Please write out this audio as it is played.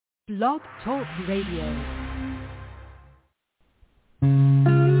Blog Talk Radio.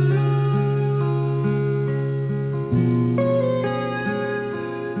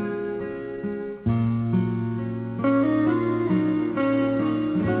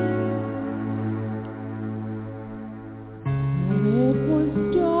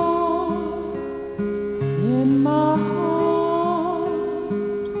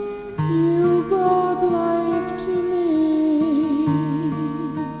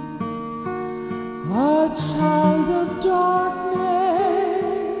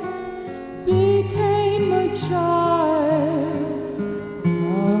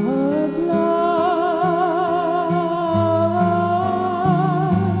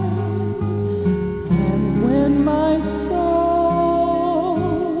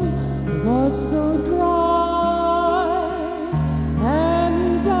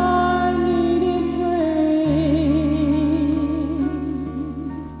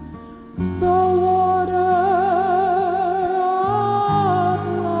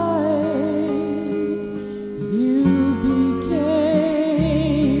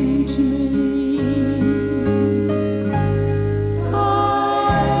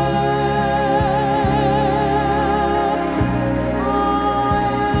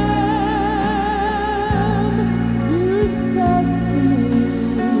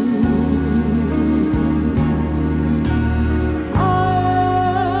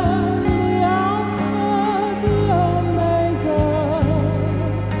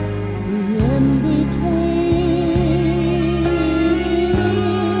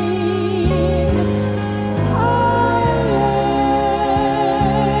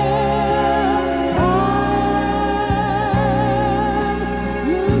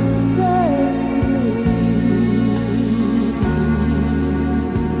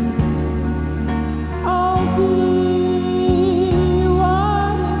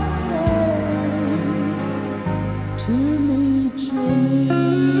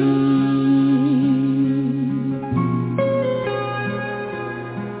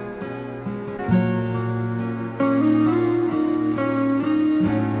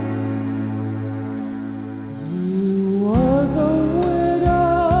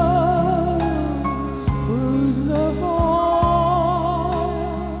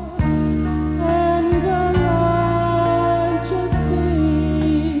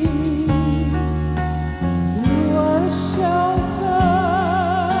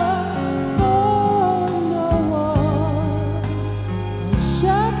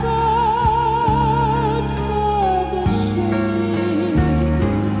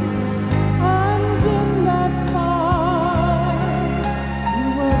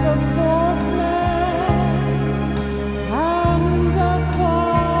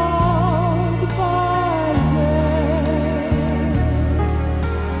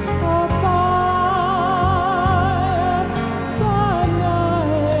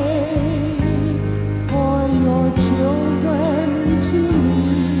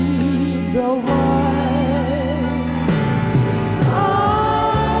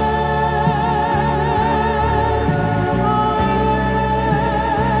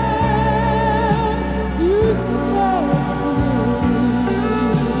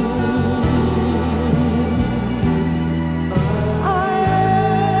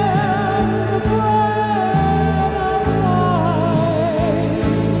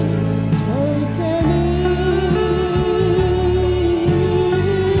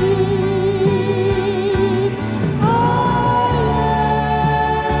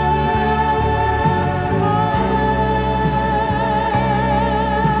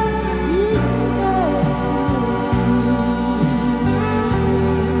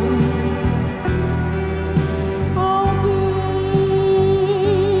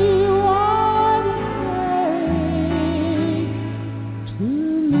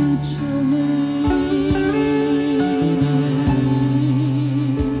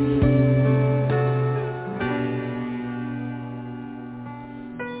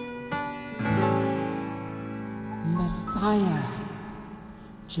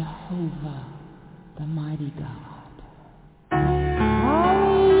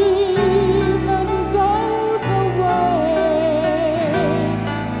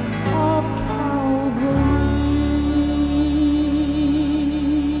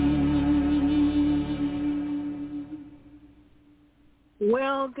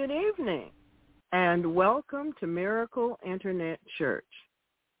 Well, good evening, and welcome to Miracle Internet Church.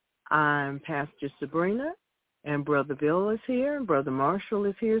 I'm Pastor Sabrina, and Brother Bill is here, and Brother Marshall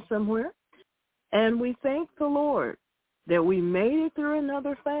is here somewhere. And we thank the Lord that we made it through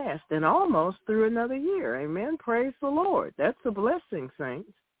another fast and almost through another year. Amen. Praise the Lord. That's a blessing,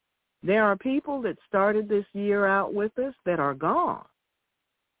 saints. There are people that started this year out with us that are gone.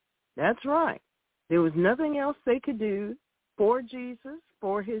 That's right. There was nothing else they could do for Jesus,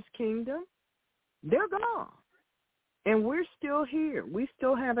 for his kingdom. They're gone. And we're still here. We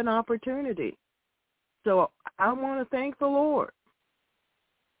still have an opportunity. So I want to thank the Lord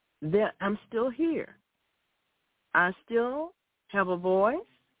that I'm still here. I still have a voice.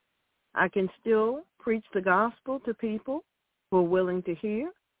 I can still preach the gospel to people who are willing to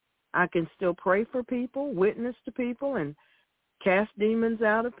hear. I can still pray for people, witness to people, and cast demons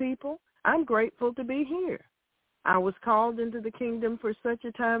out of people. I'm grateful to be here. I was called into the kingdom for such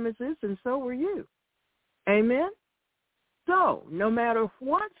a time as this, and so were you. Amen? So, no matter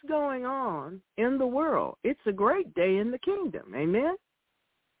what's going on in the world, it's a great day in the kingdom. Amen?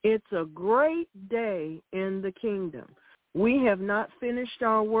 It's a great day in the kingdom. We have not finished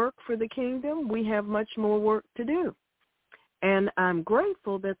our work for the kingdom. We have much more work to do. And I'm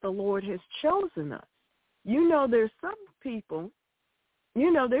grateful that the Lord has chosen us. You know, there's some people,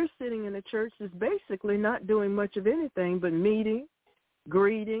 you know, they're sitting in a church that's basically not doing much of anything but meeting,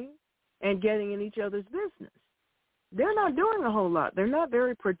 greeting, and getting in each other's business. They're not doing a whole lot. They're not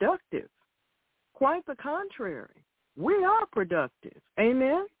very productive. Quite the contrary. We are productive.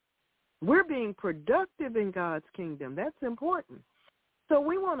 Amen? We're being productive in God's kingdom. That's important. So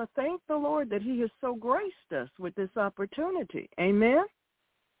we want to thank the Lord that he has so graced us with this opportunity. Amen?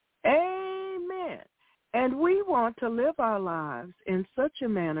 Amen. And we want to live our lives in such a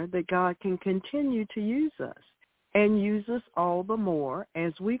manner that God can continue to use us and use us all the more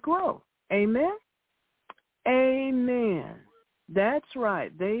as we grow. Amen? Amen. That's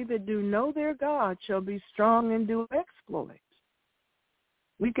right. They that do know their God shall be strong and do exploits.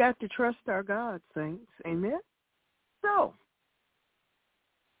 We've got to trust our God, saints. Amen? So,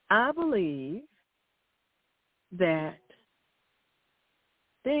 I believe that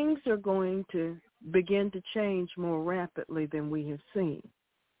things are going to begin to change more rapidly than we have seen.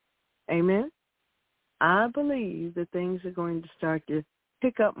 Amen? I believe that things are going to start to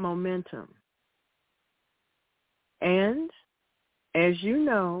pick up momentum. And, as you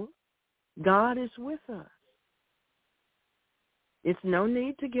know, God is with us. It's no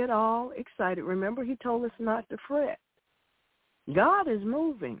need to get all excited. Remember, he told us not to fret. God is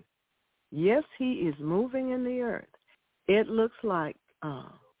moving. Yes, he is moving in the earth. It looks like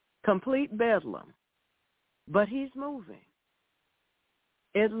complete bedlam, but he's moving.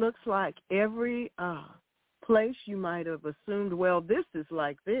 It looks like every place you might have assumed, well, this is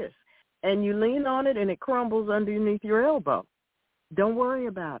like this, and you lean on it and it crumbles underneath your elbow. Don't worry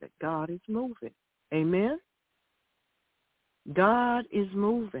about it. God is moving. Amen? God is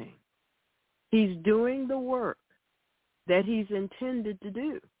moving. He's doing the work that he's intended to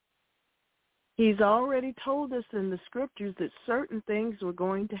do. He's already told us in the scriptures that certain things were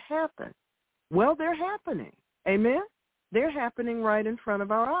going to happen. Well, they're happening. Amen? They're happening right in front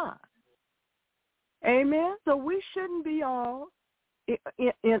of our eyes. Amen? So we shouldn't be all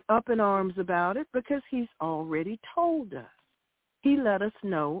up in arms about it because he's already told us. He let us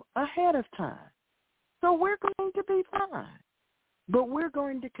know ahead of time. So we're going to be fine. But we're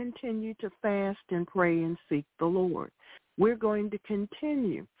going to continue to fast and pray and seek the Lord. We're going to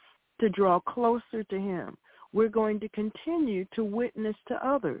continue to draw closer to him. We're going to continue to witness to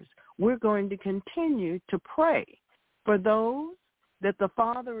others. We're going to continue to pray for those that the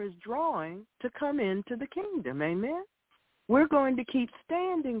Father is drawing to come into the kingdom. Amen? We're going to keep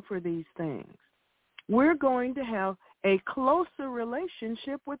standing for these things. We're going to have a closer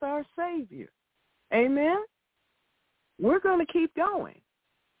relationship with our Savior. Amen? We're going to keep going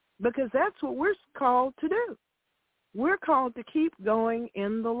because that's what we're called to do. We're called to keep going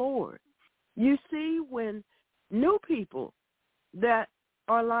in the Lord. You see, when new people that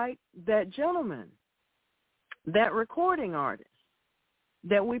are like that gentleman, that recording artist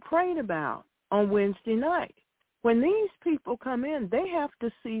that we prayed about on Wednesday night, when these people come in, they have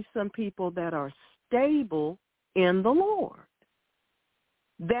to see some people that are stable in the Lord,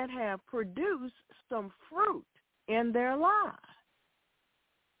 that have produced some fruit in their lives.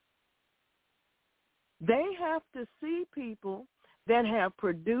 They have to see people that have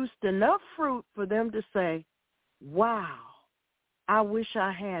produced enough fruit for them to say, wow, I wish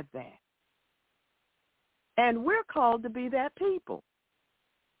I had that. And we're called to be that people.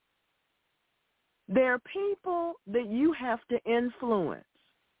 There are people that you have to influence,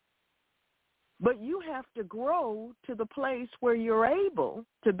 but you have to grow to the place where you're able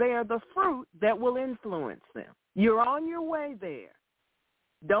to bear the fruit that will influence them. You're on your way there.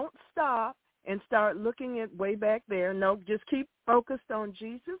 Don't stop and start looking at way back there. No, just keep focused on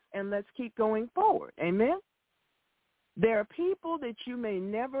Jesus and let's keep going forward. Amen? There are people that you may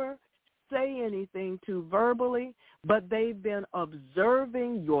never say anything to verbally, but they've been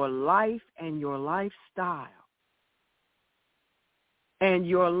observing your life and your lifestyle. And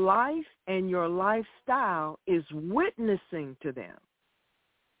your life and your lifestyle is witnessing to them.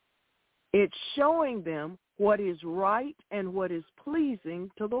 It's showing them what is right and what is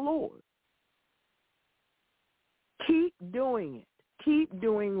pleasing to the Lord. Keep doing it. Keep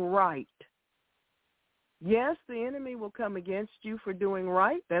doing right. Yes, the enemy will come against you for doing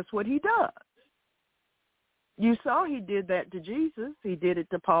right. That's what he does. You saw he did that to Jesus. He did it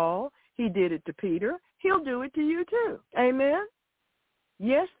to Paul. He did it to Peter. He'll do it to you too. Amen?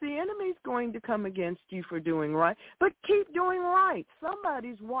 Yes, the enemy's going to come against you for doing right, but keep doing right.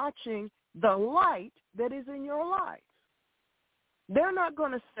 Somebody's watching the light that is in your life. They're not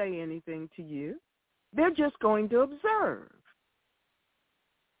going to say anything to you. They're just going to observe.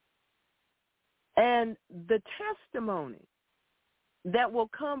 And the testimony that will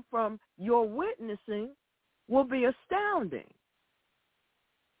come from your witnessing will be astounding.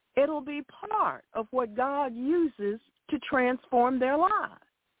 It'll be part of what God uses to transform their lives.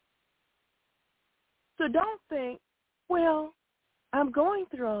 So don't think, well, I'm going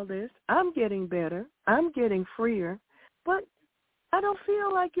through all this. I'm getting better. I'm getting freer. But I don't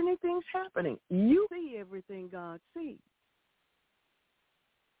feel like anything's happening. You see everything God sees.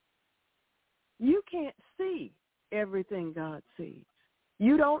 You can't see everything God sees.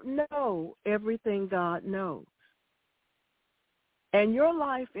 You don't know everything God knows. And your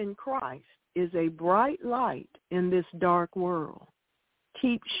life in Christ is a bright light in this dark world.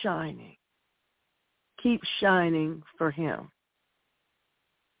 Keep shining. Keep shining for him.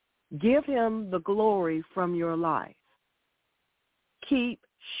 Give him the glory from your life. Keep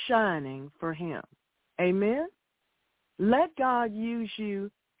shining for him. Amen? Let God use you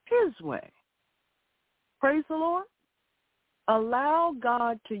his way. Praise the Lord. Allow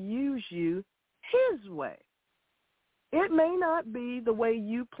God to use you his way. It may not be the way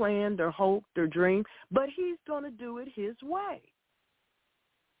you planned or hoped or dreamed, but he's going to do it his way.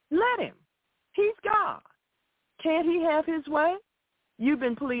 Let him. He's God. Can't he have his way? You've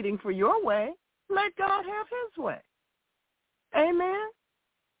been pleading for your way. Let God have his way. Amen?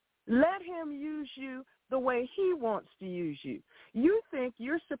 Let him use you the way he wants to use you. You think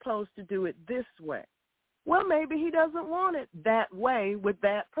you're supposed to do it this way. Well, maybe he doesn't want it that way with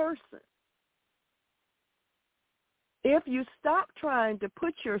that person. If you stop trying to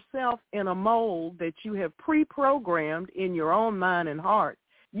put yourself in a mold that you have pre-programmed in your own mind and heart,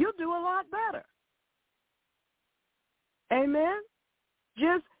 you'll do a lot better. Amen?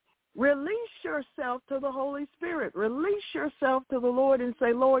 Just release yourself to the Holy Spirit. Release yourself to the Lord and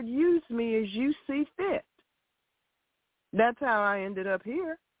say, Lord, use me as you see fit. That's how I ended up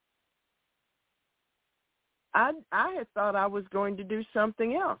here. I had thought I was going to do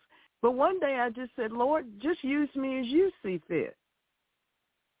something else. But one day I just said, Lord, just use me as you see fit.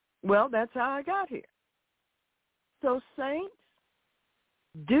 Well, that's how I got here. So saints,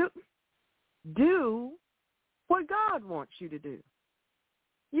 do what God wants you to do.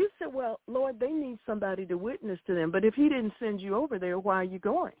 You said, well, Lord, they need somebody to witness to them. But if he didn't send you over there, why are you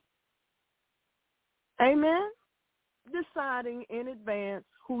going? Amen? Deciding in advance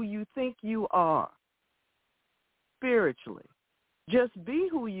who you think you are spiritually. Just be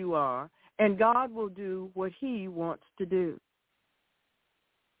who you are, and God will do what he wants to do.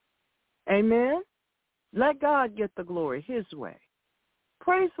 Amen? Let God get the glory his way.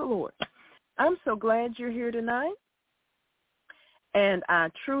 Praise the Lord. I'm so glad you're here tonight, and I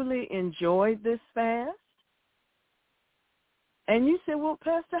truly enjoyed this fast. And you say, well,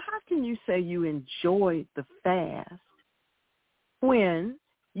 Pastor, how can you say you enjoyed the fast when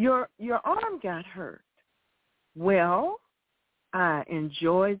your arm got hurt? Well, I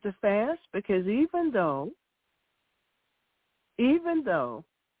enjoyed the fast because even though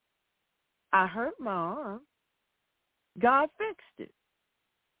I hurt my arm, God fixed it.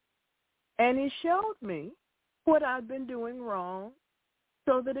 And he showed me what I'd been doing wrong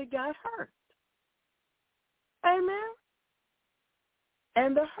so that it got hurt. Amen?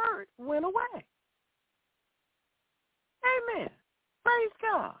 And the hurt went away. Amen. Praise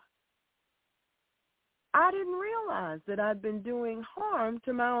God. I didn't realize that I'd been doing harm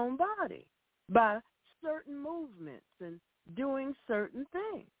to my own body by certain movements and doing certain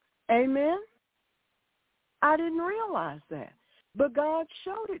things. Amen? I didn't realize that. But God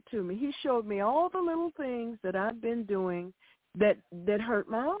showed it to me. He showed me all the little things that I've been doing that hurt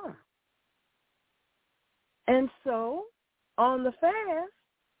my arm. And so on the fast,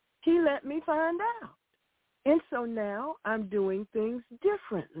 he let me find out. And so now I'm doing things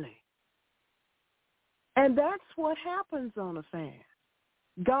differently. And that's what happens on a fast.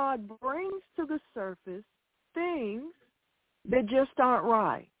 God brings to the surface things that just aren't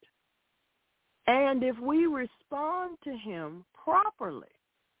right. And if we respond to him properly,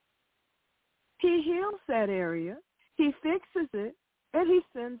 he heals that area, he fixes it, and he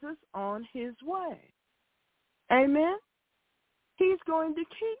sends us on his way. Amen? He's going to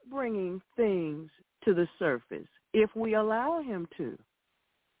keep bringing things to the surface if we allow him to.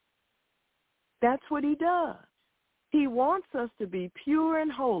 That's what he does. He wants us to be pure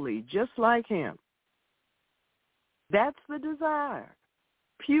and holy, just like him. That's the desire.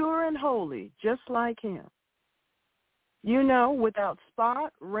 Pure and holy, just like him. You know, without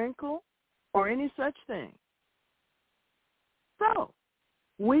spot, wrinkle, or any such thing. So,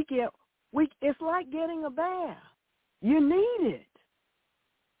 it's like getting a bath. You need it.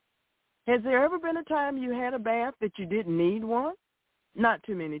 Has there ever been a time you had a bath that you didn't need one? Not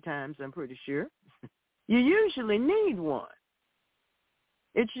too many times, I'm pretty sure. You usually need one.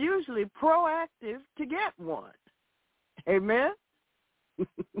 It's usually proactive to get one. Amen?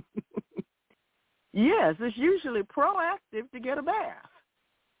 Yes, it's usually proactive to get a bath.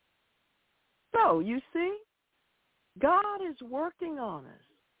 So, you see, God is working on us,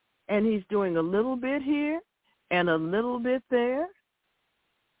 and he's doing a little bit here and a little bit there,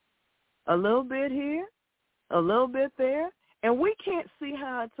 a little bit here, a little bit there, and we can't see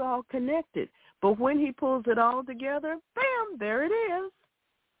how it's all connected. But when he pulls it all together, bam, there it is.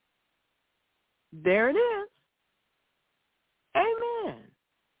 There it is. Amen.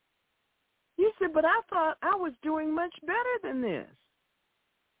 You said, but I thought I was doing much better than this.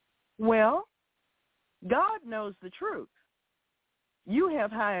 Well, God knows the truth. You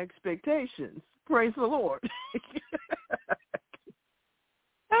have high expectations. Praise the Lord.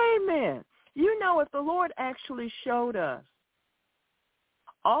 Amen. You know, if the Lord actually showed us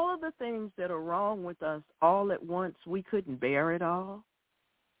all of the things that are wrong with us all at once, we couldn't bear it all.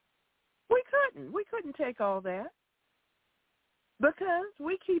 We couldn't. We couldn't take all that. Because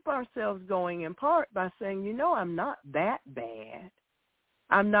we keep ourselves going in part by saying, you know, I'm not that bad.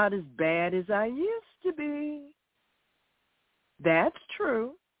 I'm not as bad as I used to be. That's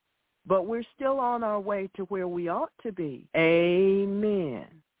true. But we're still on our way to where we ought to be. Amen.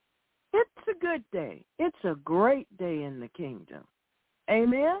 It's a good day. It's a great day in the kingdom.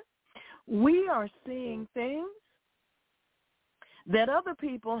 Amen. We are seeing things that other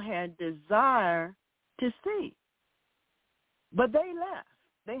people had desire to see. But they left.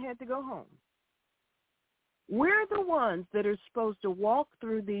 They had to go home. We're the ones that are supposed to walk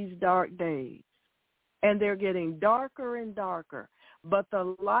through these dark days. And they're getting darker and darker. But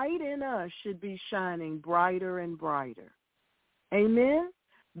the light in us should be shining brighter and brighter. Amen?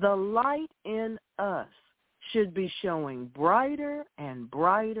 The light in us should be showing brighter and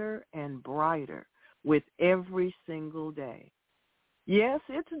brighter and brighter with every single day. Yes,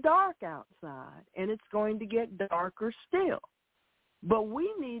 it's dark outside, and it's going to get darker still. But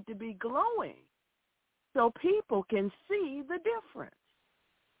we need to be glowing so people can see the difference.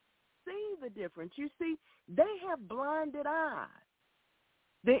 See the difference. You see, they have blinded eyes.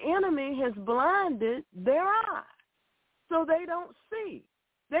 The enemy has blinded their eyes so they don't see.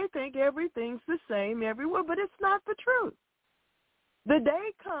 They think everything's the same everywhere, but it's not the truth. The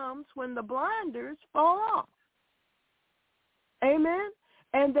day comes when the blinders fall off. Amen?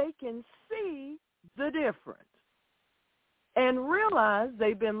 And they can see the difference and realize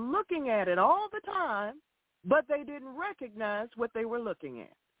they've been looking at it all the time, but they didn't recognize what they were looking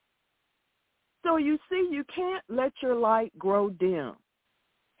at. So you see, you can't let your light grow dim.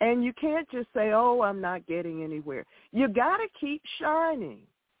 And you can't just say, oh, I'm not getting anywhere. You got to keep shining.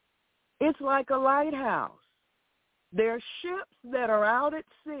 It's like a lighthouse. There are ships that are out at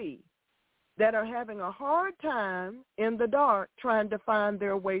sea that are having a hard time in the dark trying to find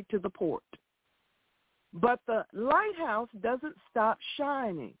their way to the port. But the lighthouse doesn't stop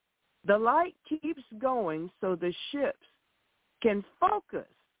shining. The light keeps going so the ships can focus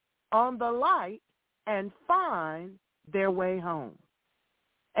on the light and find their way home.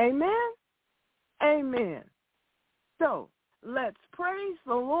 Amen? Amen. So let's praise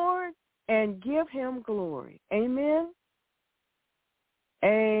the Lord and give him glory. Amen?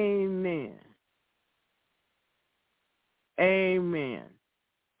 Amen. Amen.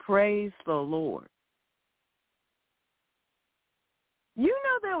 Praise the Lord. You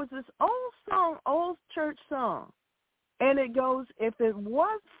know, there was this old song, old church song, and it goes, if it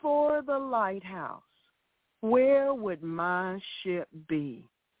was for the lighthouse, where would my ship be?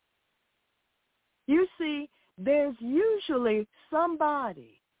 You see, there's usually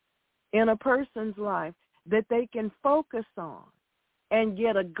somebody in a person's life that they can focus on and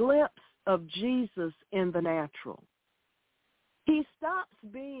get a glimpse of Jesus in the natural. He stops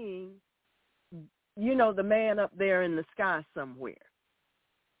being, the man up there in the sky somewhere.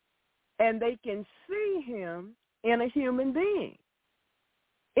 And they can see him in a human being.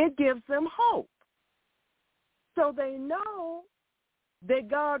 It gives them hope. So they know that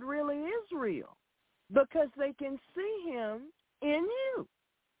God really is real because they can see him in you.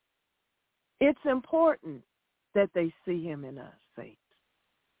 It's important that they see him in us, saints.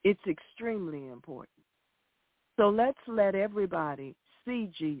 It's extremely important. So let's let everybody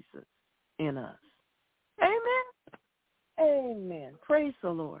see Jesus in us. Amen. Amen. Praise the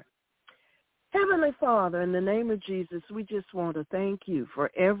Lord. Heavenly Father, in the name of Jesus, we just want to thank you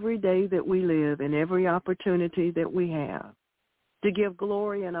for every day that we live and every opportunity that we have to give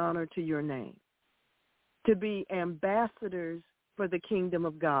glory and honor to your name, to be ambassadors for the kingdom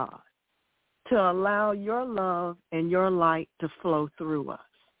of God, to allow your love and your light to flow through us,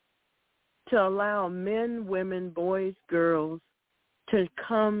 to allow men, women, boys, girls to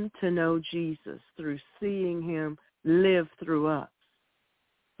come to know Jesus through seeing him live through us.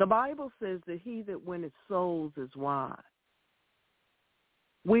 The Bible says that he that winneth souls is wise.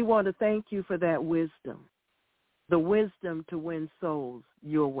 We want to thank you for that wisdom, the wisdom to win souls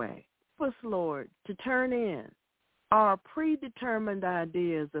your way. Help us, Lord, to turn in our predetermined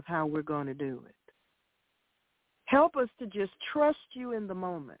ideas of how we're going to do it. Help us to just trust you in the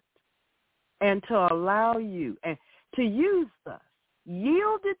moment and to allow you and to use us.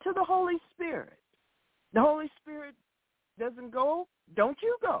 Yield it to the Holy Spirit. The Holy Spirit doesn't go, don't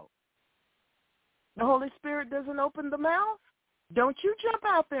you go. The Holy Spirit doesn't open the mouth, don't you jump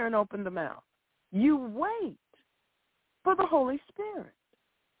out there and open the mouth. You wait for the Holy Spirit.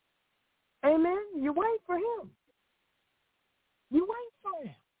 Amen? You wait for him. You wait for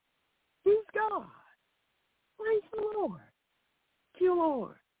him. He's God. Praise the Lord. Thank you,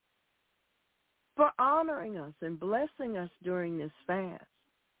 Lord, for honoring us and blessing us during this fast.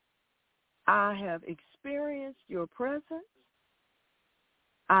 I have experienced your presence.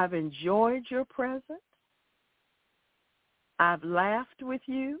 I've enjoyed your presence. I've laughed with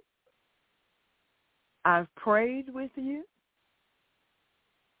you. I've prayed with you.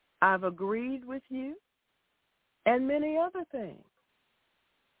 I've agreed with you, and many other things.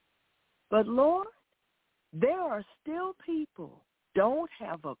 But Lord, there are still people don't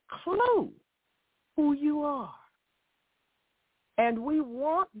have a clue who you are. And we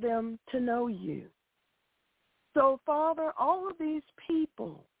want them to know you. So, Father, all of these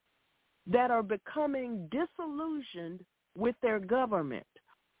people that are becoming disillusioned with their government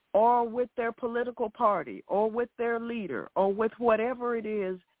or with their political party or with their leader or with whatever it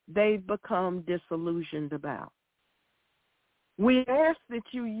is they've become disillusioned about, we ask that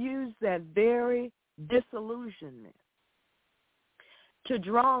you use that very disillusionment to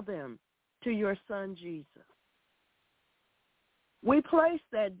draw them to your Son, Jesus. We place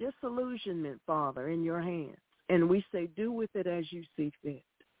that disillusionment, Father, in your hands, and we say, do with it as you see fit.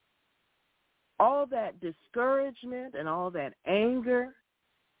 All that discouragement and all that anger,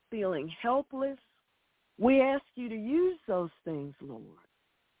 feeling helpless, we ask you to use those things, Lord,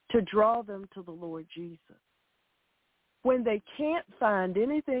 to draw them to the Lord Jesus. When they can't find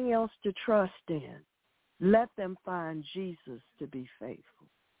anything else to trust in, let them find Jesus to be faithful.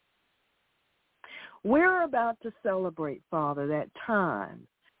 We're about to celebrate, Father, that time,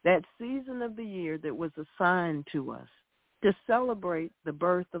 that season of the year that was assigned to us to celebrate the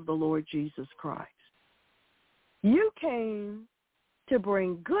birth of the Lord Jesus Christ. You came to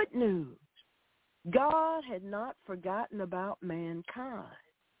bring good news. God had not forgotten about mankind.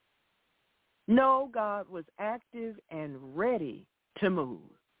 No, God was active and ready to move.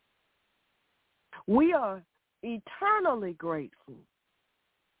 We are eternally grateful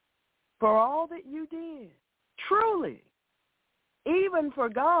for all that you did. Truly, even for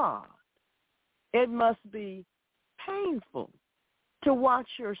God, it must be painful to watch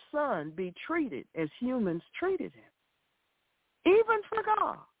your Son be treated as humans treated him. Even for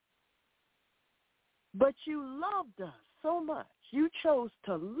God. But you loved us so much. You chose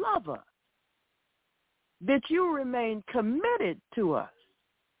to love us that you remained committed to us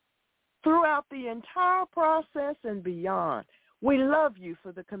throughout the entire process and beyond. We love you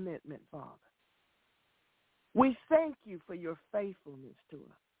for the commitment, Father. We thank you for your faithfulness to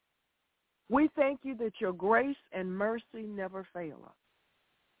us. We thank you that your grace and mercy never fail us.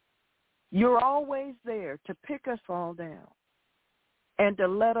 You're always there to pick us all down and to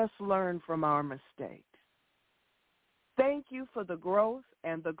let us learn from our mistakes. Thank you for the growth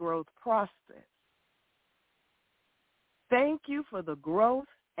and the growth process. Thank you for the growth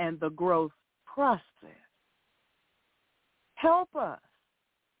and the growth process. Help us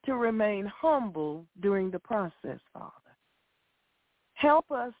to remain humble during the process, Father.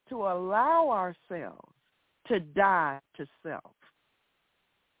 Help us to allow ourselves to die to self.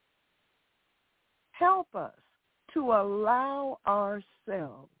 Help us to allow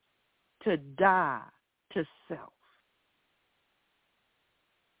ourselves to die to self,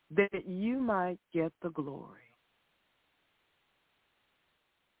 that you might get the glory.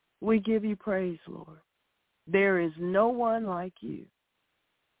 We give you praise, Lord. There is no one like you.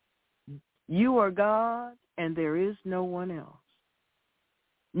 You are God, and there is no one else.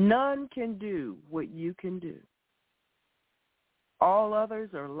 None can do what you can do. All others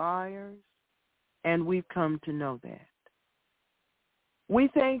are liars, and we've come to know that. We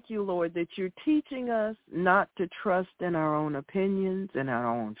thank you, Lord, that you're teaching us not to trust in our own opinions and our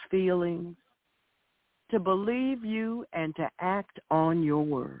own feelings, to believe you and to act on your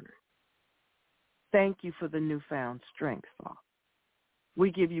word. Thank you for the newfound strength, Father.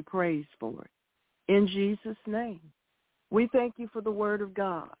 We give you praise for it. In Jesus' name, we thank you for the word of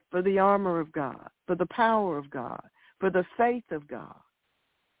God, for the armor of God, for the power of God, for the faith of God.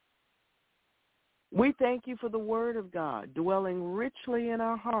 We thank you for the word of God dwelling richly in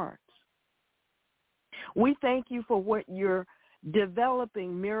our hearts. We thank you for what you're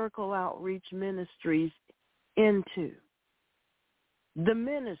developing Miracle Outreach Ministries into. The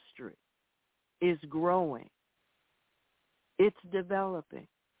ministry is growing. It's developing.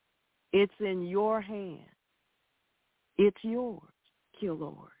 It's in your hand. It's yours, dear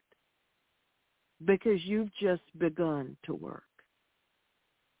Lord, because you've just begun to work.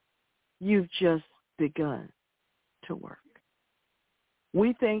 You've just begun to work.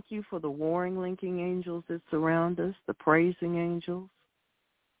 We thank you for the warring linking angels that surround us, the praising angels,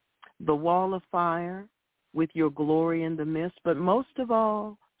 the wall of fire with your glory in the midst, but most of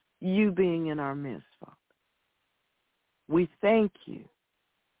all, you being in our midst, Father. We thank you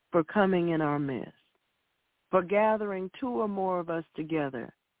for coming in our midst, for gathering two or more of us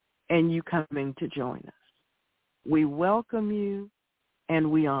together and you coming to join us. We welcome you and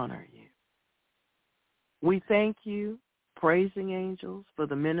we honor you. We thank you, praising angels, for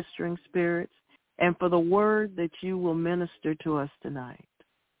the ministering spirits and for the word that you will minister to us tonight.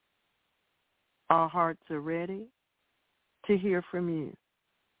 Our hearts are ready to hear from you.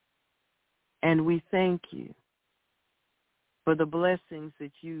 And we thank you for the blessings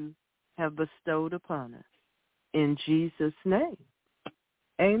that you have bestowed upon us. In Jesus' name,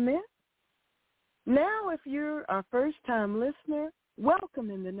 amen. Now, if you're our first-time listener,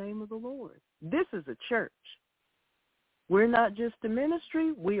 welcome in the name of the Lord. This is a church. We're not just a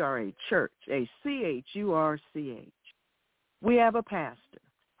ministry. We are a church, a C-H-U-R-C-H. We have a pastor.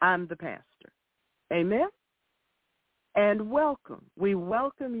 I'm the pastor. Amen? And welcome. We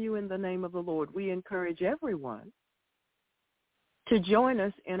welcome you in the name of the Lord. We encourage everyone to join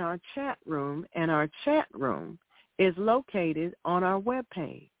us in our chat room, and our chat room is located on our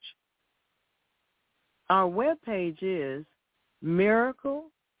webpage. Our webpage is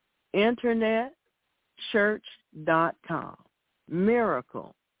miracleinternetchurch.com.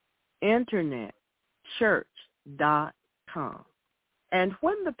 miracleinternetchurch.com. And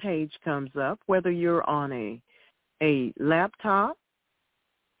when the page comes up, whether you're on a laptop,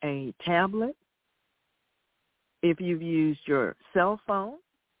 a tablet, if you've used your cell phone,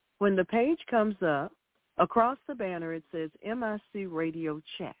 when the page comes up, across the banner it says MIC Radio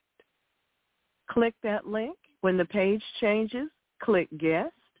Chat. Click that link. When the page changes, click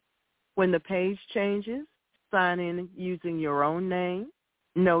Guest. When the page changes, sign in using your own name.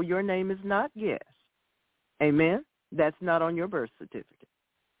 No, your name is not Guest. Amen? That's not on your birth certificate.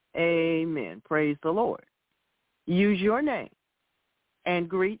 Amen. Praise the Lord. Use your name and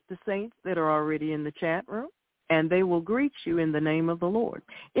greet the saints that are already in the chat room, and they will greet you in the name of the Lord.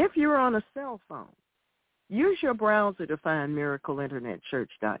 If you're on a cell phone, use your browser to find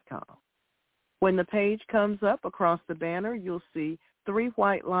miracleinternetchurch.com. When the page comes up across the banner, you'll see 3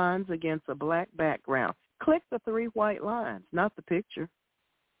 white lines against a black background. Click the 3 white lines, not the picture.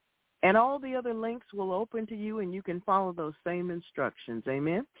 And all the other links will open to you, and you can follow those same instructions.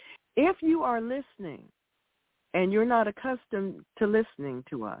 Amen? If you are listening and you're not accustomed to listening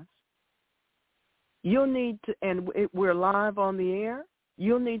to us, you'll need to, and we're live on the air,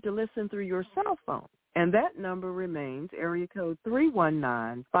 you'll need to listen through your cell phone. And that number remains area code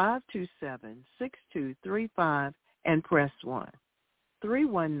 319-527-6235 and press 1.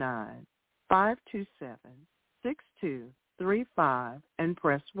 319-527-6235 and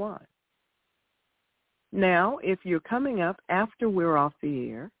press 1. Now, if you're coming up after we're off the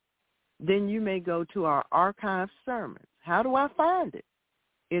air, then you may go to our archive sermons. How do I find it?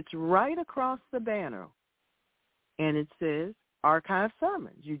 It's right across the banner, and it says Archive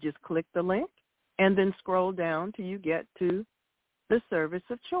Sermons. You just click the link and then scroll down till you get to the service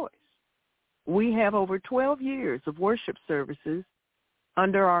of choice. We have over 12 years of worship services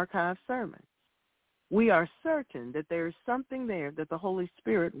under archive sermons. We are certain that there is something there that the Holy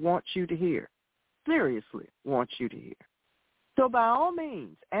Spirit wants you to hear, seriously wants you to hear. So by all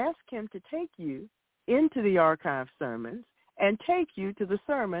means, ask him to take you into the archive sermons and take you to the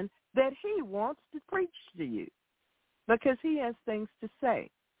sermon that he wants to preach to you, because he has things to say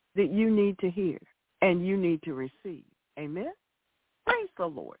that you need to hear and you need to receive. Amen? Praise the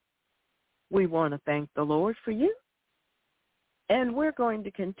Lord. We want to thank the Lord for you, and we're going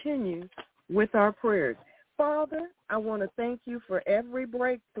to continue with our prayers. Father, I want to thank you for every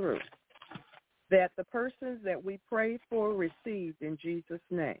breakthrough that the persons that we prayed for received in Jesus'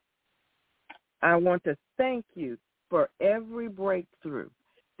 name. I want to thank you for every breakthrough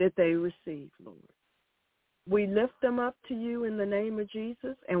that they received, Lord. We lift them up to you in the name of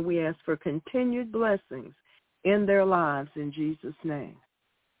Jesus, and we ask for continued blessings in their lives in Jesus' name.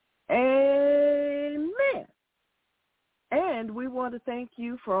 Amen. And we want to thank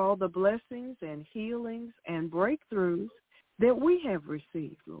you for all the blessings and healings and breakthroughs that we have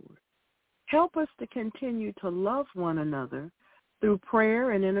received, Lord. Help us to continue to love one another through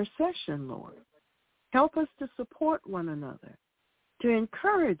prayer and intercession, Lord. Help us to support one another, to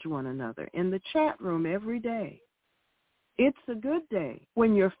encourage one another in the chat room every day. It's a good day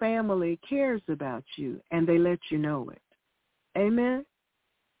when your family cares about you and they let you know it. Amen?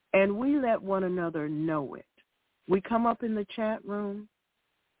 And we let one another know it. We come up in the chat room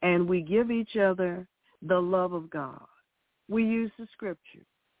and we give each other the love of God. We use the scripture.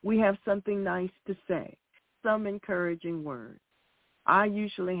 We have something nice to say, some encouraging words. I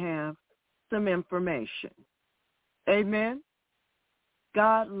usually have some information. Amen?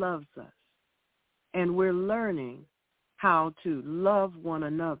 God loves us, and we're learning how to love one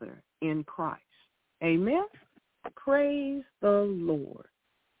another in Christ. Amen? Praise the Lord.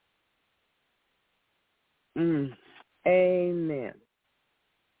 Amen.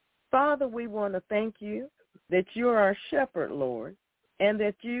 Father, we want to thank you that you're our shepherd, Lord, and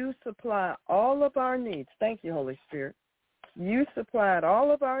that you supply all of our needs. Thank you, Holy Spirit. You supplied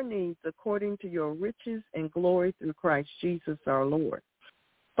all of our needs according to your riches and glory through Christ Jesus our Lord.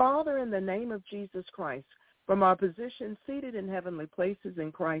 Father, in the name of Jesus Christ, from our position seated in heavenly places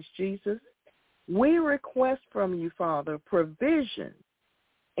in Christ Jesus, we request from you, Father, provision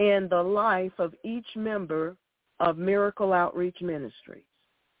in the life of each member of Miracle Outreach Ministries.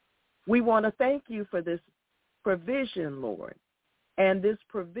 We want to thank you for this provision, Lord, and this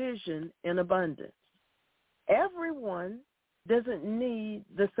provision in abundance. Everyone doesn't need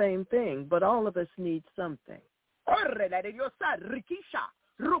the same thing, but all of us need something.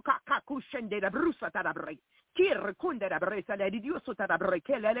 Kir kundera bresa le di Dio sotara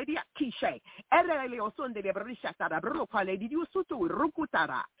brekele le di kishe erre le osonde le brisha tara broka le di Dio sotu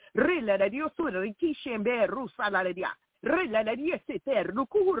rukutara rille le Dio su rikishe mbe rusa la le dia rille le di seter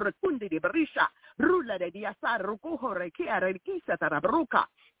rukur kunde di brisha rulla le di asar rukuhore che arkisa tara broka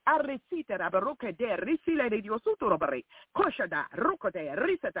arresitera broka de risile le Dio sotu robre koshada rukote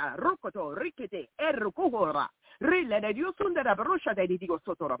risata rukoto rikete rukuhora rille le Dio sundera brosha de Dio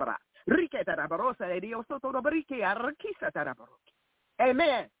sotu robra riketa la brosa le Dio sotu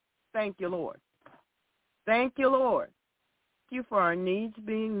Amen. Thank you, Lord. Thank you, Lord. Thank you for our needs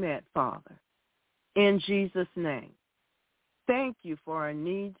being met, Father, in Jesus' name. Thank you for our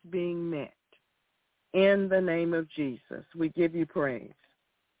needs being met. In the name of Jesus, we give you praise.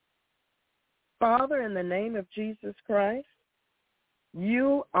 Father, in the name of Jesus Christ,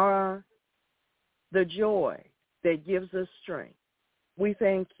 you are the joy that gives us strength. We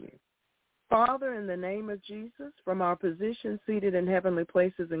thank you. Father, in the name of Jesus, from our position seated in heavenly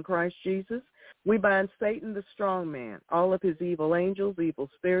places in Christ Jesus, we bind Satan, the strong man, all of his evil angels, evil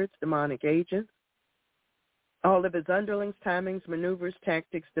spirits, demonic agents, all of his underlings, timings, maneuvers,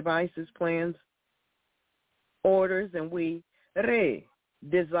 tactics, devices, plans, orders, and we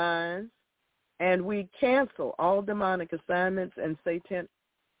designs, and we cancel all demonic assignments and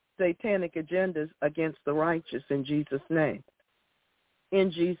satanic agendas against the righteous in Jesus' name.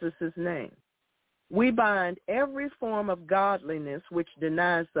 In Jesus' name. We bind every form of godliness which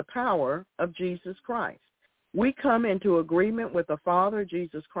denies the power of Jesus Christ. We come into agreement with the Father,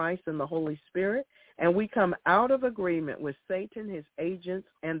 Jesus Christ, and the Holy Spirit, and we come out of agreement with Satan, his agents,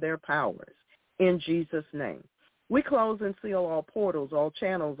 and their powers. In Jesus' name. We close and seal all portals, all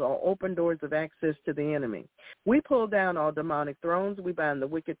channels, all open doors of access to the enemy. We pull down all demonic thrones. We bind the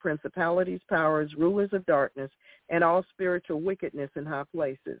wicked principalities, powers, rulers of darkness, and all spiritual wickedness in high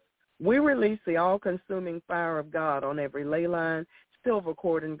places. We release the all-consuming fire of God on every ley line, silver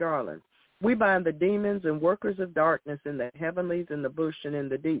cord, and garland. We bind the demons and workers of darkness in the heavenlies, in the bush, and in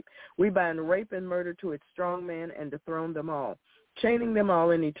the deep. We bind rape and murder to its strong man and dethrone them all, chaining them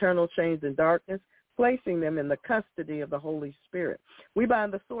all in eternal chains in darkness, placing them in the custody of the Holy Spirit. We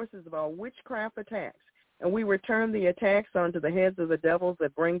bind the sources of all witchcraft attacks, and we return the attacks onto the heads of the devils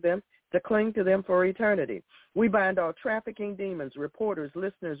that bring them to cling to them for eternity. We bind all trafficking demons, reporters,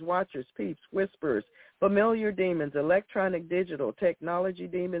 listeners, watchers, peeps, whisperers, familiar demons, electronic, digital, technology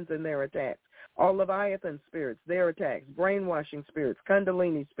demons and their attacks, all Leviathan spirits, their attacks, brainwashing spirits,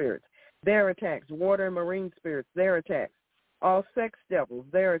 Kundalini spirits, their attacks, water and marine spirits, their attacks, all sex devils,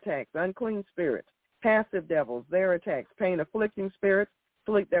 their attacks, unclean spirits, passive devils, their attacks, pain-afflicting spirits,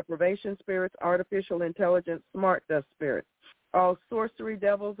 sleep deprivation spirits, artificial intelligence, smart dust spirits, all sorcery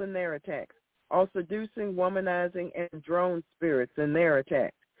devils and their attacks, all seducing, womanizing, and drone spirits and their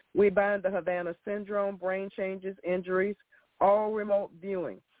attacks. We bind the Havana syndrome, brain changes, injuries, all remote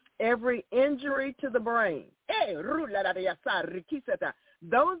viewing, every injury to the brain.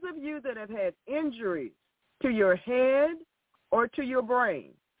 Those of you that have had injuries to your head or to your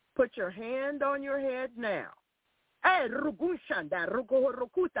brain, put your hand on your head now.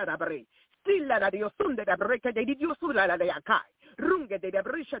 Stilla la Dio sunde da breca de Dio sulla la akai. Runga de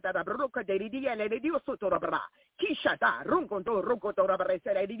brisha da broca de dia le Dio sotto la bra. Kisha da rungo do la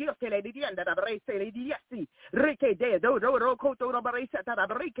bresa le Dio che le dia da bresa le dia si. Reke de do roco to la bresa da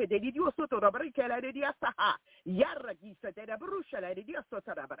breca de Dio sotto la breca le dia sa. Yarra gisa de brusha le Dio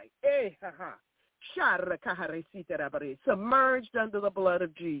sotto la bre. Ha ha. Shar kaharesita da bre. Submerged under the blood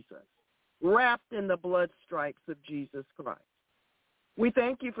of Jesus. Wrapped in the blood stripes of Jesus Christ. We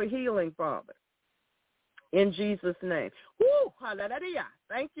thank you for healing, Father, in Jesus' name. Woo, hallelujah.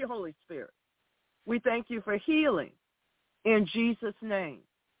 Thank you, Holy Spirit. We thank you for healing in Jesus' name.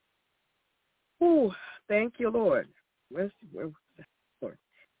 Woo, thank you, Lord. Where's Lord?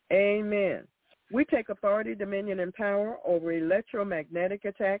 Amen. We take authority, dominion, and power over electromagnetic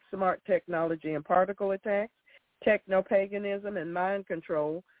attacks, smart technology and particle attacks, techno-paganism, and mind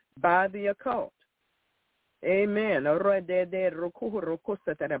control by the occult. Amen.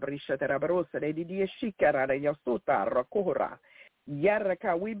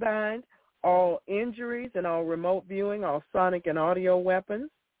 We bind all injuries and all remote viewing, all sonic and audio weapons,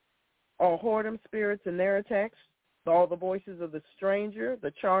 all whoredom spirits and their attacks, all the voices of the stranger,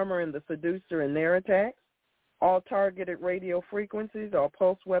 the charmer and the seducer and their attacks, all targeted radio frequencies, all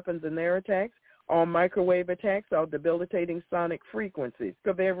pulse weapons and their attacks, all microwave attacks, all debilitating sonic frequencies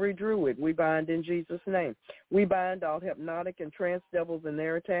of every druid we bind in Jesus' name. We bind all hypnotic and trance devils and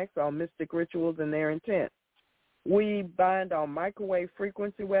their attacks, all mystic rituals and their intent. We bind all microwave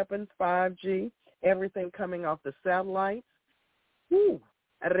frequency weapons, 5G, everything coming off the satellites. Woo.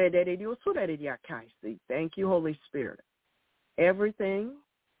 Thank you, Holy Spirit. Everything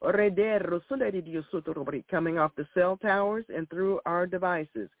coming off the cell towers and through our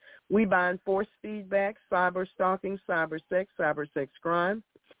devices. We bind force feedback, cyber stalking, cyber sex crime,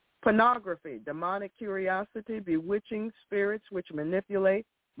 pornography, demonic curiosity, bewitching spirits which manipulate,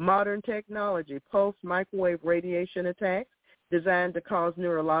 modern technology, pulse microwave radiation attacks designed to cause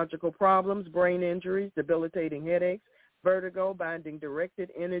neurological problems, brain injuries, debilitating headaches, vertigo, binding directed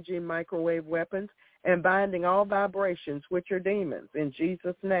energy microwave weapons, and binding all vibrations which are demons in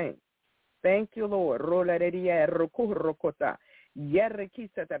Jesus' name. Thank you, Lord.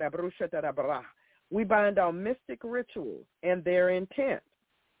 We bind all mystic rituals and their intent.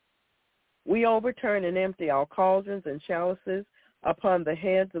 We overturn and empty all cauldrons and chalices upon the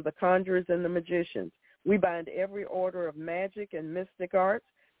heads of the conjurers and the magicians. We bind every order of magic and mystic arts,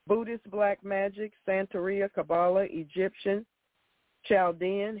 Buddhist, black magic, Santeria, Kabbalah, Egyptian,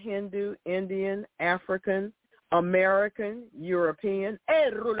 Chaldean, Hindu, Indian, African, American, European,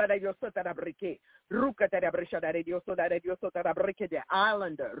 Islander,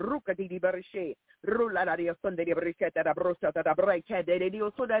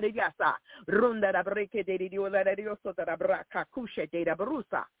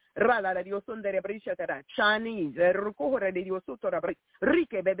 Chinese,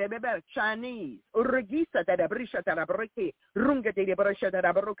 Chinese,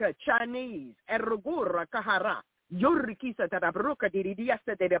 Yorikisa tarabroka di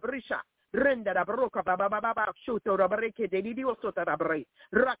diasta de brisha, renda da broca baba shuto rabreke de dioso tarabre,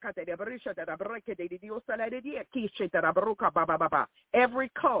 rakate de brisha tarabreke de diosa la de kishe tarabroka baba. Every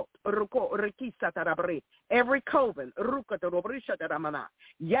cult, ruko rikisa tarabre, every coven, ruka tarabrisha taramana,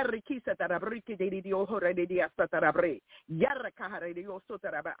 yarikisa tarabreke de dioho de diasta tarabre, yarakahare dioso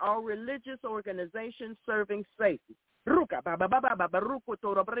tarabre, all religious organizations serving Satan. Ruka baba baba baba ruko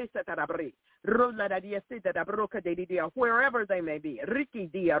toro brisa tarabri. Rola da diasita da broca de dia, wherever they may be. Riki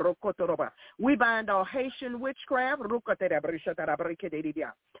dia rokotoroba. We bind all Haitian witchcraft, ruka de brisha tarabrike de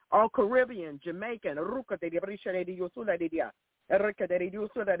dia. All Caribbean, Jamaican, ruka de brisha de diosula de dia. Rika de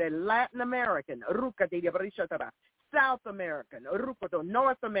diosula de Latin American, ruka de brisha tara. South American, rukoto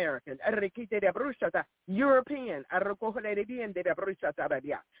North American, rikite de brisha ta. European, rukohole de dia de brisha tara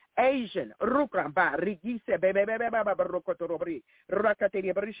dia. Asian, rukamba, rigise bebe bebe baba rokotorobi. Rakate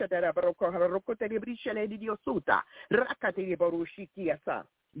de brisha tara broko.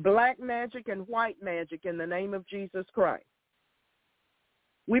 Black magic and white magic in the name of Jesus Christ.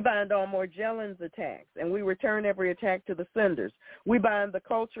 We bind all Morgellons attacks, and we return every attack to the senders. We bind the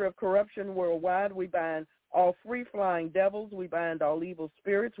culture of corruption worldwide. We bind all free-flying devils. We bind all evil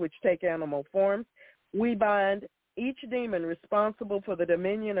spirits which take animal forms. We bind each demon responsible for the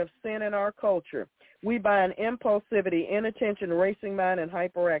dominion of sin in our culture. We bind impulsivity, inattention, racing mind, and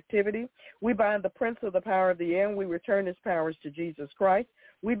hyperactivity. We bind the prince of the power of the air, and we return his powers to Jesus Christ.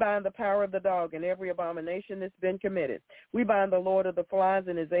 We bind the power of the dog and every abomination that's been committed. We bind the Lord of the flies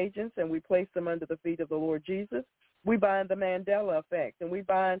and his agents, and we place them under the feet of the Lord Jesus. We bind the Mandela effect, and we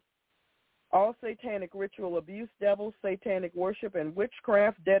bind all satanic ritual abuse, devils, satanic worship, and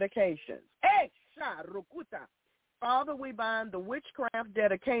witchcraft dedications. Father, we bind the witchcraft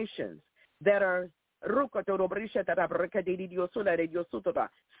dedications that are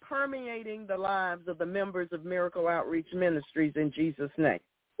permeating the lives of the members of Miracle Outreach Ministries in Jesus' name.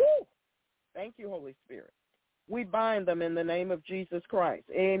 Woo! Thank you, Holy Spirit. We bind them in the name of Jesus Christ.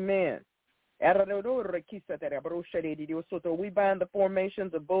 Amen. We bind the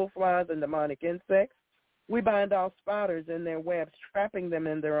formations of bullflies and demonic insects. We bind all spiders in their webs, trapping them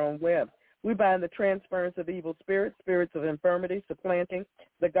in their own webs. We bind the transference of evil spirits, spirits of infirmity, supplanting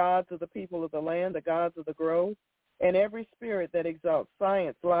the gods of the people of the land, the gods of the grove, and every spirit that exalts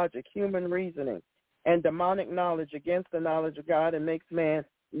science, logic, human reasoning, and demonic knowledge against the knowledge of God and makes man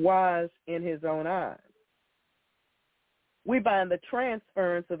wise in his own eyes. We bind the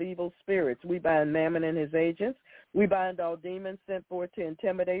transference of evil spirits. We bind Mammon and his agents. We bind all demons sent forth to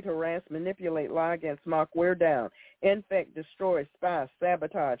intimidate, harass, manipulate, lie against, mock, wear down, infect, destroy, spy,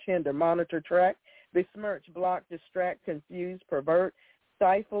 sabotage, hinder, monitor, track, besmirch, block, distract, confuse, pervert,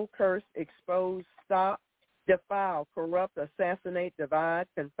 stifle, curse, expose, stop, defile, corrupt, assassinate, divide,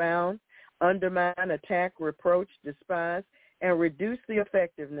 confound, undermine, attack, reproach, despise, and reduce the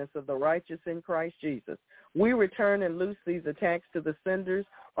effectiveness of the righteous in Christ Jesus. We return and loose these attacks to the senders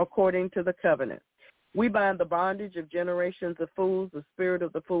according to the covenant. We bind the bondage of generations of fools, the spirit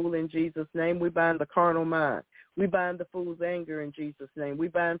of the fool in Jesus' name. We bind the carnal mind. We bind the fool's anger in Jesus' name. We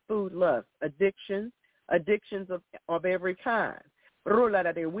bind food lust, addictions of every kind.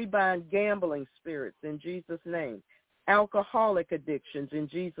 We bind gambling spirits in Jesus' name. Alcoholic addictions in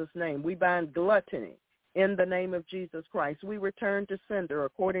Jesus' name. We bind gluttony in the name of Jesus Christ. We return to sender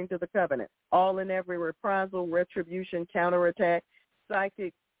according to the covenant. All and every reprisal, retribution, counterattack,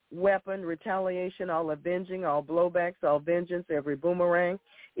 psychic weapon, retaliation, all avenging, all blowbacks, all vengeance, every boomerang,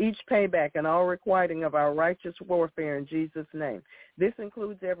 each payback, and all requiting of our righteous warfare in Jesus' name. This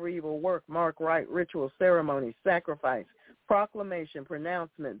includes every evil work, mark, rite, ritual, ceremony, sacrifice, proclamation,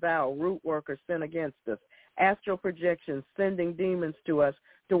 pronouncement, vow, root work, or sin against us, astral projections, sending demons to us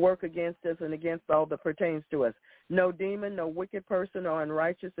to work against us and against all that pertains to us. No demon, no wicked person or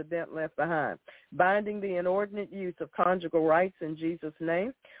unrighteous event left behind. Binding the inordinate use of conjugal rights in Jesus'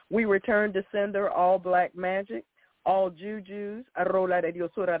 name. We return to sender all black magic, all jujus,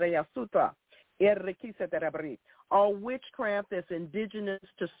 all witchcraft that's indigenous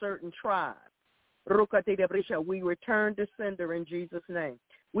to certain tribes. We return to sender in Jesus' name.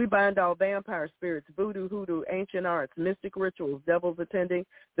 We bind all vampire spirits, voodoo, hoodoo, ancient arts, mystic rituals, devils attending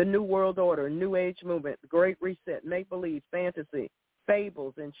the New World Order, New Age movement, Great Reset, make-believe, fantasy,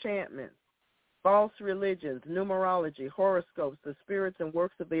 fables, enchantments, false religions, numerology, horoscopes, the spirits and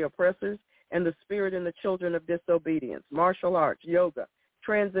works of the oppressors, and the spirit in the children of disobedience, martial arts, yoga,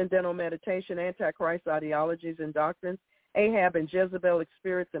 transcendental meditation, antichrist ideologies and doctrines, Ahab and Jezebelic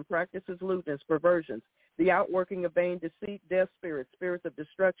spirits and practices, lewdness, perversions, the outworking of vain deceit, death spirits, spirits of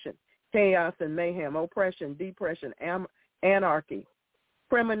destruction, chaos and mayhem, oppression, depression, anarchy,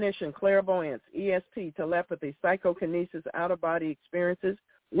 premonition, clairvoyance, ESP, telepathy, psychokinesis, out-of-body experiences,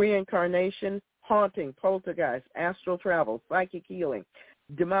 reincarnation, haunting, poltergeist, astral travel, psychic healing,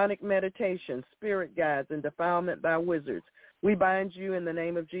 demonic meditation, spirit guides, and defilement by wizards. We bind you in the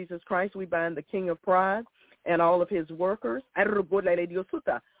name of Jesus Christ. We bind the king of pride and all of his workers,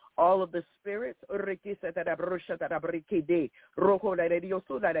 all of the spirits, and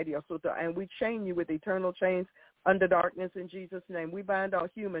we chain you with eternal chains under darkness in Jesus' name. We bind all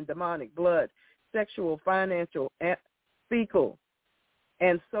human, demonic, blood, sexual, financial, fecal,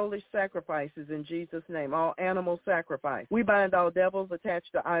 and soulish sacrifices in Jesus' name, all animal sacrifice. We bind all devils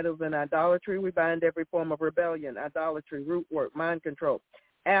attached to idols and idolatry. We bind every form of rebellion, idolatry, root work, mind control,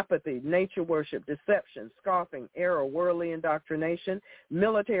 apathy, nature worship, deception, scoffing, error, worldly indoctrination,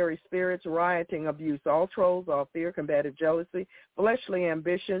 military spirits, rioting, abuse, all trolls, all fear, combative jealousy, fleshly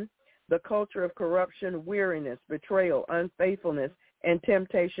ambition, the culture of corruption, weariness, betrayal, unfaithfulness, and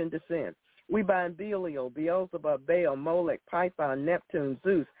temptation to sin. We bind Belial, Beelzebub, Baal, Molech, Python, Neptune,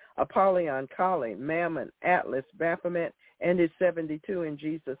 Zeus, Apollyon, Kali, Mammon, Atlas, Baphomet, and his 72 in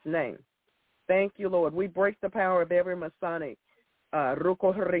Jesus' name. Thank you, Lord. We break the power of every Masonic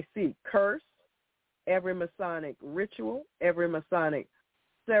curse, every Masonic ritual, every Masonic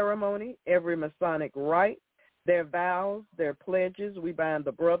ceremony, every Masonic rite, their vows, their pledges. We bind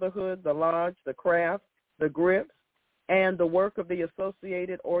the brotherhood, the lodge, the craft, the grips, and the work of the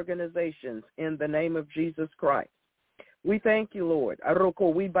associated organizations in the name of Jesus Christ. We thank you, Lord.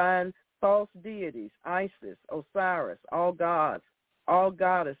 We bind false deities, Isis, Osiris, all gods, all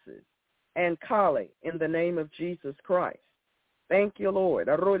goddesses, and Kali in the name of Jesus Christ. Thank you, Lord.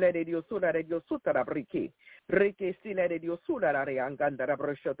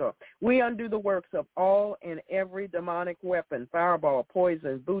 We undo the works of all and every demonic weapon, fireball,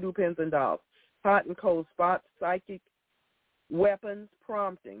 poison, voodoo pins and dolls, hot and cold spots, psychic weapons,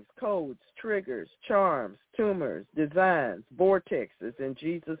 promptings, codes, triggers, charms, tumors, designs, vortexes in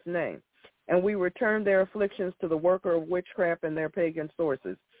Jesus' name. And we return their afflictions to the worker of witchcraft and their pagan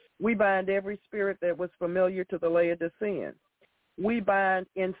sources. We bind every spirit that was familiar to the Laodiceans. We bind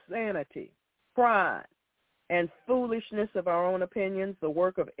insanity, pride, and foolishness of our own opinions, the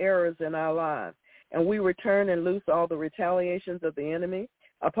work of errors in our lives. And we return and loose all the retaliations of the enemy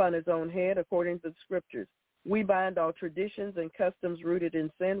upon his own head according to the scriptures. We bind all traditions and customs rooted in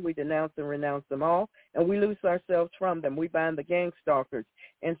sin. We denounce and renounce them all, and we loose ourselves from them. We bind the gang stalkers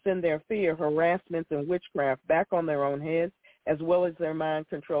and send their fear, harassments, and witchcraft back on their own heads, as well as their mind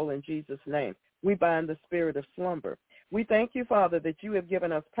control in Jesus' name. We bind the spirit of slumber. We thank you, Father, that you have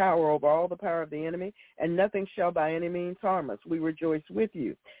given us power over all the power of the enemy, and nothing shall by any means harm us. We rejoice with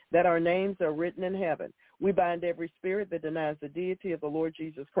you that our names are written in heaven. We bind every spirit that denies the deity of the Lord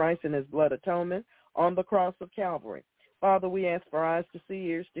Jesus Christ and his blood atonement on the cross of Calvary. Father, we ask for eyes to see,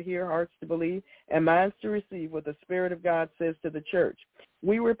 ears to hear, hearts to believe, and minds to receive what the Spirit of God says to the church.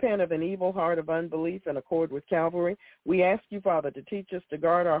 We repent of an evil heart of unbelief in accord with Calvary. We ask you, Father, to teach us to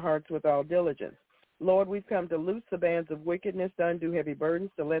guard our hearts with all diligence. Lord, we've come to loose the bands of wickedness, to undo heavy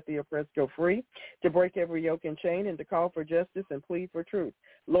burdens, to let the oppressed go free, to break every yoke and chain, and to call for justice and plead for truth.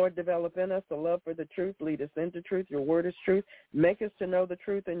 Lord, develop in us a love for the truth. Lead us into truth. Your word is truth. Make us to know the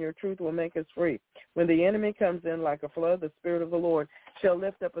truth, and your truth will make us free. When the enemy comes in like a flood, the Spirit of the Lord shall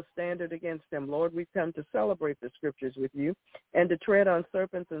lift up a standard against him. Lord, we've come to celebrate the scriptures with you and to tread on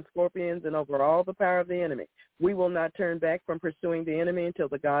serpents and scorpions and over all the power of the enemy. We will not turn back from pursuing the enemy until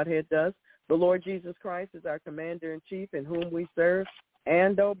the Godhead does. The Lord Jesus Christ is our commander-in-chief in whom we serve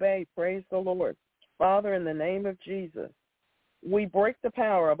and obey. Praise the Lord. Father, in the name of Jesus, we break the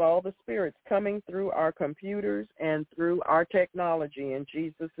power of all the spirits coming through our computers and through our technology in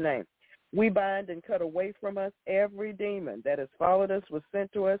Jesus' name. We bind and cut away from us every demon that has followed us, was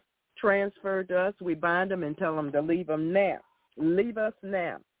sent to us, transferred to us. We bind them and tell them to leave them now. Leave us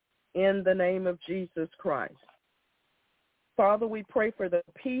now in the name of Jesus Christ. Father, we pray for the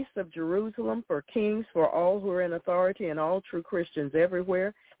peace of Jerusalem, for kings, for all who are in authority, and all true Christians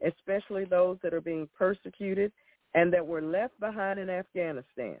everywhere, especially those that are being persecuted and that were left behind in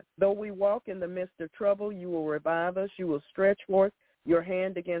Afghanistan. Though we walk in the midst of trouble, you will revive us. You will stretch forth your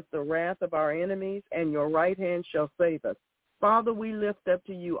hand against the wrath of our enemies, and your right hand shall save us. Father, we lift up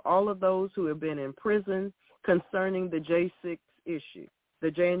to you all of those who have been in prison concerning the J6 issue, the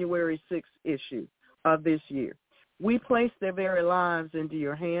January 6th issue of this year. We place their very lives into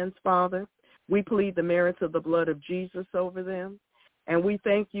your hands, Father. We plead the merits of the blood of Jesus over them, and we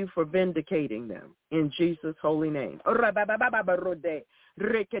thank you for vindicating them in Jesus' holy name. Let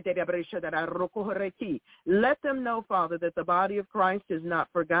them know, Father, that the body of Christ has not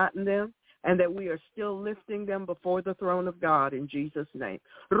forgotten them, and that we are still lifting them before the throne of God in Jesus' name.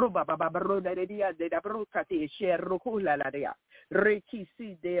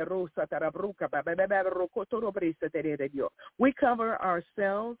 We cover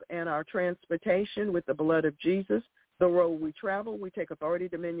ourselves and our transportation with the blood of Jesus. The road we travel, we take authority,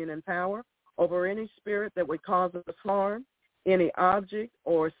 dominion, and power over any spirit that would cause us harm, any object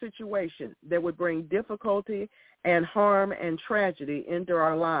or situation that would bring difficulty and harm and tragedy into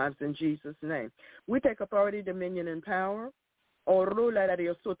our lives in Jesus' name. We take authority, dominion, and power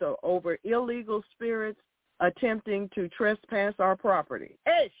over illegal spirits attempting to trespass our property.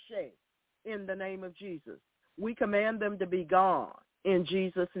 In the name of Jesus. We command them to be gone in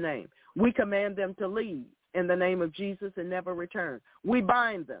Jesus' name. We command them to leave in the name of Jesus and never return. We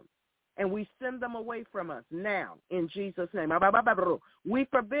bind them and we send them away from us now in Jesus' name. We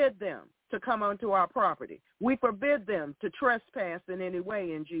forbid them to come onto our property. We forbid them to trespass in any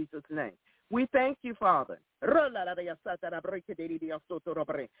way in Jesus' name. We thank you, Father,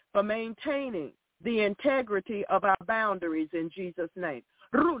 for maintaining the integrity of our boundaries in Jesus' name.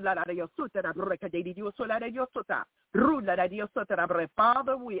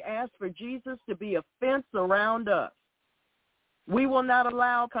 Father, we ask for Jesus to be a fence around us. We will not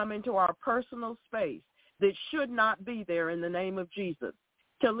allow come into our personal space that should not be there in the name of Jesus,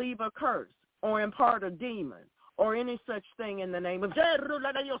 to leave a curse or impart a demon or any such thing in the name of Jesus.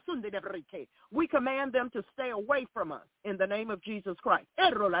 We command them to stay away from us in the name of Jesus Christ.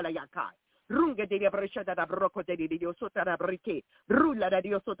 We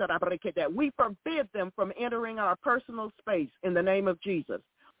forbid them from entering our personal space in the name of Jesus.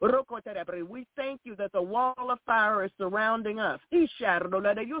 We thank you that the wall of fire is surrounding us. And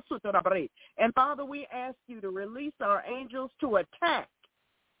Father, we ask you to release our angels to attack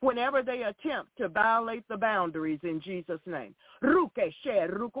whenever they attempt to violate the boundaries in Jesus' name.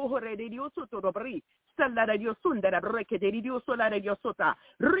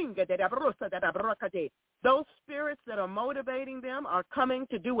 Those spirits that are motivating them are coming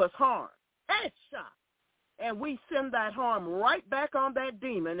to do us harm. And we send that harm right back on that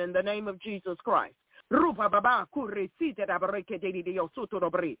demon in the name of Jesus Christ.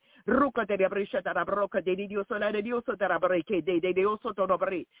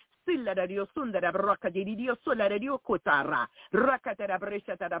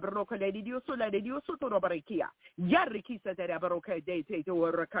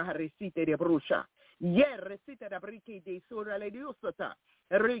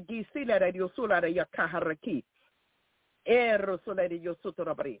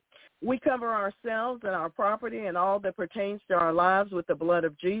 We cover ourselves and our property and all that pertains to our lives with the blood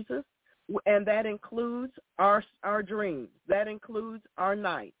of Jesus, and that includes our dreams. That includes our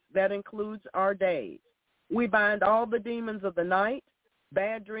nights. That includes our days. We bind all the demons of the night,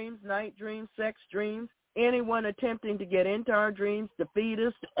 bad dreams, night dreams, sex dreams, anyone attempting to get into our dreams to feed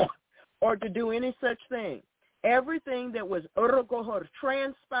us or to do any such thing. Everything that was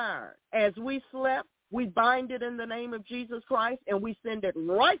transpired as we slept, we bind it in the name of Jesus Christ, and we send it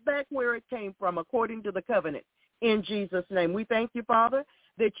right back where it came from according to the covenant in Jesus' name. We thank you, Father,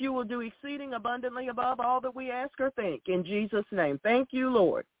 that you will do exceeding abundantly above all that we ask or think in Jesus' name. Thank you,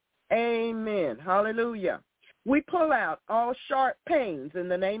 Lord. Amen. Hallelujah. We pull out all sharp pains in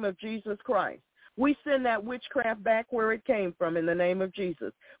the name of Jesus Christ. We send that witchcraft back where it came from in the name of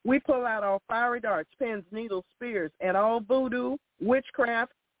Jesus. We pull out all fiery darts, pins, needles, spears, and all voodoo,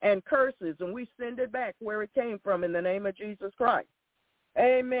 witchcraft, and curses, and we send it back where it came from in the name of Jesus Christ.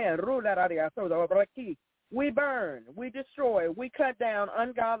 Amen. We burn, we destroy, we cut down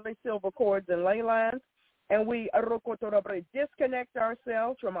ungodly silver cords and ley lines, and we disconnect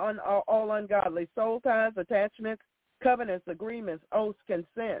ourselves from all ungodly soul ties, attachments, covenants, agreements, oaths,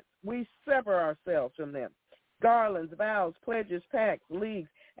 consents. We sever ourselves from them. Garlands, vows, pledges, pacts, leagues,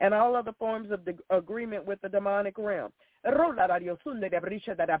 and all other forms of agreement with the demonic realm. Thank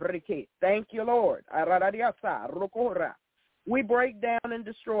you, Lord. We break down and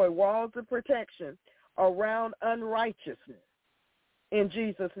destroy walls of protection around unrighteousness in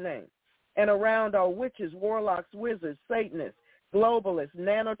Jesus' name, and around all witches, warlocks, wizards, Satanists, globalists,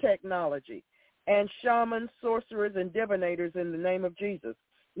 nanotechnology, and shamans, sorcerers, and divinators in the name of Jesus.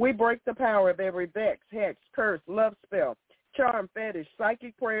 We break the power of every vex, hex, curse, love spell, charm, fetish,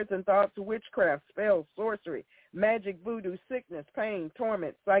 psychic prayers and thoughts, witchcraft, spells, sorcery, magic, voodoo, sickness, pain,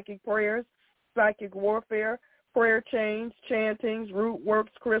 torment, psychic prayers, psychic warfare, prayer chains, chantings, root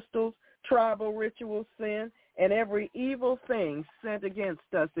works, crystals, tribal rituals, sin, and every evil thing sent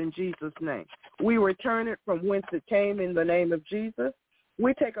against us in Jesus' name. We return it from whence it came in the name of Jesus.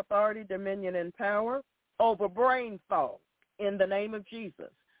 We take authority, dominion, and power over brain fog in the name of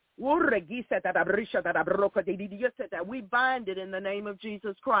Jesus. We bind it in the name of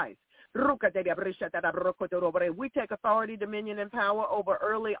Jesus Christ. We take authority, dominion, and power over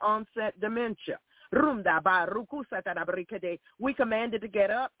early onset dementia. We command it to get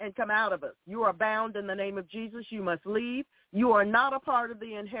up and come out of us. You are bound in the name of Jesus. You must leave. You are not a part of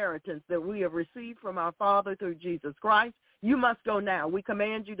the inheritance that we have received from our Father through Jesus Christ. You must go now. We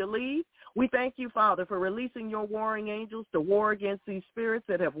command you to leave. We thank you, Father, for releasing your warring angels to war against these spirits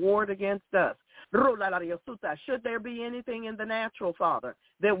that have warred against us. Should there be anything in the natural, Father,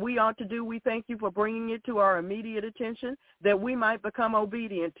 that we ought to do, we thank you for bringing it to our immediate attention, that we might become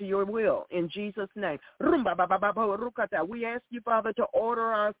obedient to your will. In Jesus' name. We ask you, Father, to order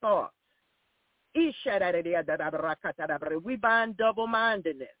our thoughts. We bind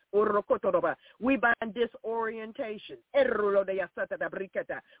double-mindedness. We bind disorientation.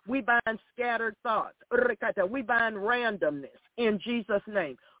 We bind scattered thoughts. We bind randomness in Jesus'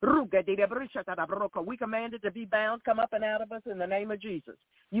 name. We command it to be bound, come up and out of us in the name of Jesus.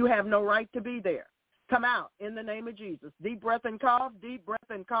 You have no right to be there. Come out in the name of Jesus. Deep breath and cough, deep breath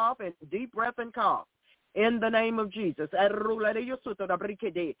and cough, and deep breath and cough. In the name of Jesus.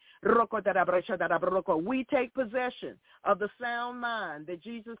 We take possession of the sound mind that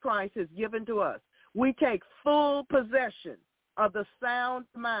Jesus Christ has given to us. We take full possession of the sound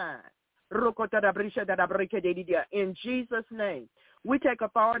mind. In Jesus' name. We take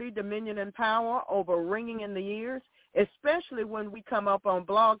authority, dominion, and power over ringing in the ears, especially when we come up on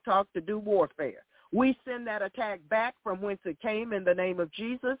Blog Talk to do warfare. We send that attack back from whence it came in the name of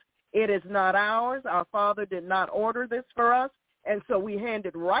Jesus. It is not ours. Our Father did not order this for us, and so we hand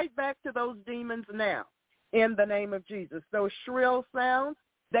it right back to those demons now in the name of Jesus. Those shrill sounds,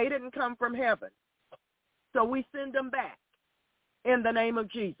 they didn't come from heaven, so we send them back in the name of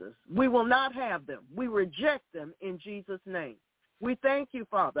Jesus. We will not have them. We reject them in Jesus' name. We thank you,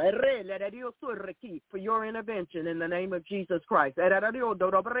 Father, for your intervention in the name of Jesus Christ.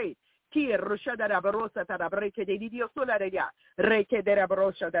 We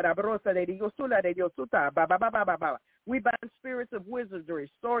bind spirits of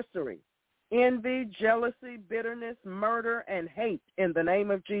wizardry, sorcery, envy, jealousy, bitterness, murder, and hate in the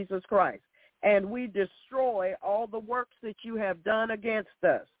name of Jesus Christ. And we destroy all the works that you have done against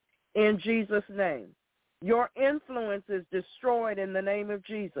us in Jesus' name. Your influence is destroyed in the name of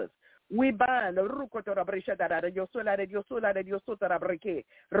Jesus. We bind spirits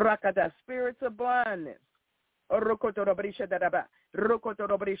of blindness,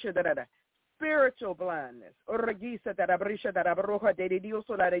 spiritual blindness,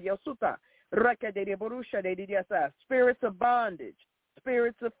 spirits of bondage,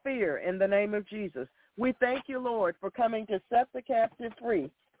 spirits of fear in the name of Jesus. We thank you, Lord, for coming to set the captive free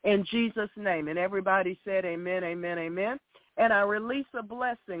in Jesus' name. And everybody said amen, amen, amen. And I release a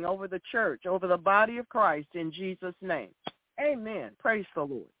blessing over the church, over the body of Christ in Jesus' name. Amen. Praise the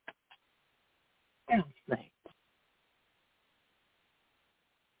Lord. Thanks.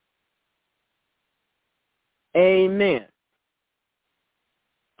 Amen.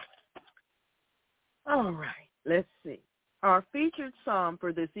 All right, let's see. Our featured psalm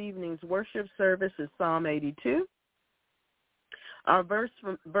for this evening's worship service is Psalm 82. Our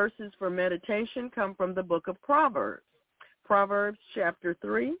verses for meditation come from the book of Proverbs. Proverbs chapter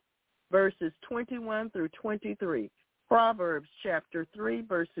 3, verses 21 through 23. Proverbs chapter 3,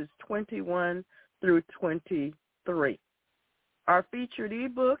 verses 21 through 23. Our featured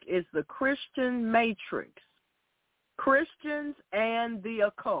ebook is The Christian Matrix, Christians and the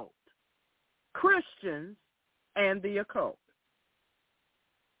Occult. Christians and the Occult.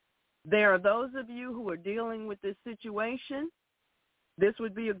 There are those of you who are dealing with this situation. This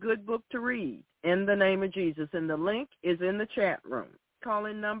would be a good book to read in the name of Jesus, and the link is in the chat room.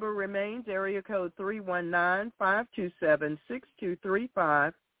 Call-in number remains area code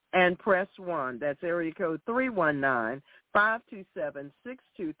 319-527-6235 and press 1. That's area code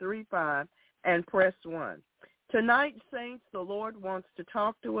 319-527-6235 and press 1. Tonight, saints, the Lord wants to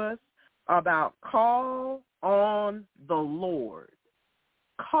talk to us about call on the Lord.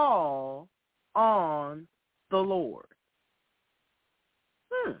 Call on the Lord.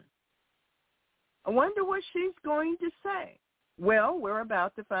 I wonder what she's going to say. Well, we're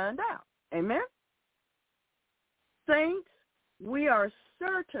about to find out. Amen? Saints, we are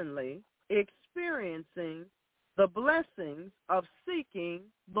certainly experiencing the blessings of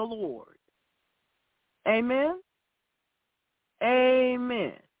seeking the Lord. Amen?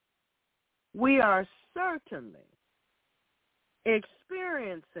 Amen. We are certainly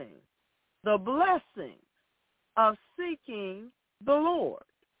experiencing the blessings of seeking the Lord.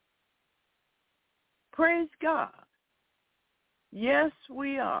 Praise God. Yes,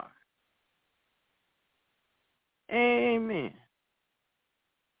 we are. Amen.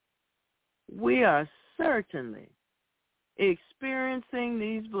 We are certainly experiencing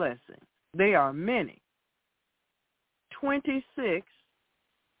these blessings. They are many. 26,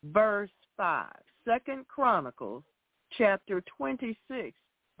 verse 5. 2 Chronicles, chapter 26,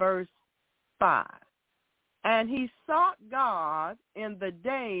 verse 5. And he sought God in the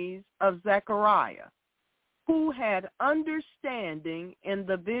days of Zechariah, who had understanding in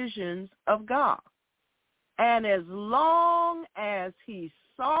the visions of God. And as long as he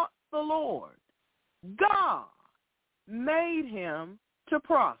sought the Lord, God made him to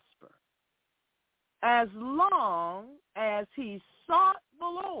prosper. As long as he sought the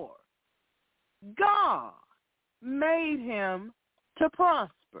Lord, God made him to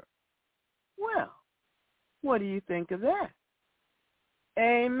prosper. Well, what do you think of that?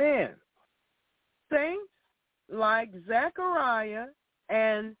 Amen. Saints like Zechariah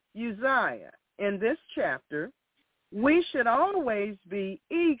and Uzziah in this chapter, we should always be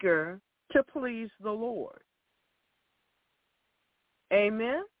eager to please the Lord.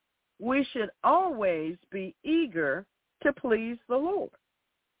 Amen. We should always be eager to please the Lord.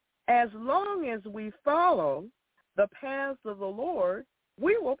 As long as we follow the paths of the Lord,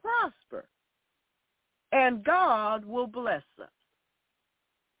 we will prosper, and God will bless us.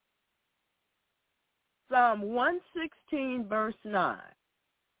 Psalm 116, verse 9.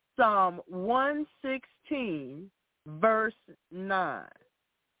 Psalm 116, verse 9.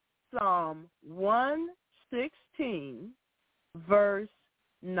 Psalm 116, verse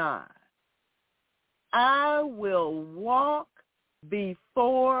 9. I will walk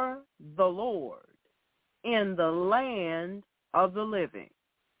before the Lord in the land of the living.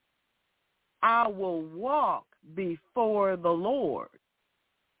 I will walk before the Lord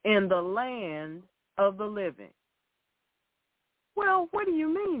in the land of the living. Well, what do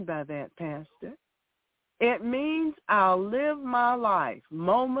you mean by that, Pastor? It means I'll live my life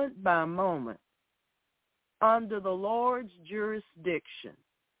moment by moment under the Lord's jurisdiction,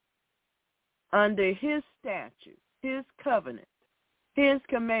 under his statutes, his covenant, his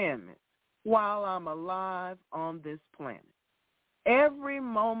commandments, while I'm alive on this planet. Every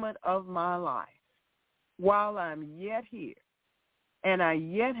moment of my life, while I'm yet here, and I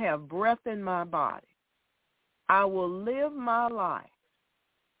yet have breath in my body, I will live my life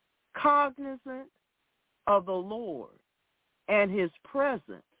cognizant of the Lord and his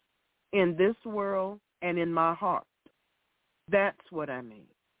presence in this world and in my heart. That's what I mean.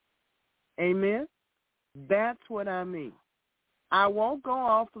 Amen? That's what I mean. I won't go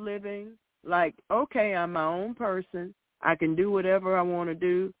off living like, okay, I'm my own person. I can do whatever I want to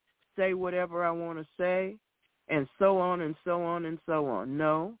do, say whatever I want to say, and so on and so on and so on.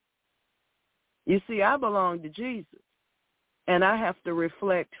 No. You see, I belong to Jesus, and I have to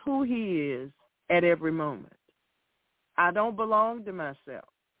reflect who he is at every moment. I don't belong to myself.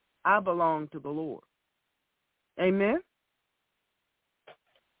 I belong to the Lord. Amen?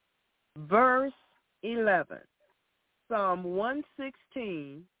 Verse 11, Psalm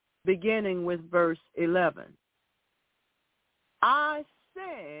 116, beginning with verse 11. I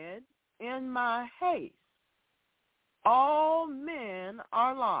said in my haste, all men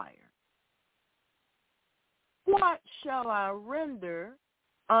are liars. What shall I render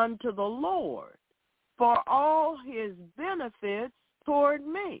unto the Lord for all his benefits toward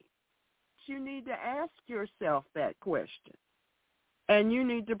me? You need to ask yourself that question, and you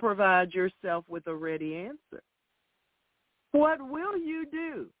need to provide yourself with a ready answer. What will you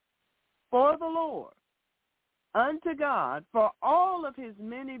do for the Lord, unto God, for all of his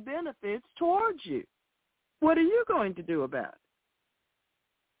many benefits towards you? What are you going to do about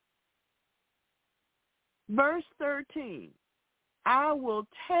it? Verse 13, I will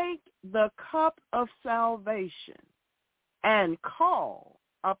take the cup of salvation and call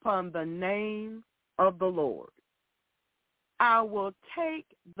upon the name of the Lord. I will take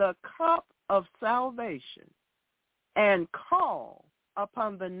the cup of salvation and call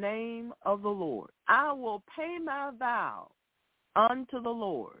upon the name of the Lord. I will pay my vow unto the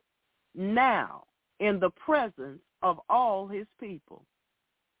Lord now in the presence of all his people.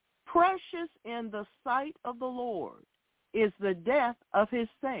 Precious in the sight of the Lord is the death of his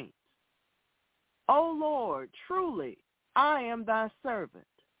saints. O Lord, truly I am thy servant.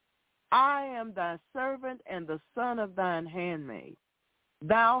 I am thy servant and the son of thine handmaid.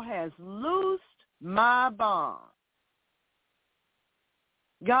 Thou hast loosed my bond.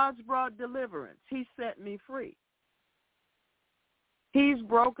 God's brought deliverance. He set me free. He's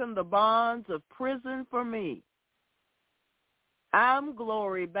broken the bonds of prison for me. I'm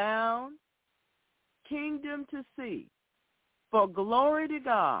glory bound, kingdom to see. For glory to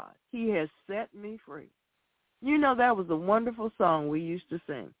God, he has set me free. You know, that was a wonderful song we used to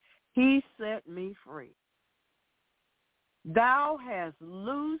sing. He set me free. Thou hast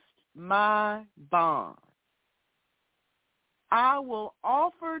loosed my bond. I will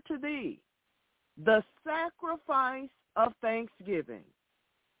offer to thee the sacrifice of thanksgiving.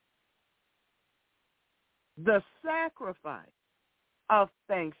 the sacrifice of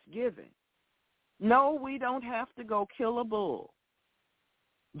thanksgiving. No, we don't have to go kill a bull.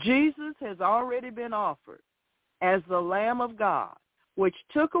 Jesus has already been offered as the Lamb of God, which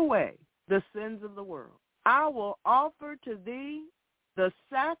took away the sins of the world. I will offer to thee the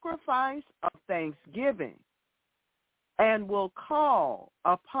sacrifice of thanksgiving and will call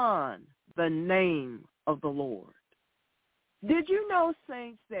upon the name of the Lord. Did you know,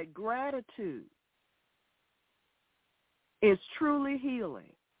 saints, that gratitude is truly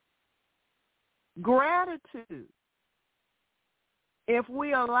healing? Gratitude, if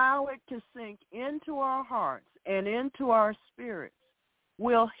we allow it to sink into our hearts and into our spirits,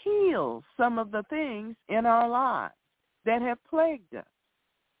 will heal some of the things in our lives that have plagued us.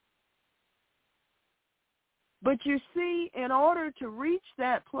 But you see, in order to reach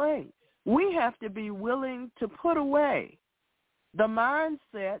that place, we have to be willing to put away the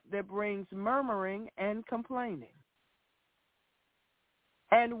mindset that brings murmuring and complaining.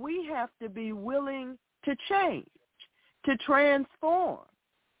 And we have to be willing to change, to transform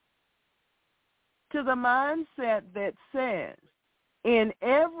to the mindset that says, in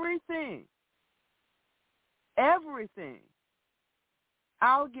everything,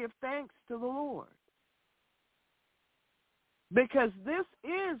 I'll give thanks to the Lord. Because this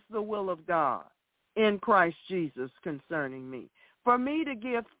is the will of God in Christ Jesus concerning me, for me to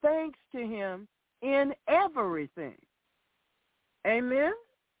give thanks to him in everything. Amen?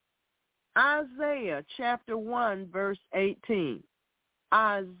 Isaiah chapter 1, verse 18.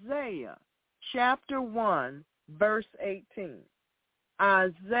 Isaiah chapter 1, verse 18.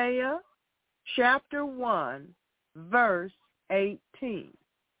 Isaiah chapter 1, verse 18.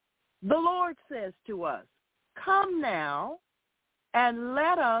 The Lord says to us, come now and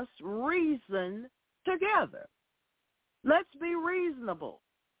let us reason together. Let's be reasonable.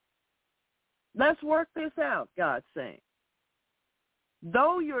 Let's work this out, God's saying.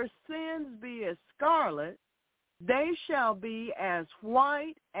 Though your sins be as scarlet, they shall be as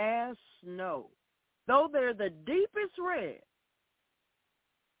white as snow. Though they're the deepest red,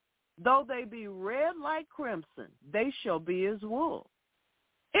 though they be red like crimson, they shall be as wool.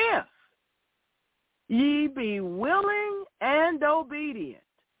 If ye be willing and obedient,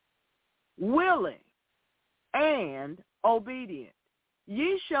 willing and obedient,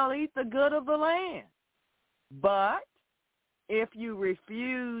 ye shall eat the good of the land. But if you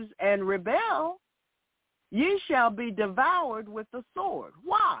refuse and rebel, ye shall be devoured with the sword.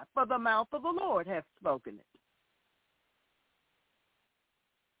 Why? For the mouth of the Lord hath spoken it.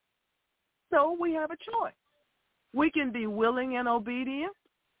 So we have a choice. We can be willing and obedient,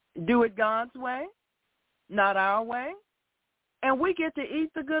 do it God's way, not our way, and we get to eat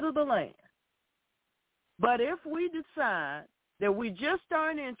the good of the land. But if we decide that we just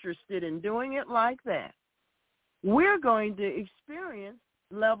aren't interested in doing it like that, we're going to experience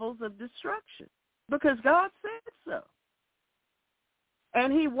levels of destruction because God said so.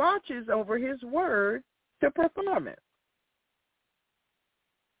 And he watches over his word to perform it.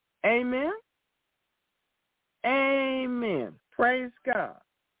 Amen? Amen. Praise God.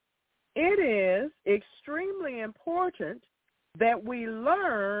 It is extremely important that we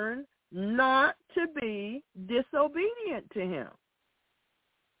learn not to be disobedient to him.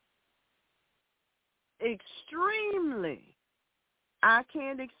 Extremely. I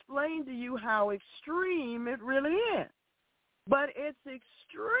can't explain to you how extreme it really is, but it's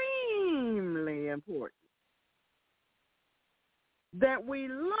extremely important that we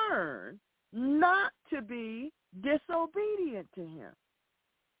learn not to be disobedient to him.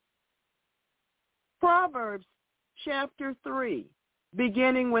 Proverbs chapter 3,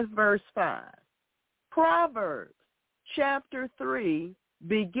 beginning with verse 5. Proverbs chapter 3,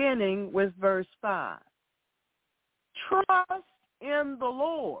 beginning with verse 5. Trust in the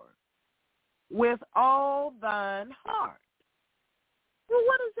Lord with all thine heart. Well,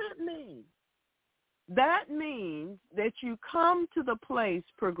 what does that mean? That means that you come to the place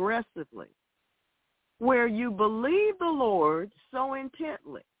progressively where you believe the Lord so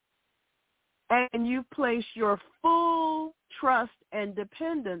intently and you place your full trust and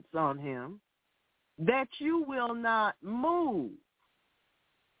dependence on him that you will not move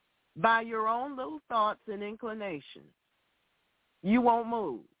by your own little thoughts and inclinations. You won't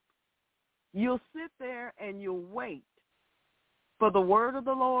move. You'll sit there and you'll wait for the word of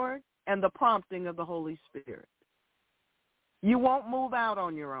the Lord and the prompting of the Holy Spirit. You won't move out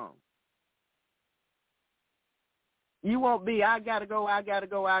on your own. You won't be, I got to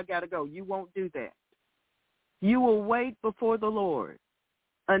go. You won't do that. You will wait before the Lord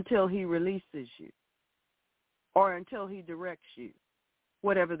until he releases you or until he directs you,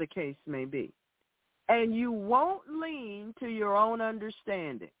 whatever the case may be. and you won't lean to your own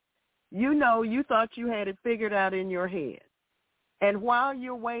understanding. You know, you thought you had it figured out in your head. And while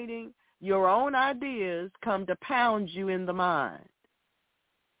you're waiting, your own ideas come to pound you in the mind.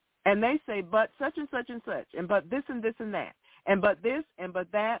 And they say, but such and such and such, and but this and this and that, and but this and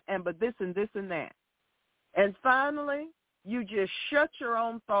but that, and but this and this and that. And finally, you just shut your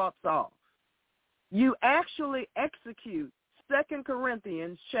own thoughts off. You actually execute 2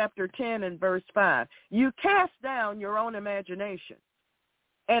 Corinthians chapter 10 and verse 5. You cast down your own imagination.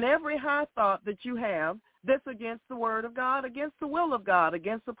 And every high thought that you have that's against the word of God, against the will of God,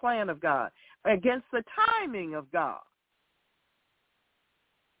 against the plan of God, against the timing of God,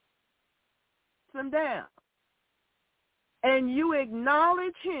 them down. And you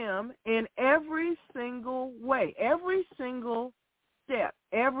acknowledge him in every single way, every single step,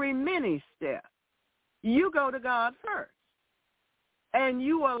 every mini step. You go to God first. And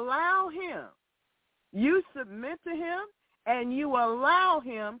you allow him, you submit to him, and you allow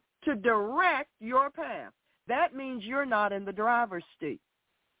him to direct your path. That means you're not in the driver's seat.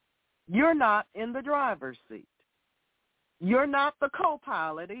 You're not in the driver's seat. You're not the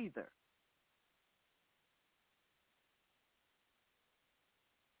co-pilot either.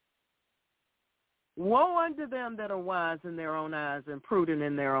 Woe unto them that are wise in their own eyes and prudent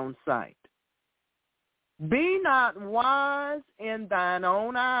in their own sight. Be not wise in thine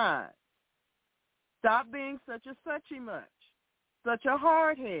own eyes. Stop being such a suchy much, such a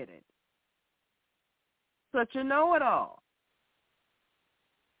hard-headed, such a know-it-all.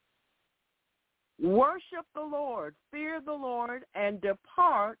 Worship the Lord, fear the Lord, and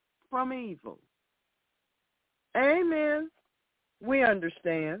depart from evil. Amen. We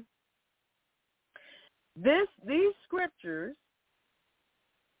understand. These scriptures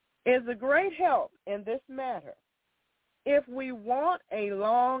is a great help in this matter. If we want a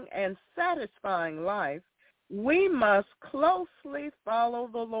long and satisfying life, we must closely follow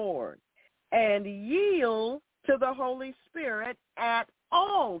the Lord and yield to the Holy Spirit at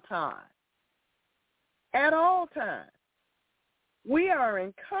all times. At all times. We are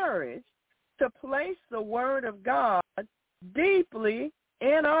encouraged to place the Word of God deeply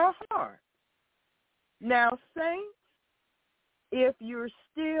in our hearts. Now, saints, if you're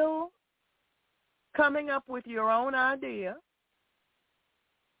still coming up with your own idea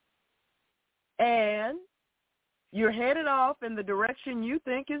and you're headed off in the direction you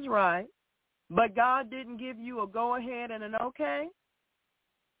think is right, but God didn't give you a go-ahead and an okay,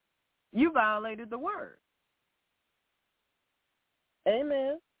 you violated the word.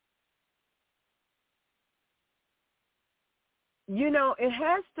 Amen. You know, it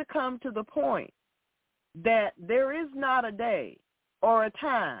has to come to the point that there is not a day or a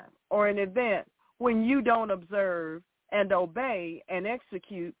time or an event when you don't observe and obey and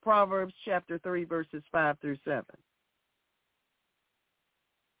execute Proverbs chapter 3, verses 5 through 7.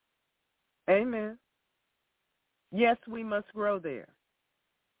 Amen. Yes, we must grow there.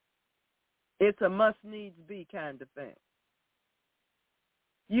 It's a must-needs-be kind of thing.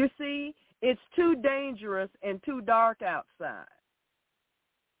 You see, it's too dangerous and too dark outside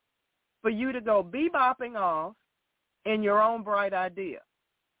for you to go bebopping off in your own bright idea.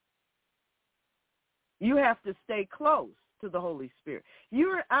 You have to stay close to the Holy Spirit.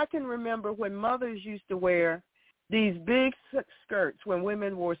 I can remember when mothers used to wear these big skirts, when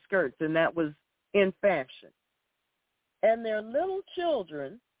women wore skirts, and that was in fashion. And their little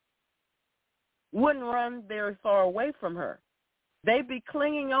children wouldn't run very far away from her. They'd be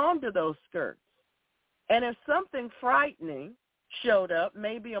clinging on to those skirts. And if something frightening showed up,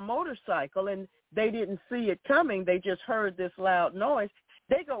 maybe a motorcycle, and they didn't see it coming, they just heard this loud noise,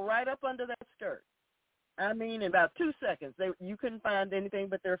 they go right up under that skirt. I mean, in about 2 seconds, you couldn't find anything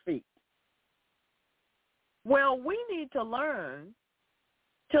but their feet. Well, we need to learn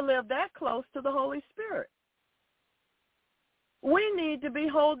to live that close to the Holy Spirit. We need to be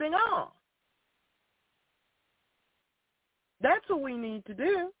holding on. That's what we need to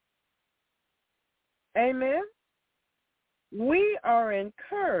do. Amen. We are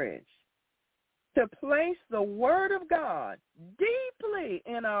encouraged to place the Word of God deeply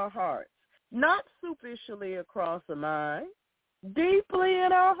in our hearts, not superficially across the mind, deeply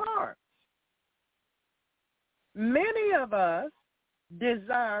in our hearts. Many of us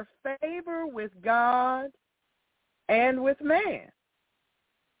desire favor with God and with man.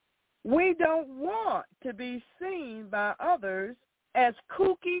 We don't want to be seen by others as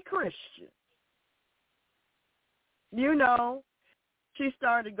kooky Christians. You know, she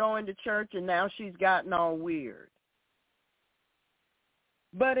started going to church and now she's gotten all weird.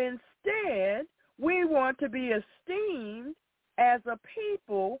 But instead, we want to be esteemed as a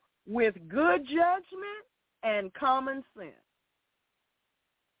people with good judgment and common sense.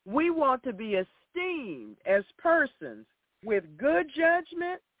 We want to be esteemed as persons with good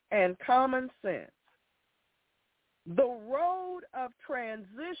judgment and common sense. The road of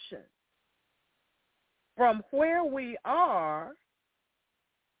transition from where we are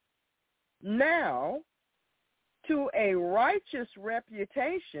now to a righteous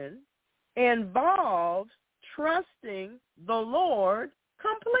reputation involves trusting the Lord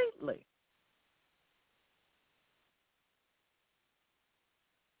completely.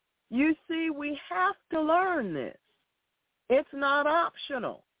 You see, we have to learn this. It's not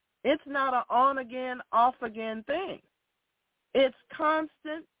optional. It's not an on-again, off-again thing. It's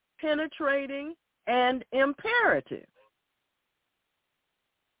constant, penetrating, and imperative.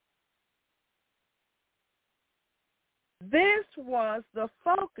 This was the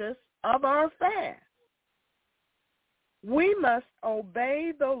focus of our fast. We must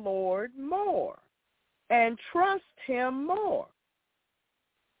obey the Lord more and trust him more.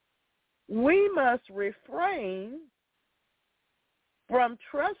 We must refrain from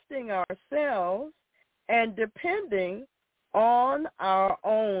trusting ourselves and depending on our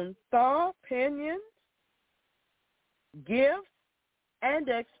own thought, opinions, gifts, and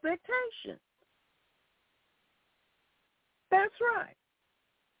expectations. That's right.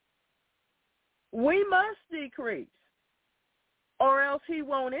 We must decrease, or else he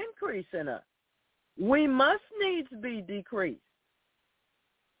won't increase in us. We must needs be decreased.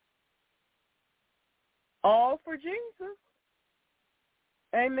 All for Jesus.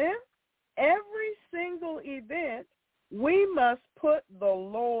 Amen. Every single event, we must put the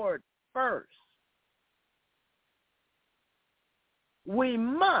Lord first. We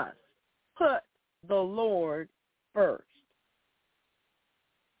must put the Lord first.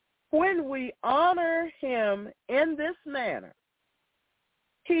 When we honor him in this manner,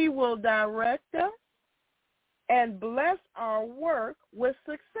 he will direct us and bless our work with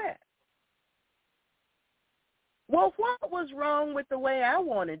success. Well, what was wrong with the way I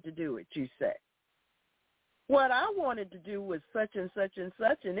wanted to do it, you say? What I wanted to do was such and such and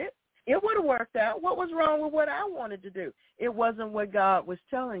such, and it would have worked out. What was wrong with what I wanted to do? It wasn't what God was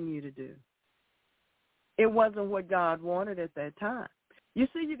telling you to do. It wasn't what God wanted at that time. You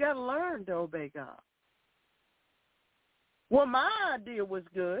see, you got to learn to obey God. Well, my idea was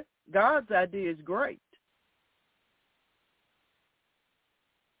good. God's idea is great.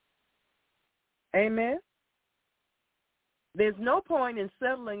 Amen. There's no point in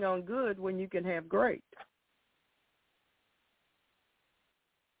settling on good when you can have great.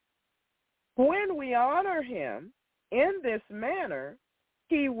 When we honor him in this manner,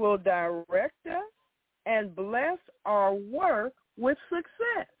 he will direct us and bless our work with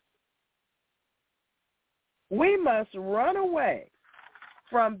success. We must run away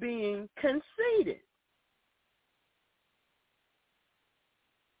from being conceited.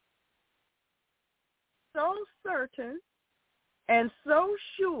 So certain and so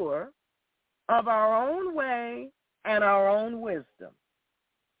sure of our own way and our own wisdom.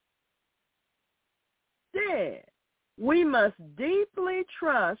 Instead, we must deeply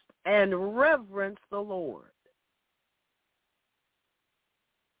trust and reverence the Lord.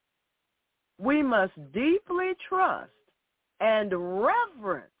 We must deeply trust and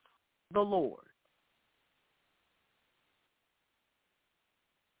reverence the Lord.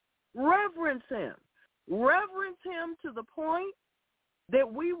 Reverence him. Reverence him to the point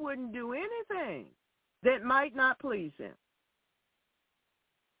that we wouldn't do anything that might not please him.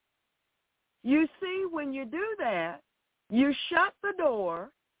 You see, when you do that, you shut the door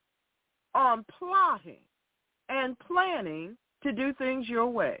on plotting and planning to do things your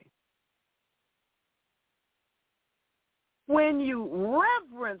way. When you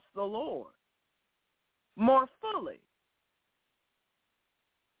reverence the Lord more fully,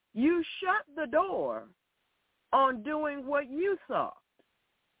 you shut the door on doing what you thought.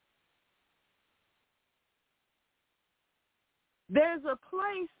 There's a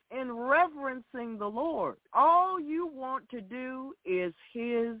place in reverencing the Lord. All you want to do is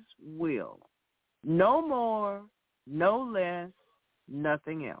his will. No more, no less,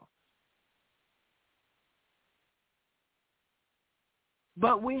 nothing else.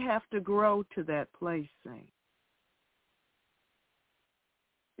 But we have to grow to that place, saints.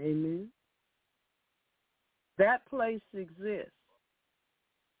 Amen. That place exists.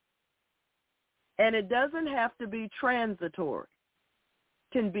 And it doesn't have to be transitory.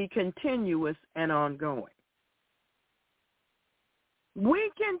 It can be continuous and ongoing. We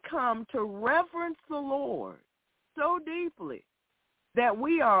can come to reverence the Lord so deeply that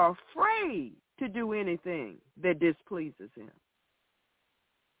we are afraid to do anything that displeases him.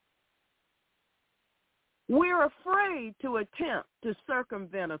 We're afraid to attempt to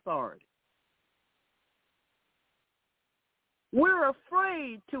circumvent authority. We're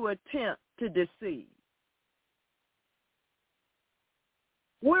afraid to attempt to deceive.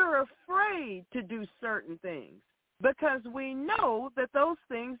 We're afraid to do certain things because we know that those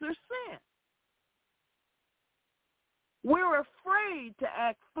things are sin. We're afraid to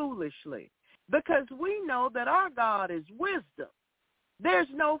act foolishly because we know that our God is wisdom. There's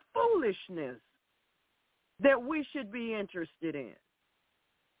no foolishness that we should be interested in.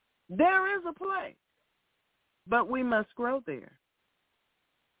 There is a place, but we must grow there.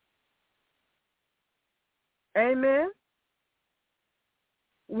 Amen?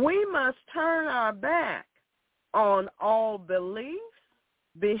 We must turn our back on all beliefs,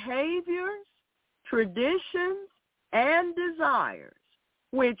 behaviors, traditions, and desires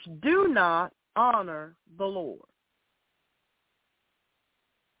which do not honor the Lord.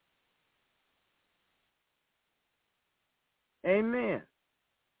 Amen.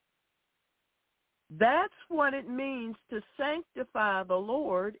 That's what it means to sanctify the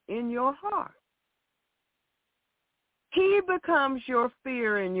Lord in your heart. He becomes your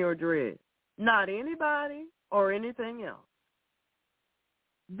fear and your dread, not anybody or anything else.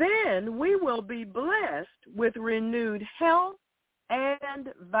 Then we will be blessed with renewed health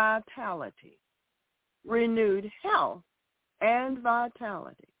and vitality. Renewed health and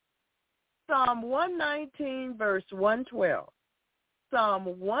vitality. Psalm 119, verse 112. Psalm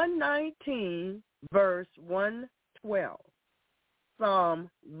 119, verse 112. Psalm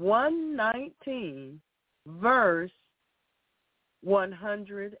 119, verse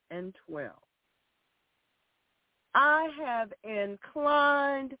 112. I have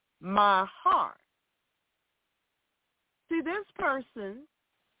inclined my heart. See, this person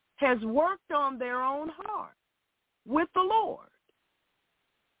has worked on their own heart with the Lord.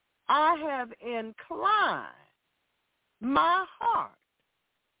 I have inclined my heart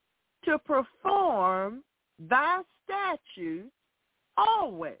to perform thy statutes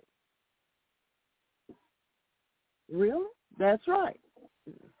always. Really? That's right.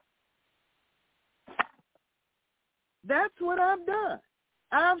 That's what I've done.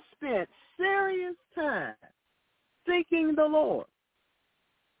 I've spent serious time seeking the Lord.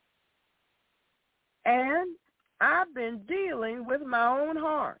 And I've been dealing with my own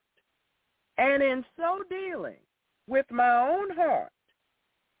heart. And in so dealing with my own heart,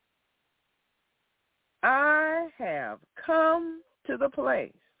 I have come to the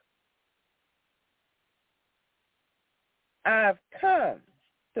place. I've come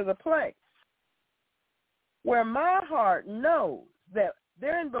to the place where my heart knows that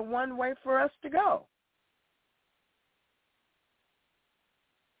there is but one way for us to go.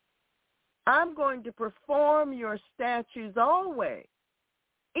 I'm going to perform your statutes always,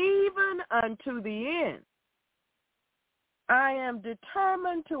 even unto the end. I am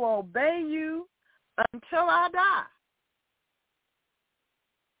determined to obey you until I die.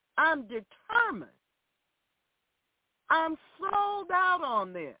 I'm determined. I'm sold out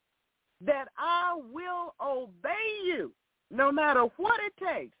on this, that I will obey you no matter what it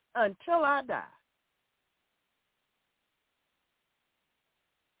takes until I die.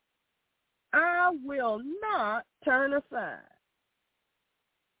 I will not turn aside.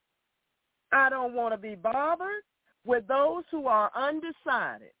 I don't want to be bothered with those who are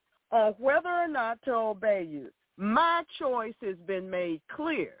undecided on whether or not to obey you. My choice has been made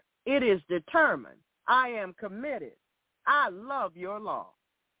clear. It is determined. I am committed. I love your law.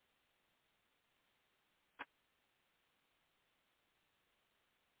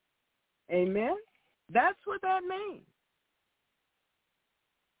 Amen? That's what that means.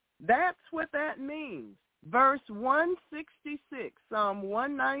 That's what that means. Verse 166, Psalm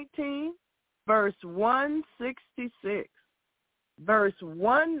 119, verse 166. Verse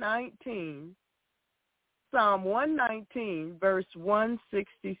 119, Psalm 119, verse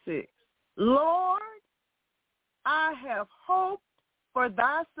 166. Lord, I have hoped for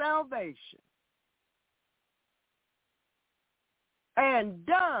thy salvation and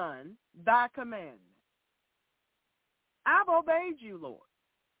done thy commandments. I've obeyed you, Lord.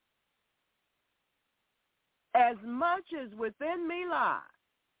 As much as within me lies,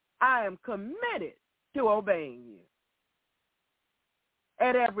 I am committed to obeying you.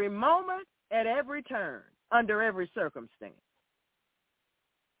 At every moment, at every turn, under every circumstance.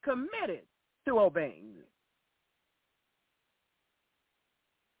 Committed to obeying you.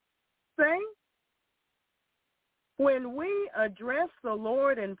 Saints, when we address the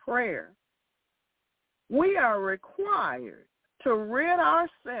Lord in prayer, we are required to rid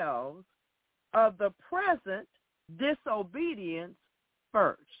ourselves of the present disobedience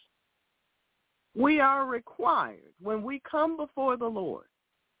first. We are required, when we come before the Lord,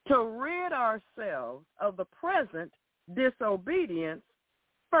 to rid ourselves of the present disobedience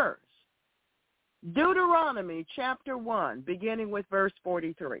first. Deuteronomy chapter 1, beginning with verse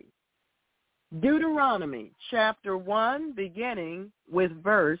 43. Deuteronomy chapter 1, beginning with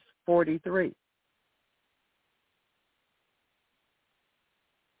verse 43.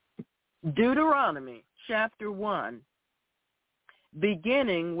 Deuteronomy chapter 1,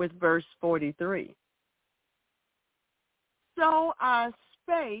 beginning with verse 43. So I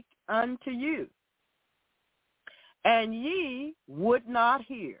spake unto you, and ye would not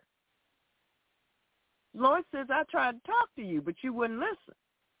hear. The Lord says, I tried to talk to you, but you wouldn't listen,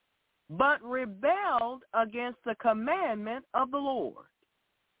 but rebelled against the commandment of the Lord,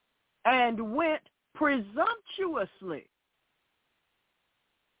 and went presumptuously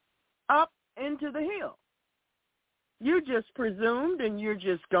up into the hill. You just presumed, and you're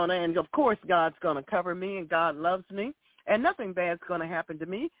just going to, and of course God's going to cover me, and God loves me, and nothing bad's going to happen to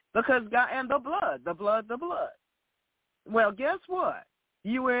me because God, and the blood. Well, guess what?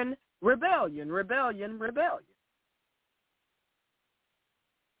 You were in rebellion.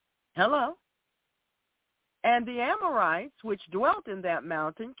 Hello? And the Amorites, which dwelt in that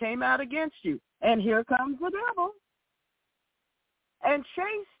mountain, came out against you. And here comes the devil, and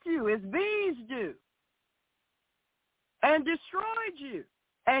chased you as bees do, and destroyed you.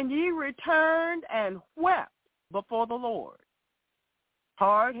 And ye returned and wept before the Lord.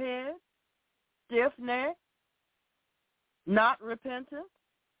 Hard head, stiff neck, not repentant.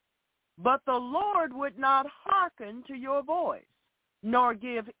 But the Lord would not hearken to your voice, nor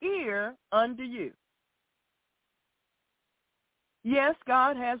give ear unto you. Yes,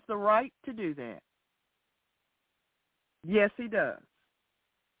 God has the right to do that. Yes, he does.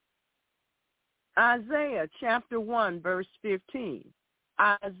 Isaiah chapter 1, verse 15.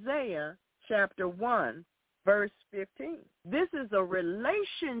 Isaiah chapter 1, verse 15. This is a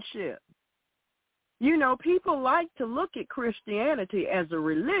relationship. You know, people like to look at Christianity as a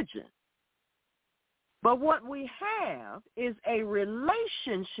religion. But what we have is a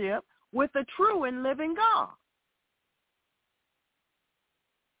relationship with the true and living God.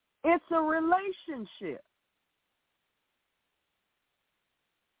 It's a relationship.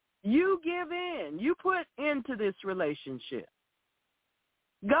 You give in. You put into this relationship.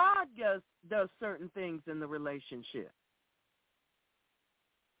 God does certain things in the relationship.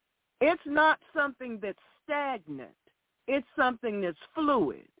 It's not something that's stagnant. It's something that's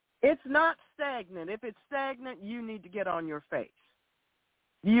fluid. It's not stagnant. If it's stagnant, you need to get on your face.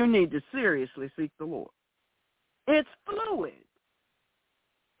 You need to seriously seek the Lord. It's fluid.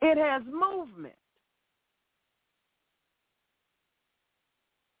 It has movement.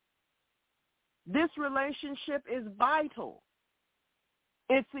 This relationship is vital.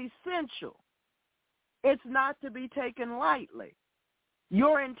 It's essential. It's not to be taken lightly.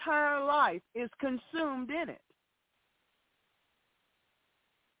 Your entire life is consumed in it.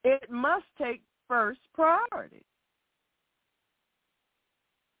 It must take first priority.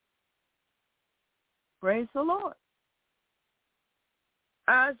 Praise the Lord.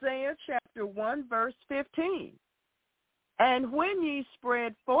 Isaiah chapter 1, verse 15. And when ye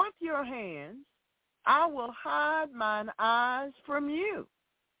spread forth your hands, I will hide mine eyes from you.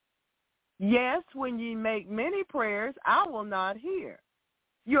 Yes, when ye make many prayers, I will not hear.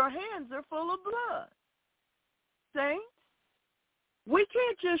 Your hands are full of blood. Saints, we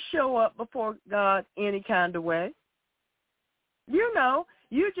can't just show up before God any kind of way. You know,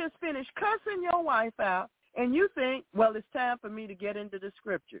 you just finished cussing your wife out, and you think, well, it's time for me to get into the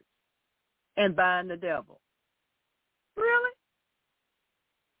scriptures and bind the devil. Really?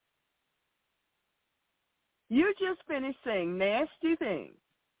 You just finished saying nasty things,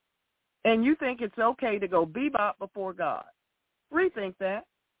 and you think it's okay to go bebop before God. Rethink that.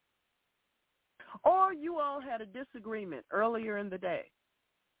 Or you all had a disagreement earlier in the day,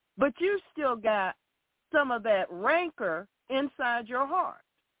 but you still got some of that rancor inside your heart.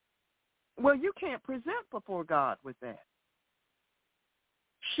 Well, you can't present before God with that.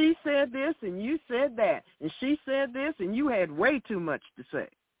 She said this and you said that, and she said this and you had way too much to say.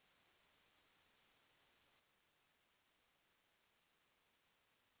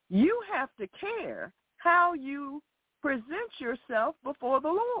 You have to care how you present yourself before the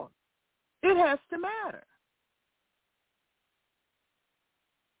Lord. It has to matter.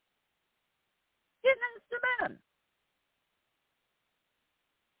 It has to matter.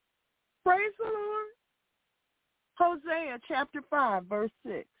 Praise the Lord. Hosea chapter 5, verse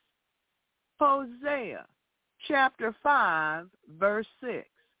 6. Hosea chapter 5, verse 6.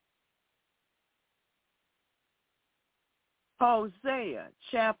 Hosea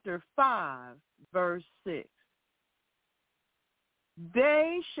chapter 5, verse 6.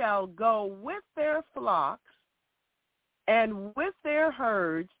 They shall go with their flocks and with their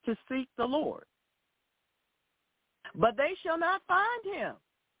herds to seek the Lord, but they shall not find him.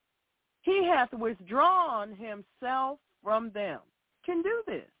 He hath withdrawn himself from them. Can do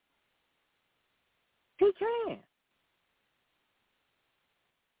this. He can.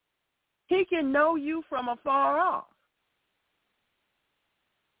 He can know you from afar off.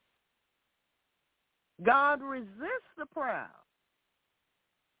 God resists the proud.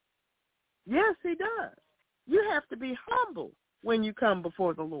 Yes, he does. You have to be humble when you come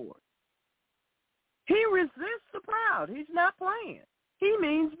before the Lord. He resists the proud. He's not playing. He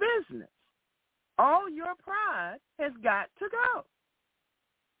means business. All your pride has got to go.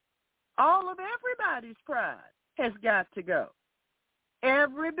 All of everybody's pride has got to go.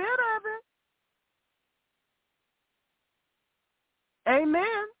 Every bit of it.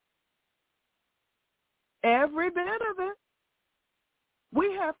 Amen. Every bit of it.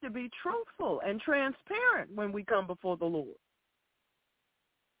 We have to be truthful and transparent when we come before the Lord.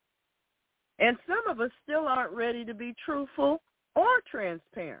 And some of us still aren't ready to be truthful or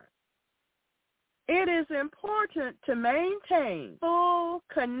transparent. It is important to maintain full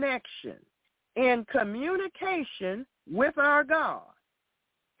connection in communication with our God.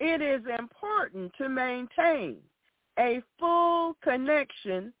 It is important to maintain a full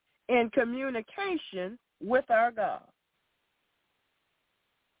connection in communication with our God.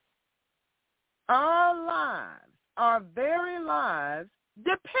 Our lives, our very lives,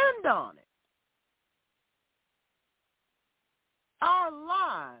 depend on it. Our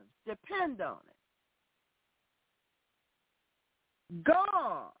lives depend on it.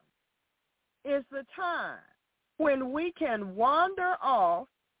 Gone is the time when we can wander off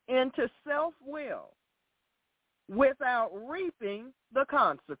into self-will without reaping the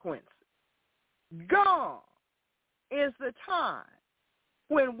consequences. Gone is the time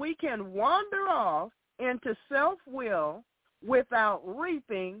when we can wander off into self-will without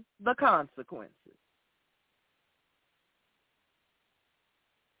reaping the consequences.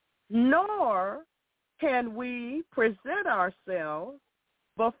 Nor can we present ourselves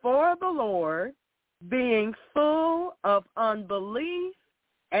before the Lord being full of unbelief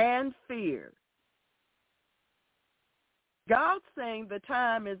and fear. God's saying the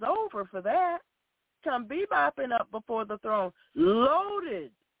time is over for that. Come bebopping up before the throne,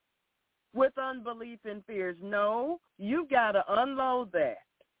 loaded with unbelief and fears. No, you've got to unload that.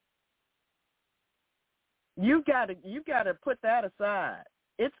 You've got to put that aside.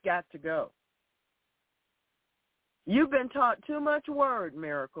 It's got to go. You've been taught too much word,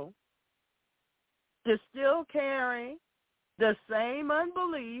 Miracle, to still carry the same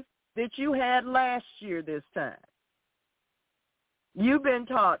unbelief that you had last year this time. You've been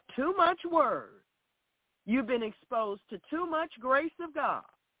taught too much word. You've been exposed to too much grace of God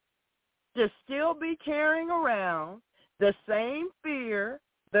to still be carrying around the same fear,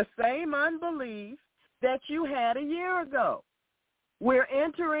 the same unbelief that you had a year ago. We're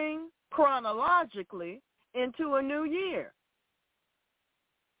entering chronologically into a new year.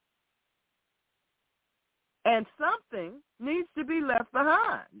 And something needs to be left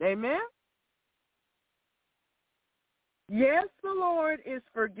behind. Amen? Yes, the Lord is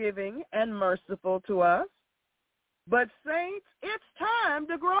forgiving and merciful to us, but saints, it's time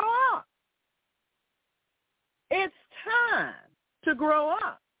to grow up. It's time to grow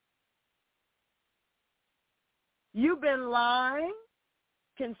up. You've been lying.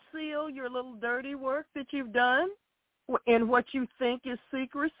 Conceal your little dirty work that you've done in what you think is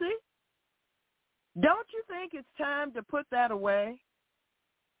secrecy. Don't you think it's time to put that away?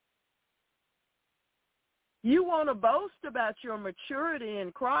 You want to boast about your maturity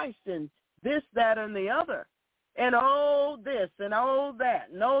in Christ and this, that, and the other, and oh this, and oh that,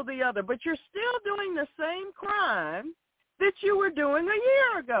 and oh the other, but you're still doing the same crime that you were doing a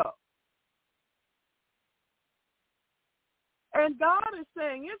year ago. And God is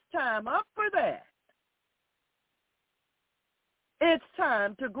saying it's time up for that. It's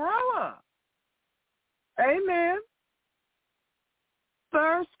time to grow up. Amen.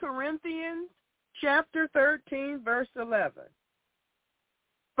 1 Corinthians chapter 13, verse 11.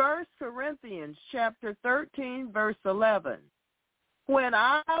 1 Corinthians chapter 13, verse 11. When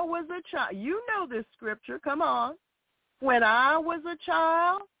I was a child, you know this scripture, come on. When I was a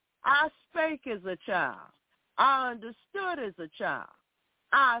child, I spake as a child. I understood as a child.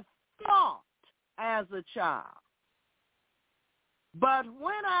 I thought as a child. But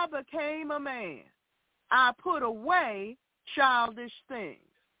when I became a man, I put away childish things.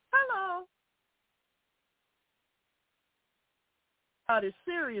 Hello. God is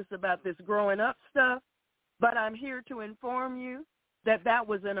serious about this growing up stuff, but I'm here to inform you that that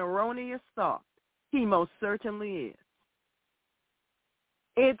was an erroneous thought. He most certainly is.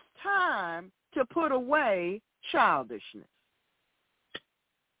 It's time to put away childishness.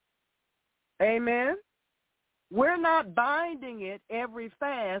 Amen? We're not binding it every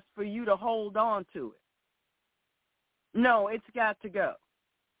fast for you to hold on to it. No, it's got to go.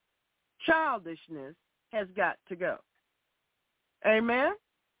 Childishness has got to go. Amen?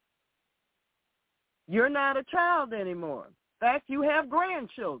 You're not a child anymore. In fact, you have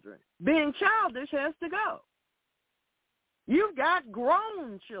grandchildren. Being childish has to go. You've got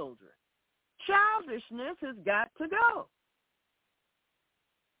grown children. Childishness has got to go.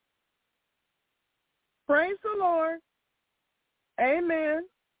 Praise the Lord. Amen.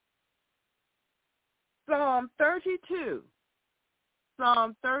 Psalm 32.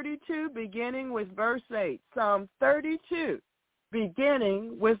 Psalm 32, beginning with verse 8. Psalm 32,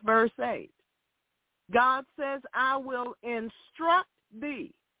 beginning with verse 8. God says, I will instruct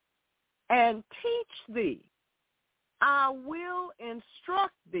thee and teach thee. I will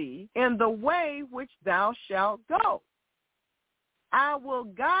instruct thee in the way which thou shalt go. I will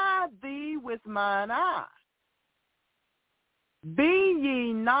guide thee with mine eye. Be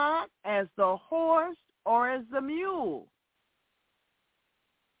ye not as the horse or as the mule.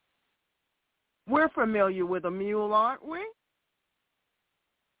 We're familiar with a mule, aren't we?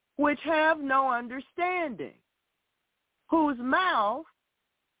 Which have no understanding, whose mouth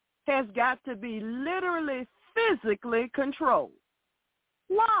has got to be literally, physically controlled.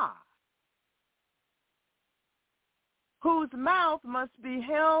 Why? Whose mouth must be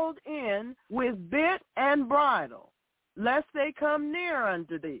held in with bit and bridle, lest they come near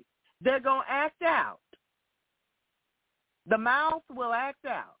unto thee. They're going to act out. The mouth will act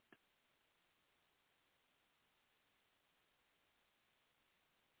out.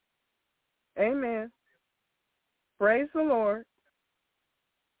 Amen. Praise the Lord.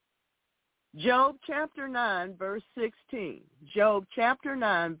 Job chapter 9, verse 16. Job chapter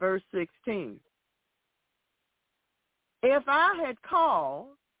 9, verse 16. If I had called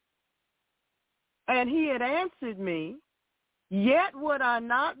and he had answered me, yet would I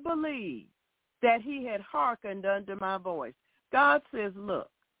not believe that he had hearkened unto my voice. God says, look,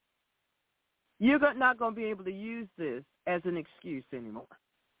 you're not going to be able to use this as an excuse anymore.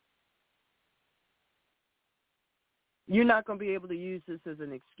 You're not going to be able to use this as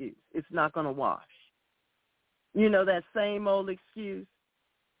an excuse. It's not going to wash. You know, that same old excuse.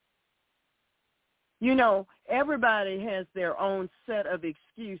 You know, everybody has their own set of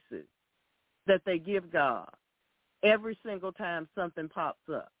excuses that they give God every single time something pops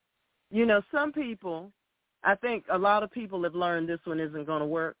up. You know, some people, I think a lot of people have learned this one isn't going to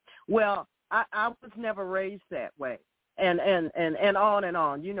work. Well, I was never raised that way, and on and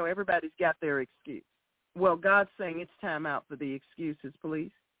on. You know, everybody's got their excuse. Well, God's saying it's time out for the excuses,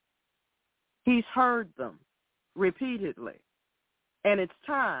 please. He's heard them repeatedly, and it's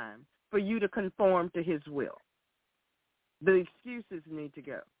time for you to conform to his will. The excuses need to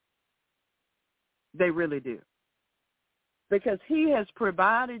go. They really do. Because he has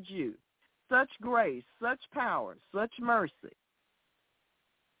provided you such grace, such power, such mercy,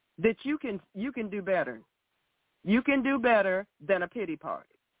 that you can do better. You can do better than a pity party.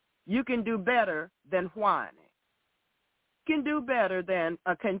 You can do better than whining. You can do better than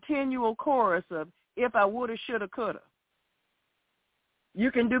a continual chorus of, if I woulda, shoulda, coulda.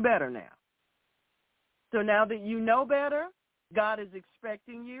 You can do better now. So now that you know better, God is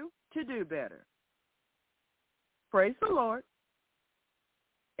expecting you to do better. Praise the Lord.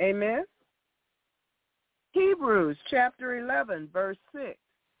 Amen. Hebrews chapter 11, verse 6.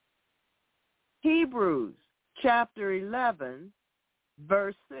 Hebrews chapter 11,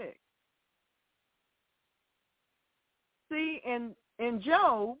 verse 6. See, in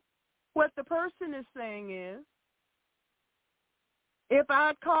Job, what the person is saying is, if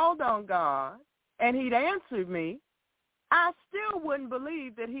I'd called on God and he'd answered me, I still wouldn't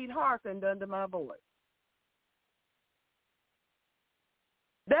believe that he'd hearkened unto my voice.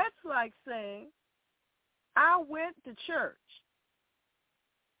 That's like saying, I went to church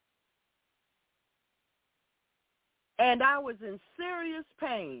and I was in serious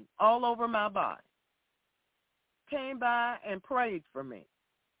pain all over my body. Came by and prayed for me.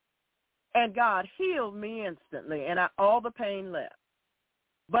 And God healed me instantly, and all the pain left.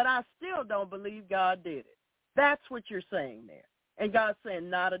 But I still don't believe God did it. That's what you're saying there. And God's saying,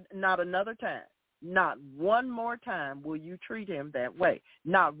 not another time. Not one more time will you treat him that way.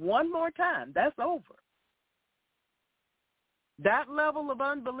 Not one more time. That's over. That level of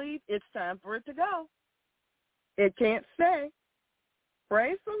unbelief, it's time for it to go. It can't stay.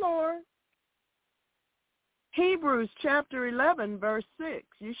 Praise the Lord. Hebrews chapter 11, verse 6.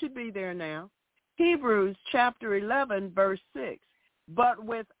 You should be there now. Hebrews chapter 11, verse 6. But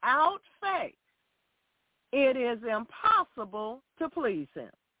without faith, it is impossible to please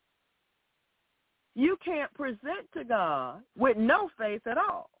him. You can't present to God with no faith at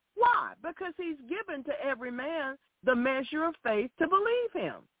all. Why? Because he's given to every man the measure of faith to believe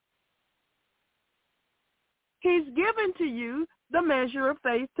him. He's given to you the measure of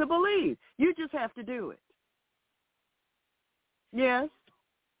faith to believe. You just have to do it. Yes,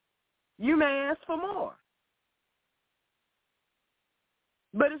 you may ask for more.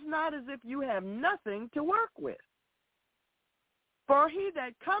 But it's not as if you have nothing to work with. For he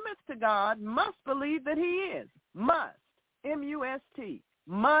that cometh to God must believe that he is. Must. M-U-S-T.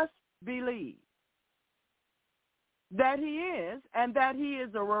 Must believe that he is, and that he is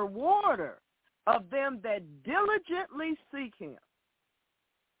a rewarder of them that diligently seek him.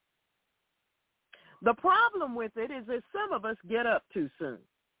 The problem with it is that some of us get up too soon.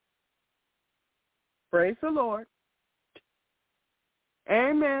 Praise the Lord.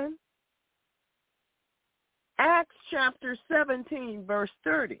 Amen. Acts chapter 17, verse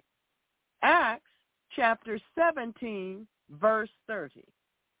 30. Acts chapter 17, verse 30.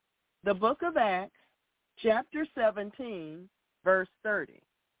 The book of Acts, chapter 17, verse 30.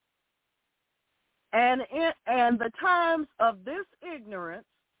 And the times of this ignorance,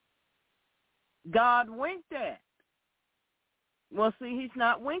 God winked at. Well, see, he's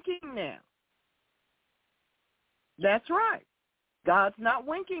not winking now. That's right. God's not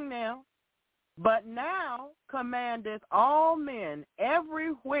winking now. But now commandeth all men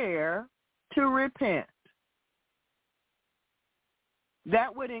everywhere to repent.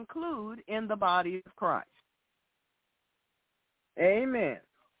 That would include in the body of Christ. Amen.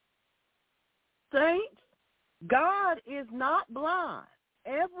 Saints, God is not blind.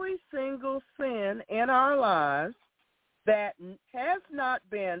 Every single sin in our lives that has not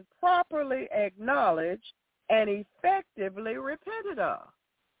been properly acknowledged and effectively repented of.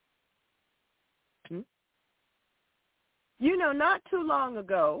 You know, not too long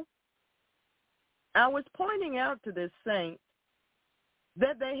ago, I was pointing out to this saint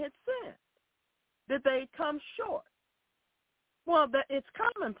that they had sinned, that they had come short. Well, it's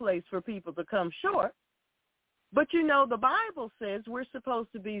commonplace for people to come short, but you know, the Bible says we're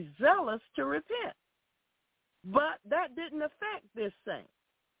supposed to be zealous to repent. But that didn't affect this saint.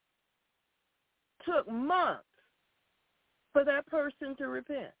 It took months for that person to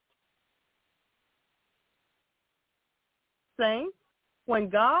repent. Saints, when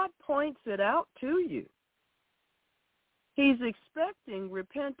God points it out to you, he's expecting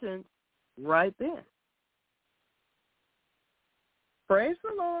repentance right then. Praise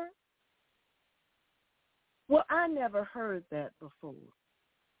the Lord. Well, I never heard that before.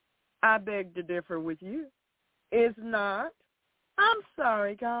 I beg to differ with you. It's not. I'm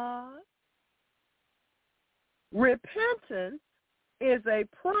sorry, God. Repentance is a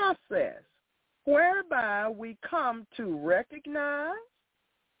process whereby we come to recognize,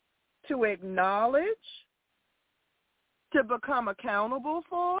 to acknowledge, to become accountable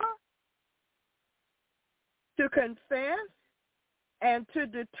for, to confess, and to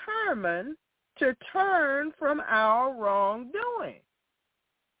determine to turn from our wrongdoing.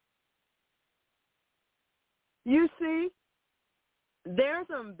 You see, there's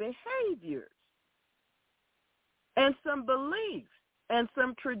some behaviors and some beliefs and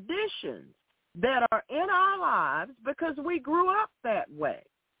some traditions that are in our lives because we grew up that way.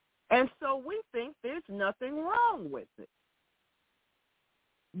 And so we think there's nothing wrong with it.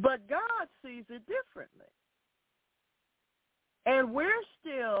 But God sees it differently. And we're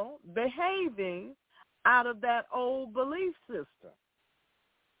still behaving out of that old belief system.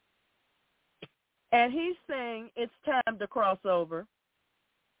 And he's saying it's time to cross over.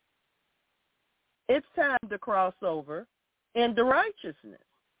 It's time to cross over into righteousness,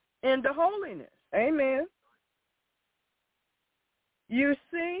 into holiness. Amen. You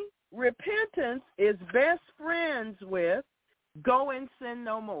see, repentance is best friends with go and sin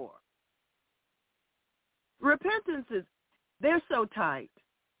no more. Repentance is, they're so tight.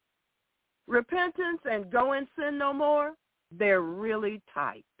 Repentance and go and sin no more, they're really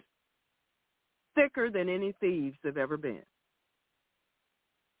tight. Thicker than any thieves have ever been.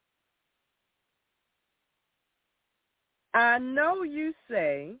 I know you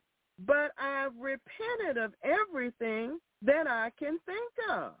say, but I've repented of everything that I can think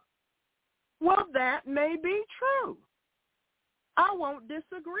of. Well, that may be true. I won't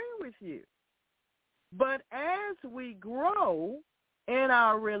disagree with you. But as we grow in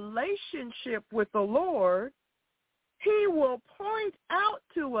our relationship with the Lord, He will point out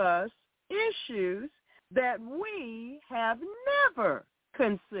to us issues that we have never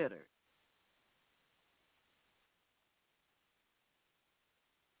considered.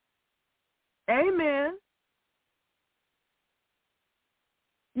 Amen.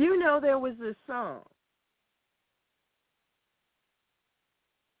 You know, there was this song,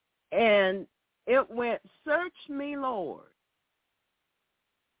 and it went, "Search me, Lord.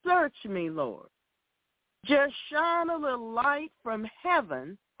 Search me, Lord. Just shine a little light from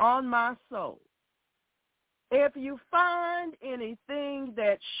heaven on my soul. If you find anything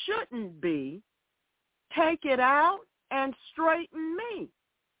that shouldn't be, take it out and straighten me."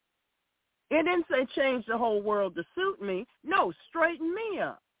 It didn't say change the whole world to suit me. No, straighten me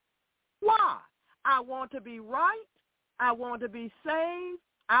up. Why? I want to be right. I want to be saved.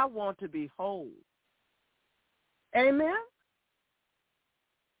 I want to be whole. Amen?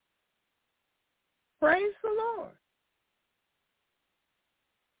 Praise the Lord.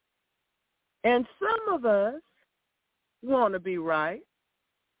 And some of us want to be right,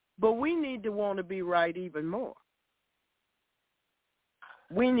 but we need to want to be right even more.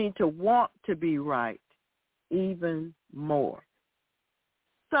 We need to want to be right even more.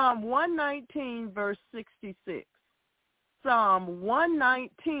 Psalm 119, verse 66. Psalm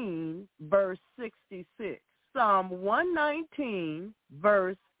 119, verse 66. Psalm 119,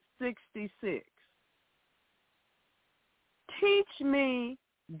 verse 66. Teach me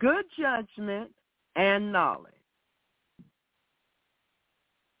good judgment and knowledge,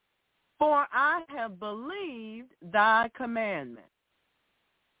 for I have believed thy commandments.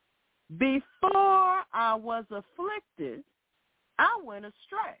 Before I was afflicted, I went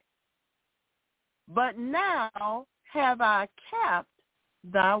astray, but now have I kept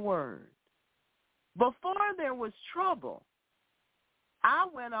thy word. Before there was trouble, I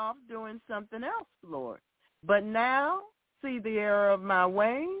went off doing something else, Lord. But now see the error of my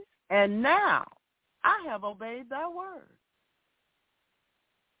ways, and now I have obeyed thy word.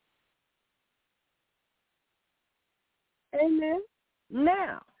 Amen.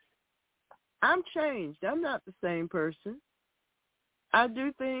 Now, I'm changed. I'm not the same person. I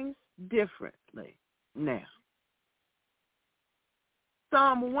do things differently now.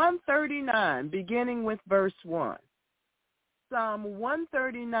 Psalm 139, beginning with verse 1. Psalm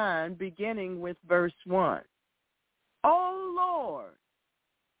 139, beginning with verse 1. O Lord,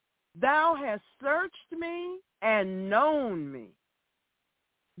 thou hast searched me and known me.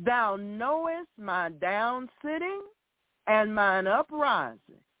 Thou knowest my down sitting and mine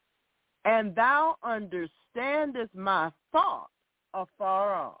uprising, and thou understandest my thoughts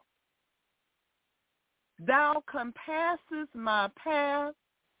afar off. Thou compassest my path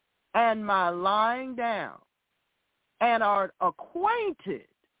and my lying down, and art acquainted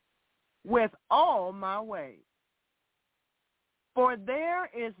with all my ways. For there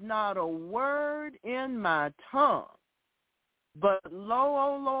is not a word in my tongue, but lo,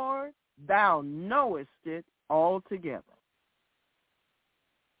 O Lord, thou knowest it altogether.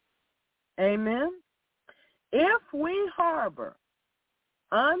 Amen. If we harbor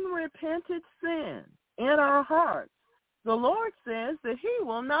unrepented sin in our hearts, the Lord says that he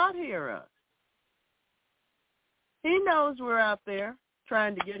will not hear us. He knows we're out there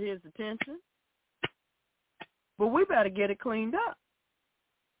trying to get his attention, but we better get it cleaned up.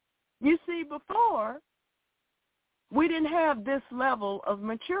 You see, before, we didn't have this level of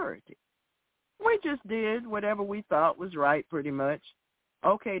maturity. We just did whatever we thought was right, pretty much.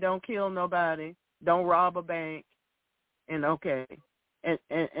 Okay, don't kill nobody, don't rob a bank, and okay,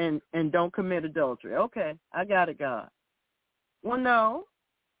 and don't commit adultery. Okay, I got it, God. Well, no.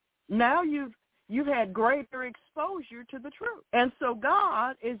 Now you've had greater exposure to the truth. And so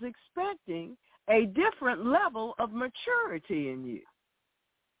God is expecting a different level of maturity in you.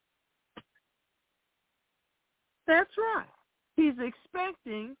 That's right. He's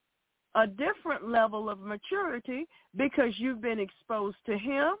expecting a different level of maturity because you've been exposed to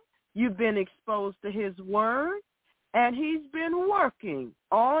him, you've been exposed to his word, and he's been working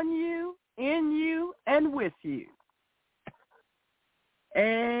on you, in you, and with you.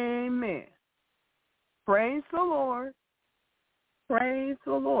 Amen. Praise the Lord. Praise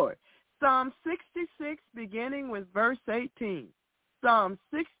the Lord. Psalm 66, beginning with verse 18. Psalm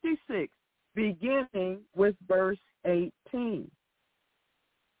 66, beginning with verse 18.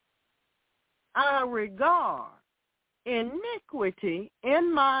 I regard iniquity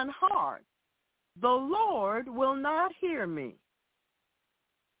in mine heart. The Lord will not hear me.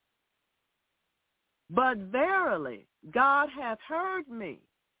 But verily, God hath heard me.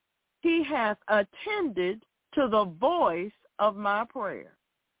 He hath attended to the voice of my prayer.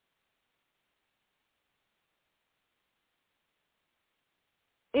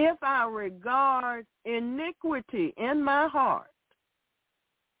 if I regard iniquity in my heart,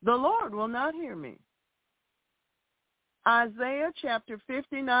 the Lord will not hear me. Isaiah chapter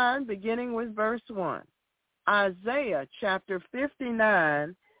 59, beginning with verse 1. Isaiah chapter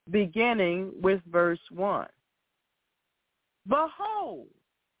 59, beginning with verse 1. Behold,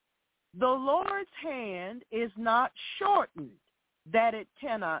 the Lord's hand is not shortened, that it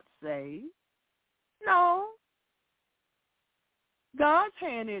cannot save. No. God's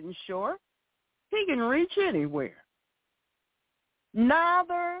hand isn't short. He can reach anywhere.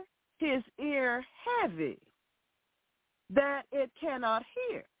 Neither his ear heavy, that it cannot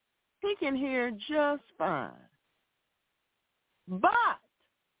hear. He can hear just fine. But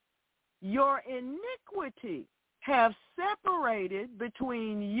your iniquity have separated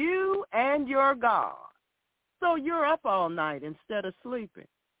between you and your God. So you're up all night instead of sleeping.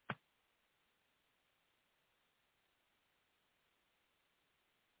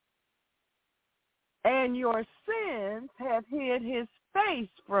 And your sins have hid his face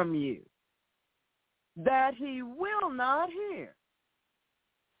from you, that he will not hear.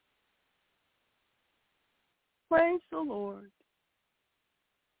 Praise the Lord.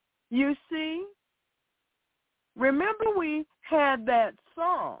 You see, remember we had that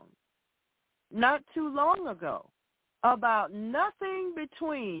song not too long ago about nothing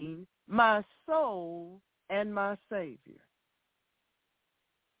between my soul and my Savior.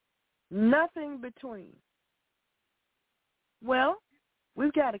 Nothing between. Well,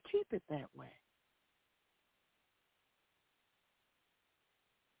 we've got to keep it that way.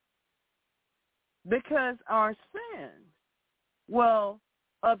 Because our sins will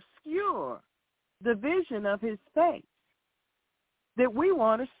obscure the vision of his face that we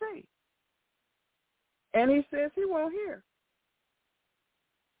want to see. And he says he won't hear.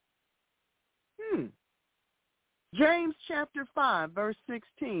 James chapter 5, verse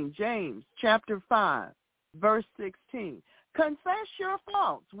 16. James chapter 5, verse 16. Confess your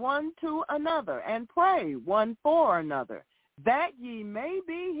faults one to another and pray one for another, that ye may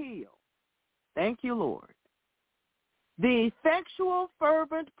be healed. Thank you, Lord. The effectual,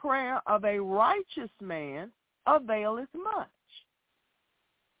 fervent prayer of a righteous man availeth much.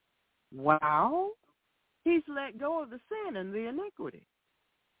 Wow. He's let go of the sin and the iniquity.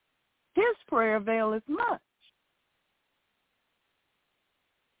 His prayer availeth much.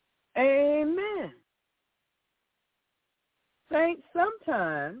 Amen. Saints,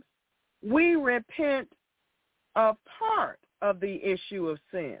 sometimes we repent of part of the issue of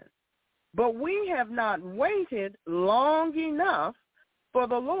sin, but we have not waited long enough for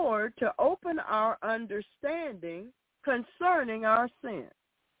the Lord to open our understanding concerning our sin.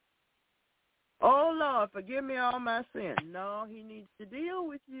 Oh, Lord, forgive me all my sin. No, he needs to deal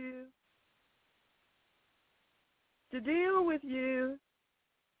with you. To deal with you.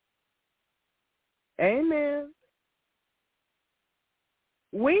 Amen.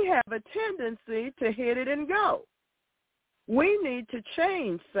 We have a tendency to hit it and go. We need to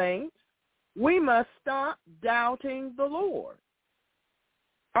change, saints. We must stop doubting the Lord.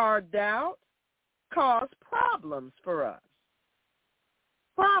 Our doubts cause problems for us.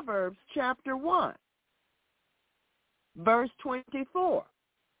 Proverbs chapter 1, verse 24.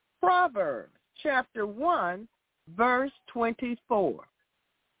 Proverbs chapter 1, verse 24.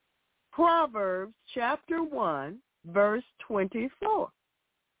 Proverbs chapter 1, verse 24.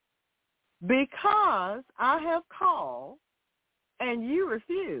 Because I have called, and you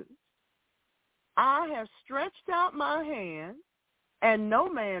refuse, I have stretched out my hand, and no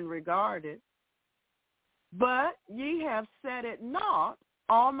man regarded, but ye have set at naught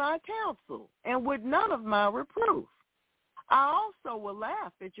all my counsel, and with none of my reproof. I also will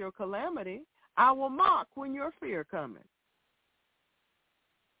laugh at your calamity. I will mock when your fear cometh.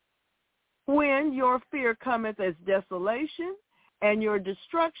 When your fear cometh as desolation, and your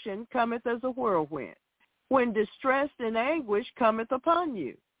destruction cometh as a whirlwind, when distress and anguish cometh upon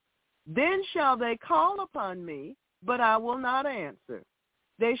you, then shall they call upon me, but I will not answer.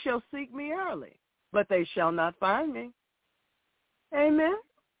 They shall seek me early, but they shall not find me. Amen.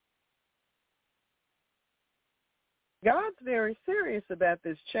 God's very serious about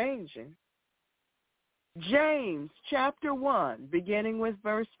this changing. James chapter 1, beginning with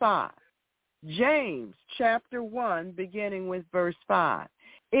verse 5. James chapter 1, beginning with verse 5.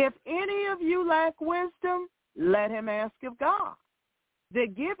 If any of you lack wisdom, let him ask of God,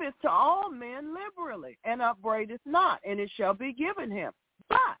 that giveth to all men liberally, and upbraideth not, and it shall be given him.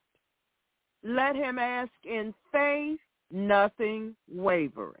 But let him ask in faith, nothing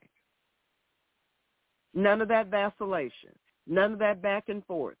wavering. None of that vacillation, none of that back and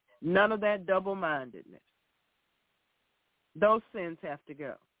forth, none of that double-mindedness. Those sins have to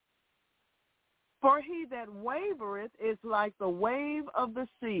go. For he that wavereth is like the wave of the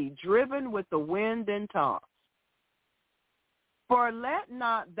sea, driven with the wind and tossed. For let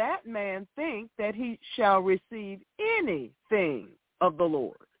not that man think that he shall receive anything of the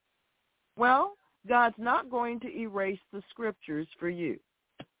Lord. Well, God's not going to erase the scriptures for you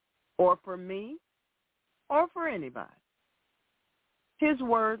or for me or for anybody. His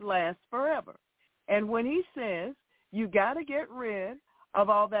word lasts forever. And when he says you got to get rid of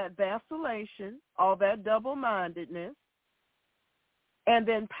all that vacillation, all that double-mindedness, and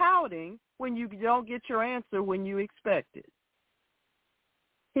then pouting when you don't get your answer when you expect it,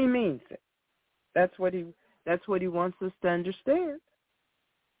 he means it. That's what he wants us to understand.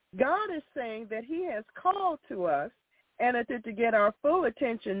 God is saying that he has called to us and to get our full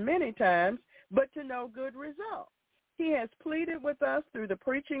attention many times, but to no good result. He has pleaded with us through the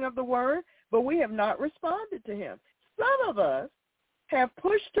preaching of the word, but we have not responded to him. Some of us have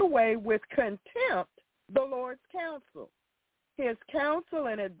pushed away with contempt the Lord's counsel. His counsel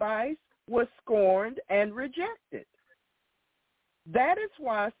and advice was scorned and rejected. That is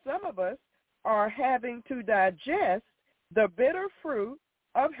why some of us are having to digest the bitter fruit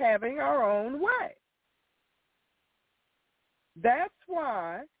of having our own way. That's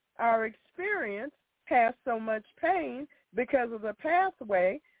why our experience has so much pain, because of the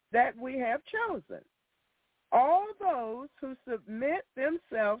pathway that we have chosen. All those who submit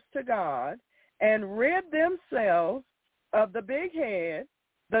themselves to God and rid themselves of the big head,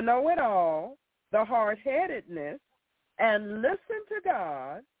 the know-it-all, the hard-headedness, and listen to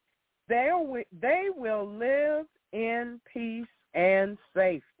God, they will live in peace and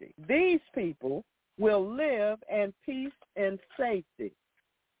safety. These people will live in peace and safety.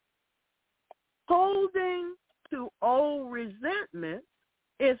 Holding to old resentment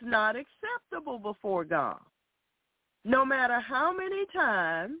is not acceptable before God. No matter how many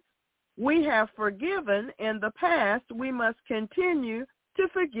times we have forgiven in the past, we must continue to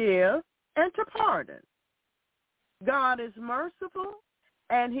forgive and to pardon. God is merciful,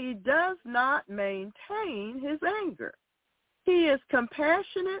 and he does not maintain his anger. He is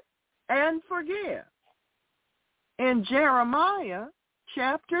compassionate and forgives. In Jeremiah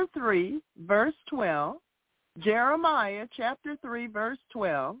chapter 3, verse 12, Jeremiah chapter 3, verse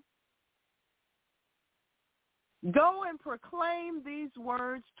 12, go and proclaim these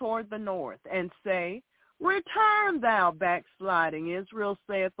words toward the north and say, return thou backsliding Israel,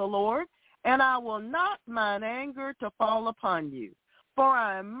 saith the Lord, and I will not mine anger to fall upon you. For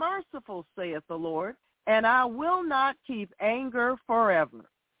I am merciful, saith the Lord, and I will not keep anger forever.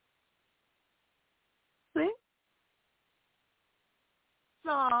 See?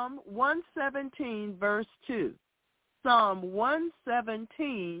 Psalm 117, verse 2. Psalm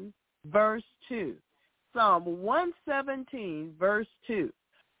 117, verse 2. Psalm 117, verse 2.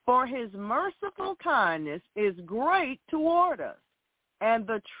 For his merciful kindness is great toward us, and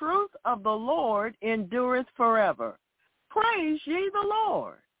the truth of the Lord endureth forever. Praise ye the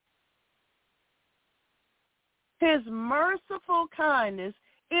Lord. His merciful kindness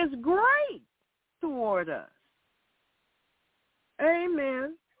is great toward us.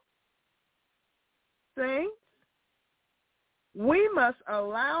 Amen. Saints, we must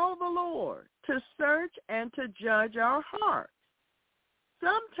allow the Lord to search and to judge our hearts.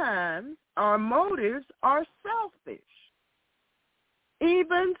 Sometimes our motives are selfish,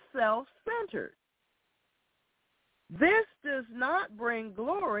 even self-centered. This does not bring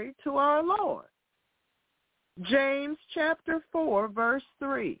glory to our Lord. James chapter 4, verse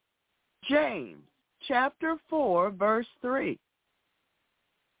 3. James chapter 4, verse 3.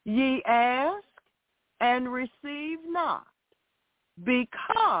 Ye ask and receive not,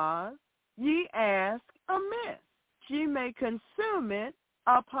 because ye ask amiss, ye may consume it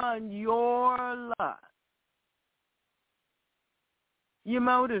upon your lust. Your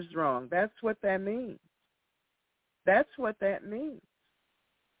motive's wrong. That's what that means. That's what that means.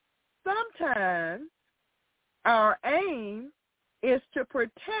 Sometimes our aim is to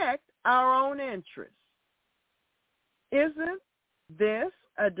protect our own interests. Isn't this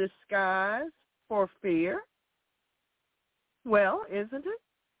a disguise for fear? Well, isn't it?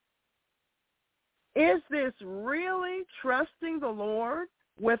 Is this really trusting the Lord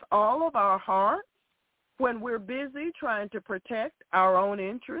with all of our hearts when we're busy trying to protect our own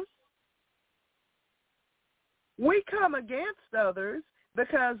interests? We come against others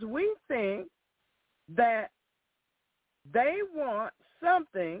because we think that they want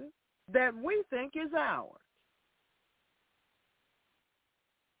something that we think is ours.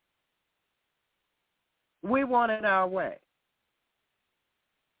 We want it our way.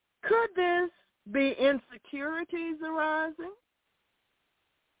 Could this be insecurities arising?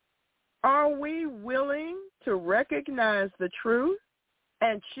 Are we willing to recognize the truth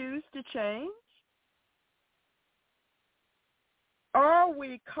and choose to change? Are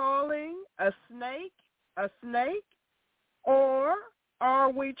we calling a snake, or are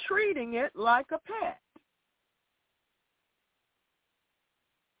we treating it like a pet?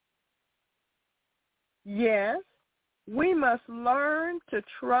 Yes, we must learn to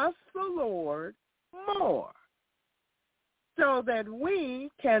trust the Lord more so that we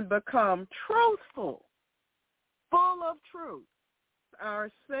can become truthful, full of truth,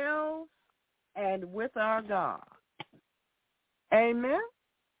 ourselves and with our God. Amen?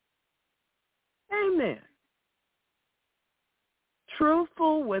 Amen.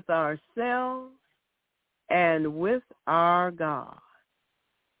 Truthful with ourselves and with our God.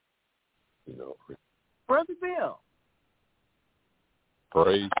 Brother Bill.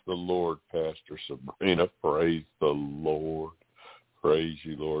 Praise the Lord, Pastor Sabrina. Praise the Lord. Praise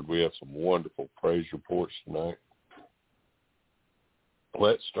you, Lord. We have some wonderful praise reports tonight.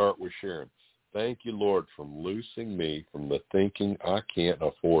 Let's start with Sharon. Thank you, Lord, for loosing me from the thinking I can't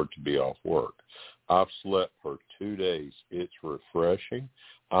afford to be off work. I've slept for 2 days. It's refreshing.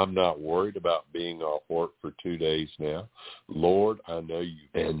 I'm not worried about being off work for 2 days now. Lord, I know you,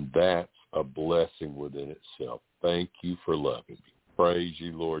 and that's a blessing within itself. Thank you for loving me. Praise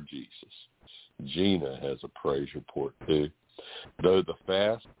you, Lord Jesus. Gina has a praise report, too. Though the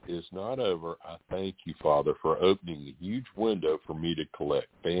fast is not over, I thank you, Father, for opening a huge window for me to collect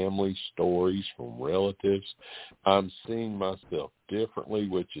family stories from relatives. I'm seeing myself differently,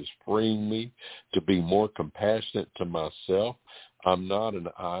 which is freeing me to be more compassionate to myself. I'm not an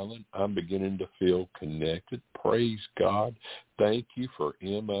island. I'm beginning to feel connected. Praise God. Thank you for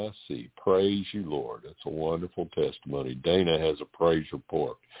MIC. Praise you, Lord. That's a wonderful testimony. Dana has a praise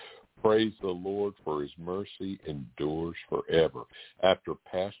report. Praise the Lord, for his mercy endures forever. After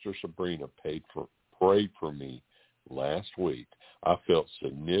Pastor Sabrina prayed for me last week, I felt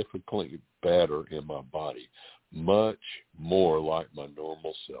significantly better in my body, much more like my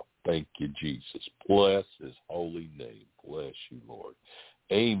normal self. Thank you, Jesus. Bless his holy name. Bless you, Lord.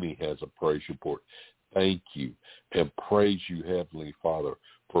 Amy has a praise report. Thank you and praise you, Heavenly Father,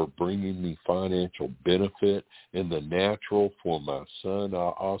 for bringing me financial benefit in the natural for my son. I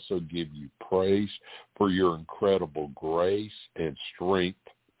also give you praise for your incredible grace and strength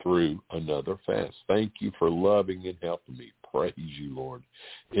through another fast. Thank you for loving and helping me. Praise you, Lord.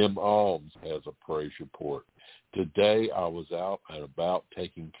 M. Alms has a praise report. Today I was out and about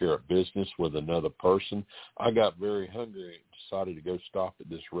taking care of business with another person. I got very hungry and decided to go stop at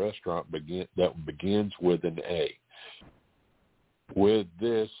this restaurant that begins with an A. With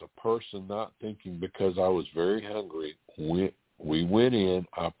this, a person not thinking because I was very hungry, we went in.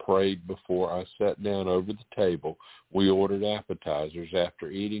 I prayed before I sat down over the table. We ordered appetizers. After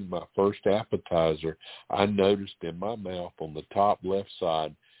eating my first appetizer, I noticed in my mouth on the top left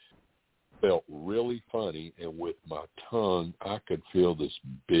side felt really funny, and with my tongue, I could feel this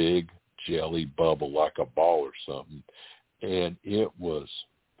big jelly bubble like a ball or something, and it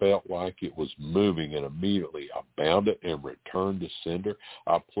felt like it was moving, and immediately I bound it and returned to sender.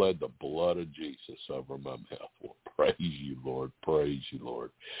 I pled the blood of Jesus over my mouth. Well, praise you, Lord. Praise you, Lord.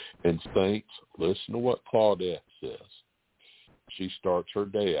 And saints, listen to what Claudette says. She starts her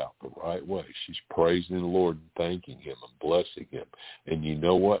day out the right way. She's praising the Lord and thanking him and blessing him. And you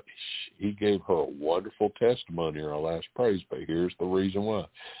know what? He gave her a wonderful testimony in our last praise, but here's the reason why.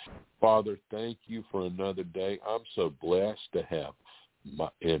 Father, thank you for another day. I'm so blessed to have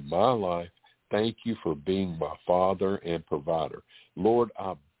in my life. Thank you for being my Father and provider. Lord,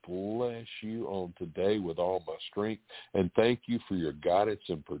 I bless you on today with all my strength, and thank you for your guidance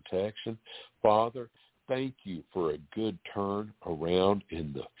and protection. Father, thank you for a good turn around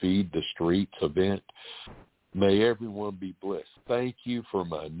in the Feed the Streets event. May everyone be blessed. Thank you for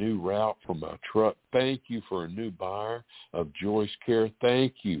my new route for my truck. Thank you for a new buyer of Joyce Care.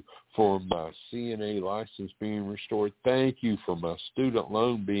 Thank you for my CNA license being restored. Thank you for my student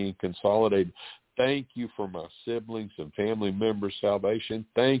loan being consolidated. Thank you for my siblings and family members' salvation.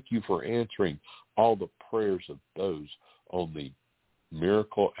 Thank you for answering all the prayers of those on the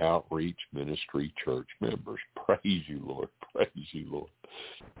Miracle Outreach Ministry church members. Praise you, Lord. Praise you, Lord.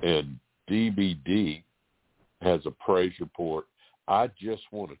 And DBD has a praise report. I just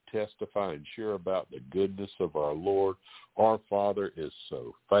want to testify and share about the goodness of our Lord. Our Father is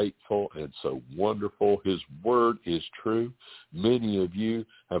so faithful and so wonderful. His word is true. Many of you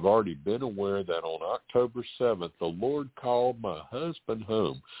have already been aware that on October 7th, the Lord called my husband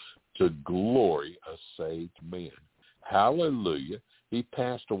home to glory a saved man. Hallelujah. He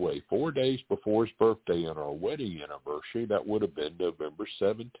passed away 4 days before his birthday on our wedding anniversary. That would have been November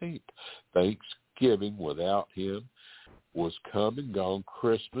 17th. Thanksgiving without him was come and gone.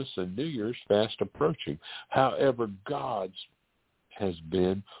 Christmas and New Year's fast approaching. However, God's has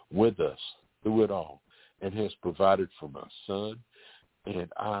been with us through it all and has provided for my son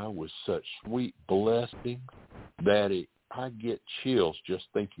and I with such sweet blessings that I get chills just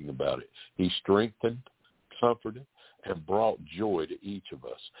thinking about it. He strengthened, comforted, and brought joy to each of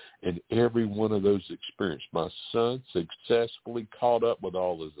us. In every one of those experiences, my son successfully caught up with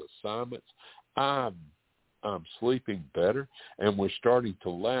all his assignments. I'm sleeping better, and we're starting to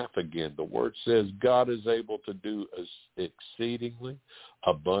laugh again. The Word says God is able to do exceedingly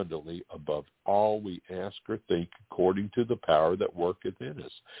abundantly above all we ask or think, according to the power that worketh in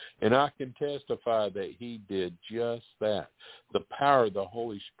us. And I can testify that he did just that. The power of the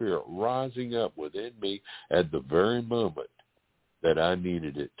Holy Spirit rising up within me at the very moment that I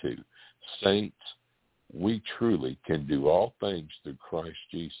needed it to. Saints, we truly can do all things through Christ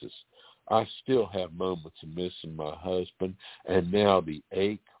Jesus. I still have moments of missing my husband, and now the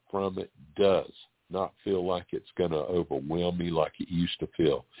ache from it does not feel like it's going to overwhelm me like it used to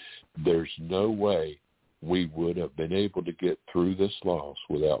feel. There's no way we would have been able to get through this loss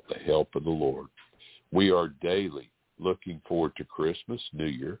without the help of the Lord. We are daily looking forward to Christmas, New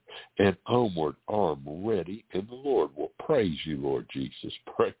Year, and onward arm ready in the Lord. Well, praise you, Lord Jesus.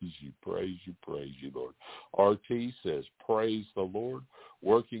 Praise you, praise you, praise you, Lord. RT says, praise the Lord.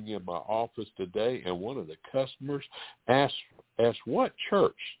 Working in my office today, and one of the customers asked, what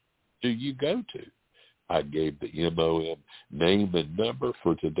church do you go to? I gave the MOM name and number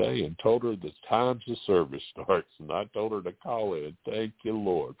for today and told her the times the service starts, and I told her to call in. Thank you,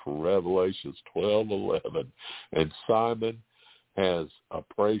 Lord, for Revelations 12:11. And Simon has a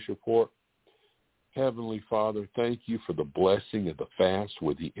praise report. Heavenly Father, thank you for the blessing of the fast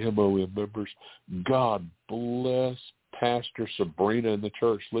with the MOM members. God bless Pastor Sabrina and the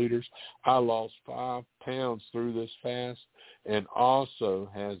church leaders. I lost 5 pounds through this fast and also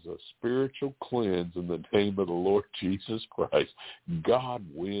has a spiritual cleanse in the name of the Lord Jesus Christ. God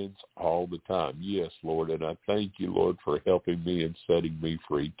wins all the time. Yes, Lord, and I thank you, Lord, for helping me and setting me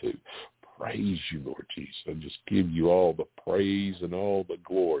free too. Praise you, Lord Jesus. I just give you all the praise and all the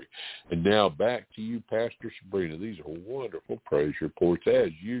glory. And now back to you, Pastor Sabrina. These are wonderful praise reports. As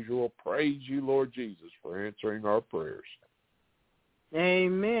usual, praise you, Lord Jesus, for answering our prayers.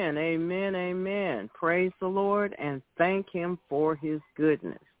 Amen, amen, amen. Praise the Lord and thank him for his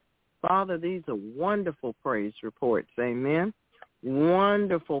goodness. Father, these are wonderful praise reports. Amen.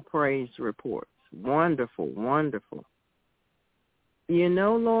 Wonderful praise reports. Wonderful, wonderful. You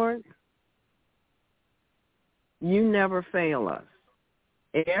know, Lord, you never fail us.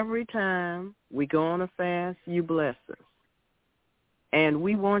 Every time we go on a fast, you bless us. And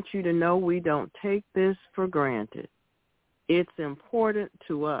we want you to know we don't take this for granted. It's important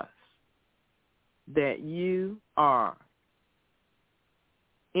to us that you are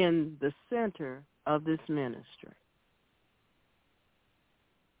in the center of this ministry.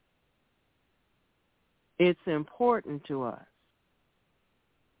 It's important to us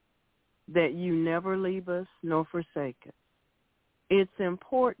that you never leave us nor forsake us. It's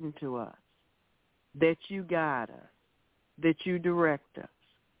important to us that you guide us, that you direct us,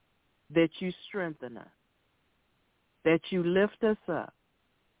 that you strengthen us, that you lift us up,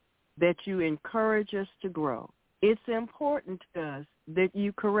 that you encourage us to grow. It's important to us that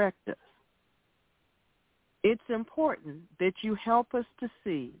you correct us. It's important that you help us to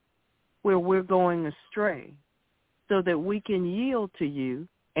see where we're going astray so that we can yield to you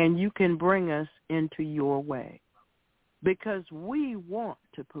and you can bring us into your way, because we want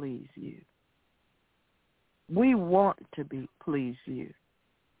to please you. We want to please you.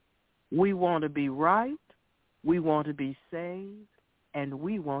 We want to be right. We want to be saved, and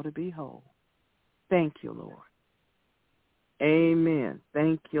we want to be whole. Thank you, Lord. Amen.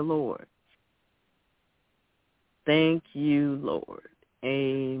 Thank you, Lord. Thank you, Lord.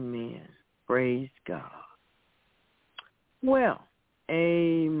 Amen. Praise God. Well,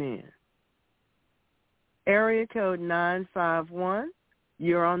 amen. Area code 951,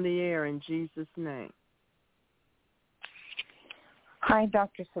 you're on the air in Jesus' name. Hi,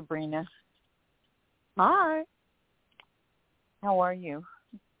 Dr. Sabrina. Hi. How are you?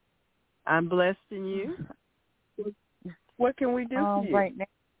 I'm blessed in you. What can we do for you? Right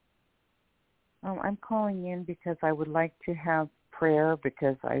now, I'm calling in because I would like to have prayer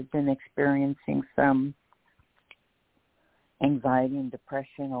because I've been experiencing some anxiety and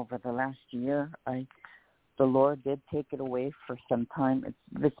depression over the last year. The Lord did take it away for some time.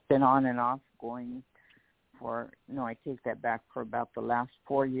 It's been on and off, going I take that back, for about the last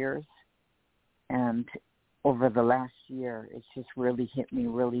 4 years. And over the last year, it's just really hit me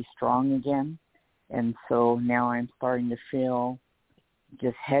really strong again. And so now I'm starting to feel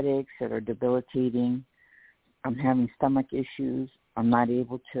just headaches that are debilitating. I'm having stomach issues. I'm not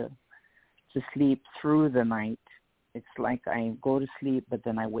able to sleep through the night. It's like I go to sleep, but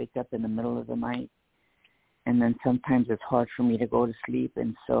then I wake up in the middle of the night. And then sometimes it's hard for me to go to sleep.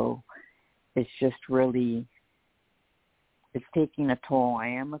 And so it's just really, it's taking a toll. I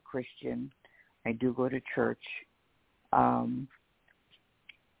am a Christian. I do go to church.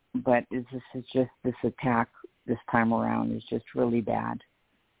 But this attack this time around is just really bad.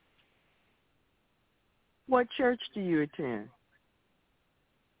 What church do you attend?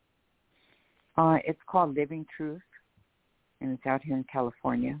 It's called Living Truth, and it's out here in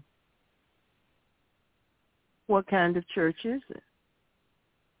California. What kind of church is it?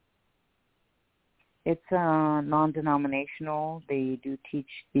 It's non-denominational. They do teach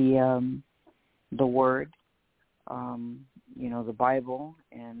the Word, the Bible,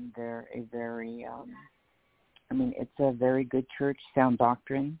 and they're a very, it's a very good church, sound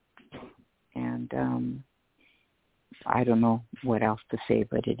doctrine, and I don't know what else to say,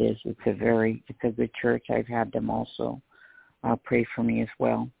 but it's a good church. I've had them also pray for me as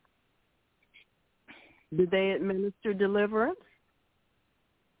well. Do they administer deliverance?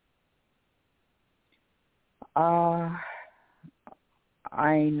 I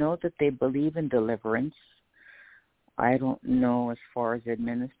know that they believe in deliverance. I don't know as far as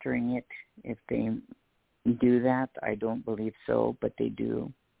administering it, if they do that. I don't believe so, but they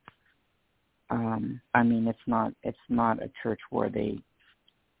do. It's not a church where they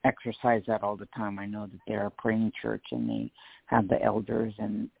exercise that all the time. I know that they're a praying church, and they have the elders,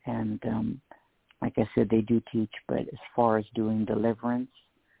 and like I said, they do teach. But as far as doing deliverance,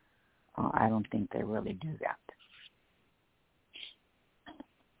 I don't think they really do that.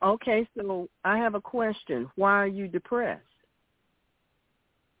 Okay, so I have a question. Why are you depressed?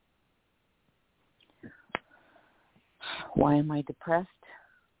 Why am I depressed?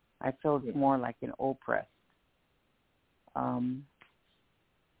 I feel it's more like an oppressed.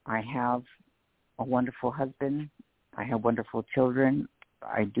 I have a wonderful husband. I have wonderful children.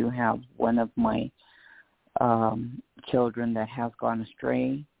 I do have one of my children that has gone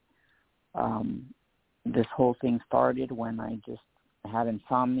astray. This whole thing started when I just had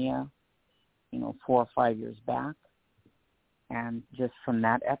insomnia, 4 or 5 years back. And just from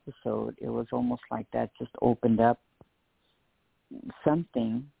that episode, it was almost like that just opened up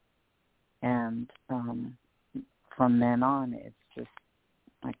something. And from then on, it's just,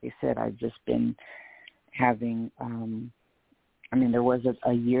 like I said, I've just been having, there was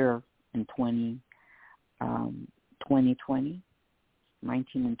a year in 2020,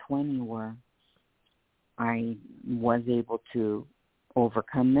 19 and 20, where I was able to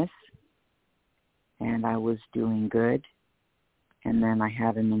overcome this, and I was doing good. And then I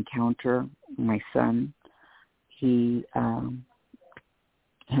had an encounter. My son, he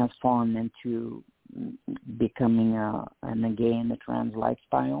has fallen into becoming a gay and a trans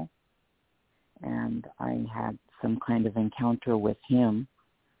lifestyle, and I had some kind of encounter with him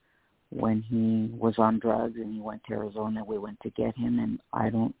when he was on drugs, and he went to Arizona. We went to get him, and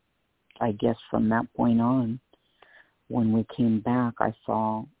I guess from that point on, when we came back, I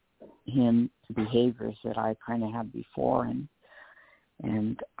saw him behaviors that I kind of had before, and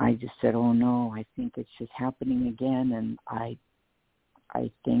I just said, oh no, I think it's just happening again, and I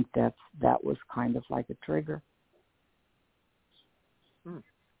think that was kind of like a trigger.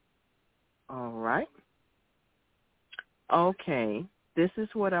 All right. Okay, this is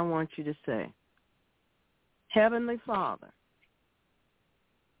what I want you to say. Heavenly Father.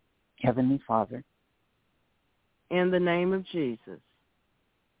 Heavenly Father. In the name of Jesus.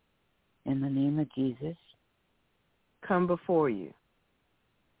 In the name of Jesus. Come before you.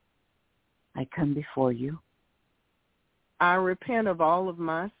 I come before you. I repent of all of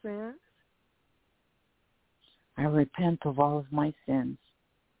my sins. I repent of all of my sins.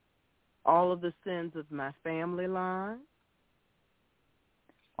 All of the sins of my family line.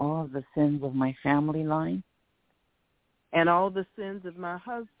 All of the sins of my family line. And all the sins of my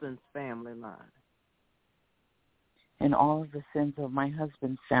husband's family line. And all of the sins of my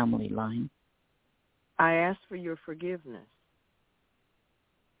husband's family line. I ask for your forgiveness.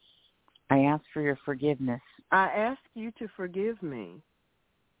 I ask for your forgiveness. I ask you to forgive me.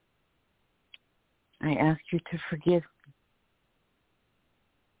 I ask you to forgive me.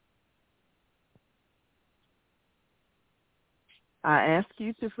 I ask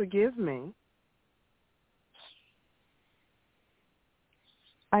you to forgive me.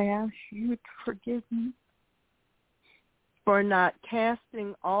 I ask you to forgive me. for not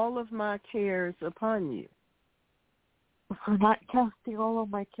casting all of my cares upon you. For not casting all of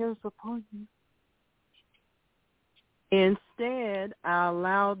my cares upon you. Instead, I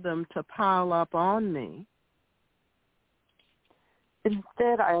allowed them to pile up on me.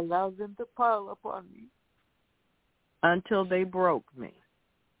 Instead, I allowed them to pile up on me. Until they broke me.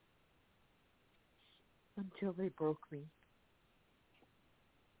 Until they broke me.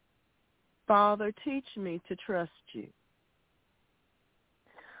 Father, teach me to trust you.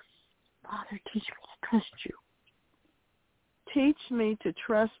 Father, teach me to trust you. Teach me to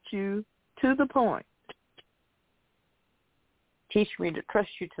trust you to the point. Teach me to trust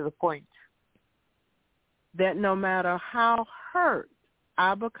you to the point that no matter how hurt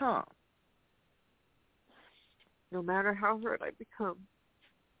I become, no matter how hurt I become,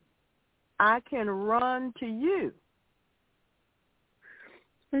 I can run to you.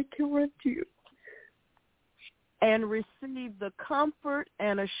 I can run to you. And receive the comfort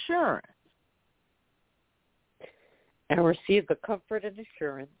and assurance. And receive the comfort and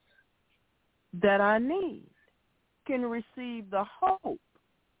assurance that I need. Can receive the hope.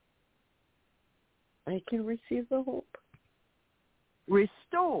 I can receive the hope.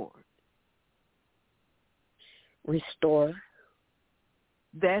 Restored. Restore.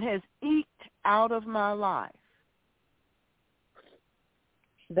 That has eked out of my life.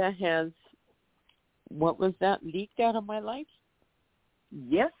 That has, what was that, leaked out of my life?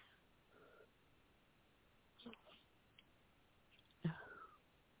 Yes.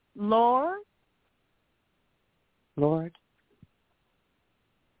 Lord,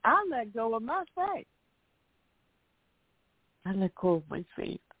 I let go of my faith. I let go of my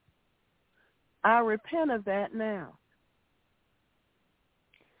faith. I repent of that now.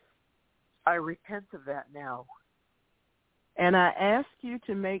 I repent of that now. And I ask you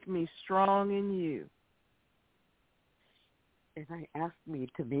to make me strong in you. And I ask me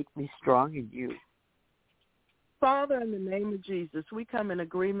to make me strong in you. Father, in the name of Jesus, we come in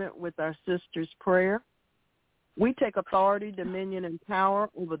agreement with our sister's prayer. We take authority, dominion, and power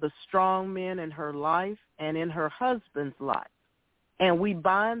over the strong men in her life and in her husband's life. And we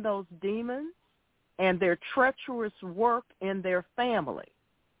bind those demons and their treacherous work in their family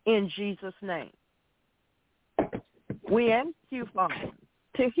in Jesus' name. We ask you, Father,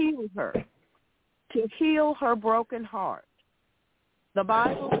 to heal her, to heal her broken heart. The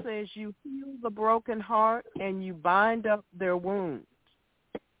Bible says you heal the broken heart and you bind up their wounds.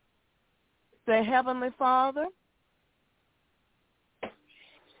 Say, Heavenly Father.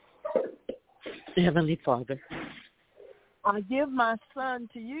 Heavenly Father. I give my son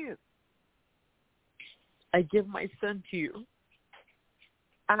to you. I give my son to you.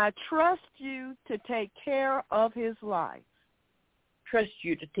 And I trust you to take care of his life. Trust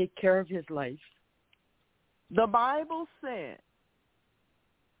you to take care of his life. The Bible says.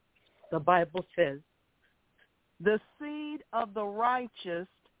 The Bible says. The seed of the righteous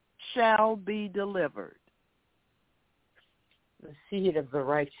shall be delivered. The seed of the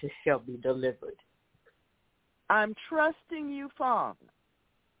righteous shall be delivered. I'm trusting you, Father.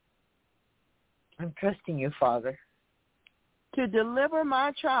 I'm trusting you, Father. To deliver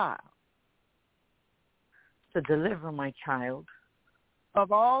my child. To deliver my child.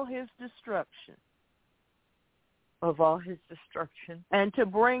 Of all his destruction. Of all his destruction. And to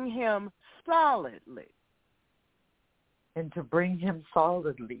bring him solidly. And to bring him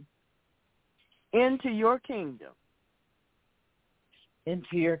solidly. Into your kingdom.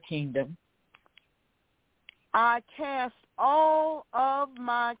 Into your kingdom. I cast all of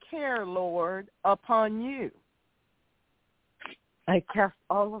my care, Lord, upon you. I cast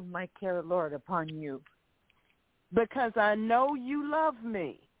all of my care, Lord, upon you. Because I know you love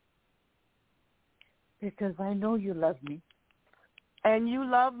me. Because I know you love me. And you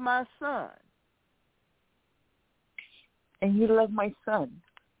love my son. And you love my son.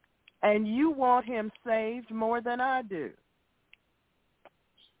 And you want him saved more than I do.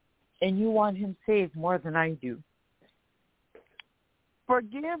 And you want him saved more than I do.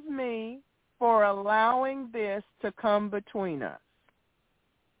 Forgive me for allowing this to come between us.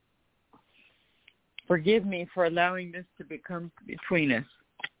 Forgive me for allowing this to become between us.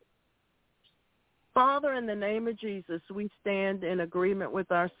 Father, in the name of Jesus, we stand in agreement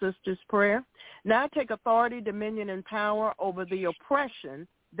with our sister's prayer. Now I take authority, dominion, and power over the oppression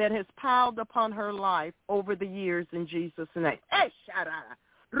that has piled upon her life over the years in Jesus' name. I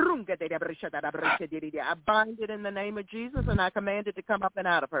bind it in the name of Jesus, and I command it to come up and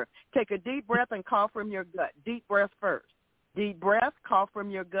out of her. Take a deep breath and cough from your gut. Deep breath first. Deep breath, cough from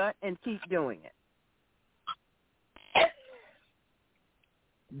your gut, and keep doing it.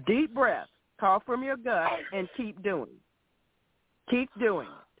 Deep breath, cough from your gut, and keep doing it. Keep doing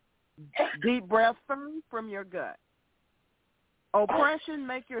it. Deep breath from your gut. Oppression,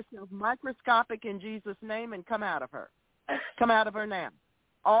 make yourself microscopic in Jesus' name and come out of her. Come out of her now.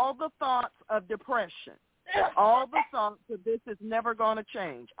 All the thoughts of depression, all the thoughts of this is never going to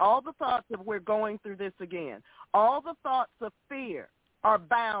change, all the thoughts of we're going through this again, all the thoughts of fear are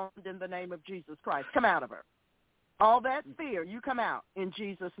bound in the name of Jesus Christ. Come out of her. All that fear, you come out in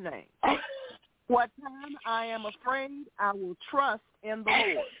Jesus' name. What time I am afraid, I will trust in the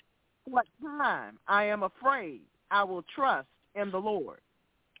Lord. What time I am afraid, I will trust in the Lord.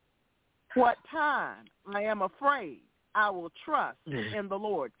 What time I am afraid, I will trust in the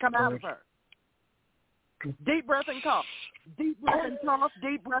Lord. Come out of her. Deep breath and cough. Deep breath and cough.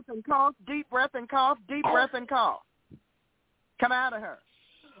 Deep breath and cough. Deep breath and cough. Deep breath and cough. Come out of her.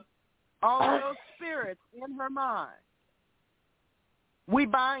 All those spirits in her mind, we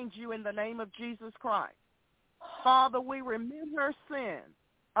bind you in the name of Jesus Christ. Father, we remit her sin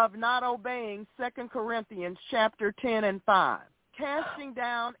of not obeying 2 Corinthians chapter 10 and 5, casting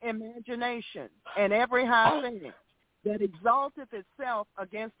down imagination and every high thing that exalteth itself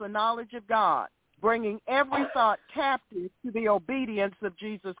against the knowledge of God, bringing every thought captive to the obedience of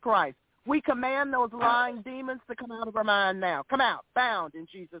Jesus Christ. We command those lying demons to come out of her mind now. Come out, bound in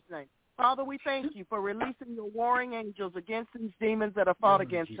Jesus' name. Father, we thank you for releasing your warring angels against these demons that have fought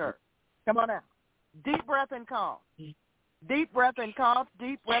against her. Come on out. Deep breath and cough. Deep breath and cough.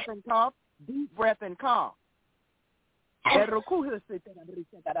 Deep breath and cough. Deep breath and cough.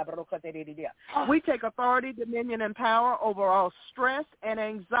 We take authority, dominion, and power over all stress and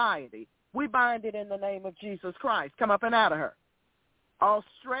anxiety. We bind it in the name of Jesus Christ. Come up and out of her. All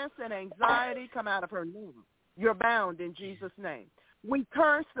stress and anxiety, come out of her now. You're bound in Jesus' name. We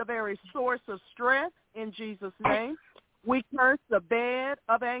curse the very source of stress in Jesus' name. We curse the bed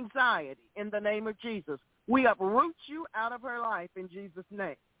of anxiety in the name of Jesus. We uproot you out of her life in Jesus'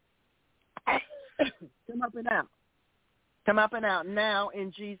 name. Come up and out. Come up and out now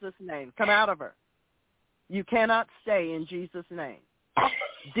in Jesus' name. Come out of her. You cannot stay in Jesus' name.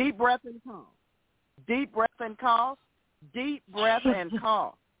 Deep breath and cough. Deep breath and cough. Deep breath and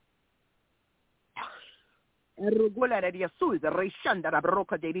cough.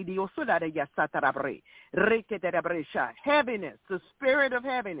 Heaviness, the spirit of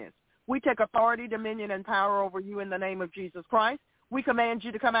heaviness. We take authority, dominion, and power over you in the name of Jesus Christ. We command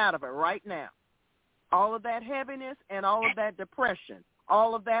you to come out of it right now. All of that heaviness and all of that depression,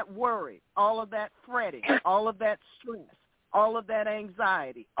 all of that worry, all of that fretting, all of that stress, all of that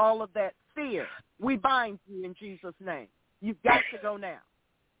anxiety, all of that fear, we bind you in Jesus' name. You've got to go now.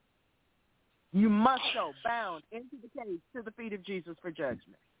 You must go bound into the cage to the feet of Jesus for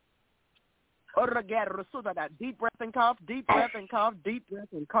judgment. Deep breath and cough, deep breath and cough, deep breath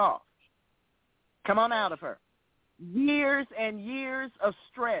and cough. Come on out of her. Years and years of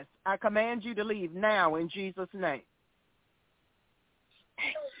stress, I command you to leave now in Jesus' name.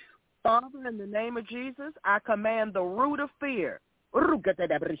 Father, in the name of Jesus, I command the root of fear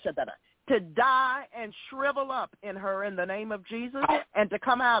to die and shrivel up in her in the name of Jesus and to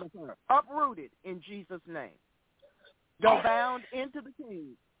come out of her, uprooted in Jesus' name. Go bound into the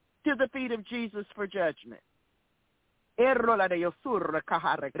cave to the feet of Jesus for judgment.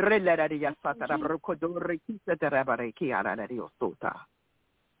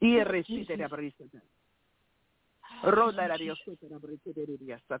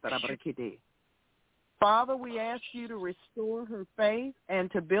 Father, we ask you to restore her faith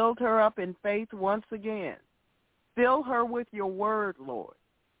and to build her up in faith once again. Fill her with your word, Lord.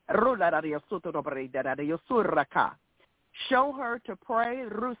 Show her to pray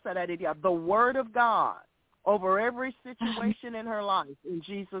the word of God over every situation in her life in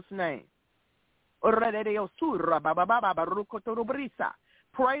Jesus' name. Pray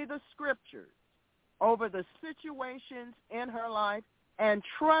the scriptures over the situations in her life and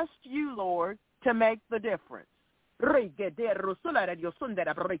trust you, Lord, to make the difference.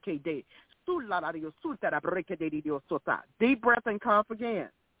 Deep breath and cough again.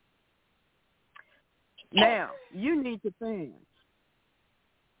 Now, you need to fast.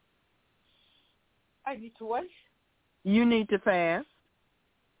 I need to what? You need to fast.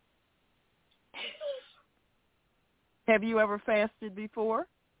 Have you ever fasted before?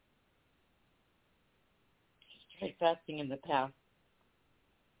 Tried fasting in the past.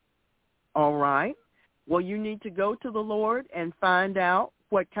 All right. Well, you need to go to the Lord and find out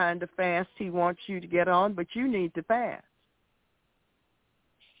what kind of fast he wants you to get on, but you need to fast.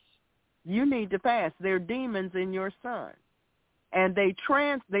 You need to fast. There are demons in your son, and they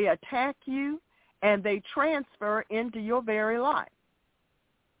attack you, and they transfer into your very life.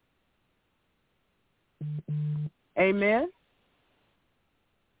 Amen?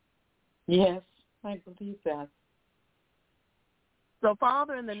 Yes, I believe that. So,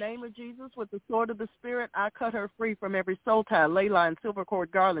 Father, in the name of Jesus, with the sword of the Spirit, I cut her free from every soul tie, ley line, silver cord,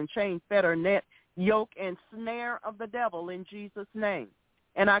 garland, chain, fetter, net, yoke, and snare of the devil in Jesus' name.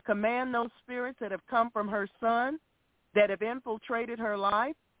 And I command those spirits that have come from her son, that have infiltrated her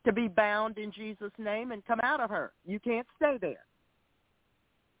life, to be bound in Jesus' name and come out of her. You can't stay there.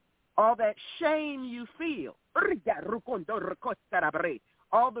 All that shame you feel,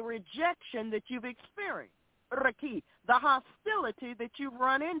 all the rejection that you've experienced, the hostility that you've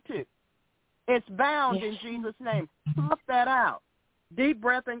run into, it's bound in Jesus' name. Cough that out. Deep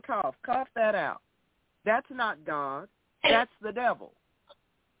breath and cough. Cough that out. That's not God. That's the devil.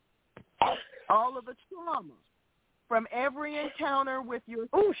 All of the trauma from every encounter with your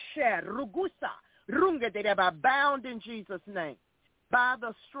bound in Jesus' name. By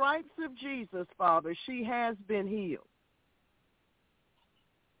the stripes of Jesus, Father, she has been healed.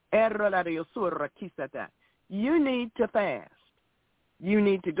 You need to fast. You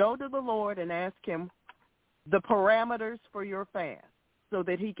need to go to the Lord and ask him the parameters for your fast so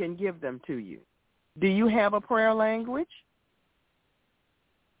that he can give them to you. Do you have a prayer language?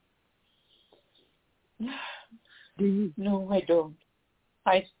 No, I don't.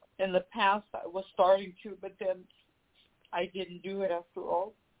 In the past, I was starting to, but then I didn't do it after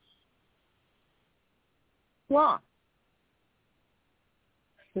all. Why?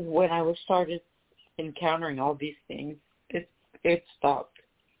 When I was started encountering all these things, it stopped.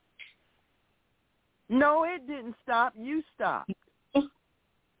 No, it didn't stop. You stopped.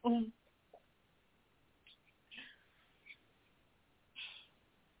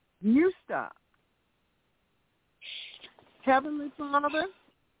 You stopped. Heavenly Father,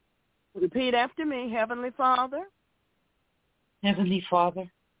 repeat after me. Heavenly Father. Heavenly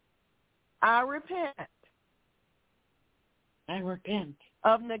Father. I repent. I repent.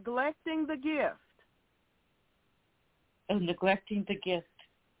 Of neglecting the gift. Of neglecting the gift.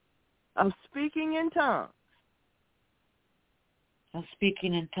 Of speaking in tongues. Of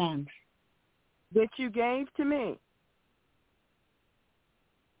speaking in tongues. That you gave to me.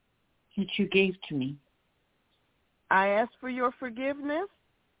 That you gave to me. I ask for your forgiveness.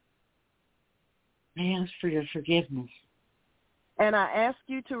 I ask for your forgiveness. And I ask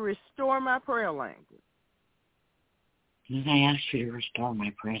you to restore my prayer language. And I ask you to restore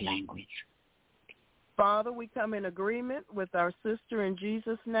my prayer language. Father, we come in agreement with our sister in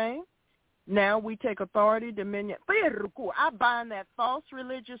Jesus' name. Now we take authority, dominion. I bind that false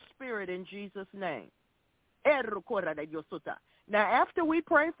religious spirit in Jesus' name. Now, after we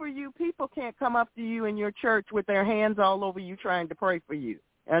pray for you, people can't come up to you in your church with their hands all over you trying to pray for you.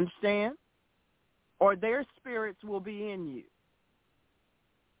 Understand? Or their spirits will be in you.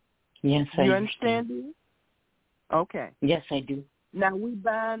 Yes, I understand. You understand? Okay. Yes, I do. Now, we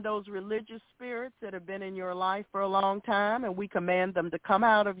bind those religious spirits that have been in your life for a long time, and we command them to come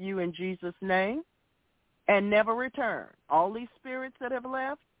out of you in Jesus' name and never return. All these spirits that have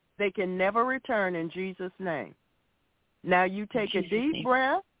left, they can never return in Jesus' name. Now, you take a deep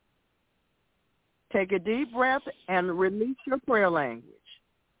breath. Take a deep breath and release your prayer language.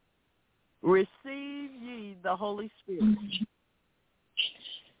 Receive ye the Holy Spirit.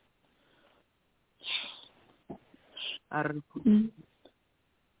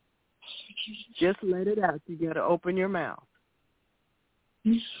 Just let it out. You got to open your mouth.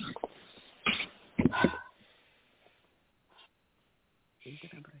 You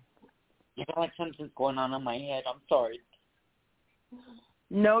know, like something's going on in my head. I'm sorry.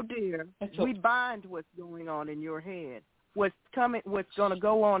 No, dear. We bind what's going on in your head. What's going to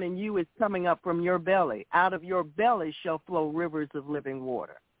go on in you is coming up from your belly. Out of your belly shall flow rivers of living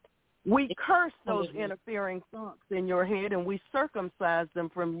water. We curse those interfering thoughts in your head, and we circumcise them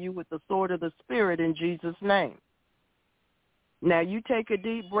from you with the sword of the Spirit in Jesus' name. Now you take a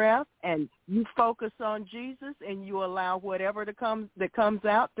deep breath, and you focus on Jesus, and you allow whatever that comes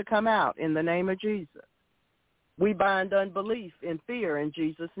out to come out in the name of Jesus. We bind unbelief and fear in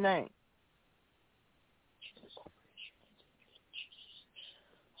Jesus' name.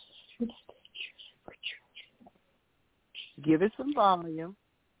 Give it some volume.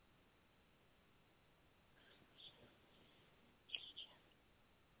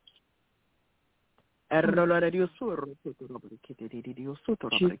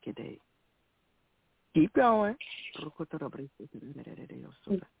 Keep going.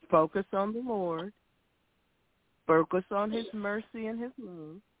 Focus on the Lord. Focus on his mercy and his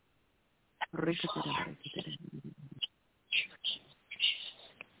love.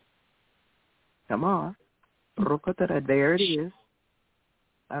 Come on. There it is.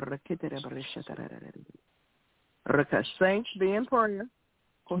 Saints, be in prayer.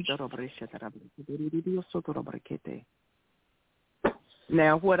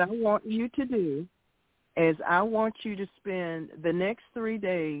 Now, what I want you to do is I want you to spend the next 3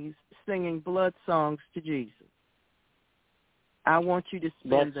 days singing blood songs to Jesus. I want you to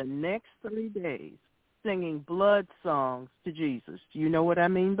spend the next 3 days singing blood songs to Jesus. Do you know what I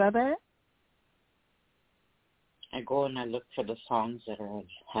mean by that? I go and I look for the songs that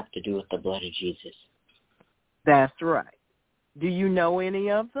have to do with the blood of Jesus. That's right. Do you know any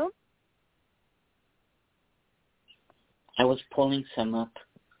of them? I was pulling some up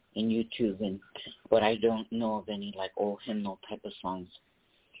in YouTube, but I don't know of any like old hymnal type of songs.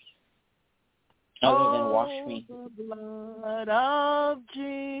 Other than Wash Me. The blood of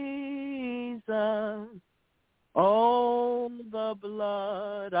Jesus. Oh, the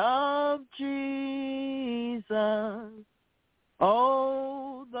blood of Jesus.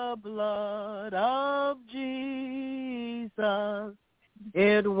 Oh, the blood of Jesus.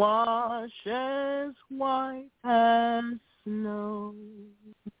 It washes white as snow.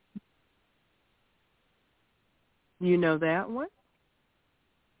 You know that one?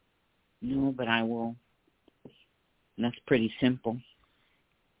 No, but I will. That's pretty simple.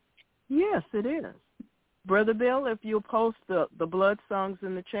 Yes, it is. Brother Bill, if you'll post the blood songs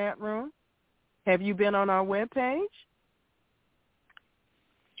in the chat room. Have you been on our webpage?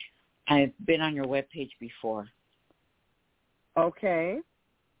 I've been on your webpage before. Okay.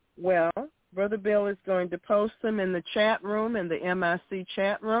 Well, Brother Bill is going to post them in the chat room, in the MIC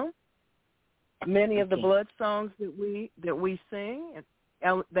chat room. Many of the blood songs that we sing,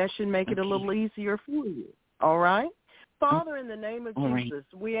 and that should make it a little easier for you. All right? Father, in the name of Jesus,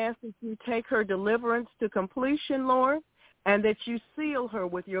 we ask that you take her deliverance to completion, Lord, and that you seal her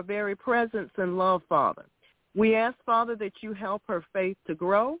with your very presence and love, Father. We ask, Father, that you help her faith to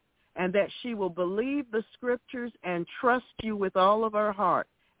grow and that she will believe the scriptures and trust you with all of her heart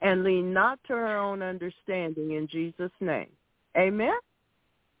and lean not to her own understanding in Jesus' name. Amen?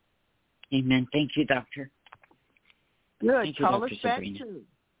 Amen. Thank you, Doctor. Good. Thank you, Call Dr. us back Sabrina. too.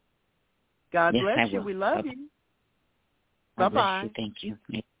 God bless you. We love you. Bye-bye. Thank you.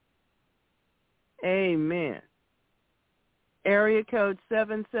 Amen. Area code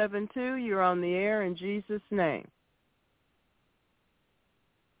 772, you're on the air in Jesus' name.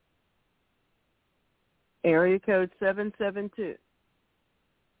 Area code 772.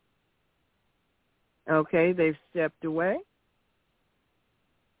 Okay, they've stepped away.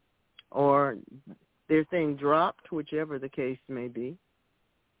 Or their thing dropped, whichever the case may be.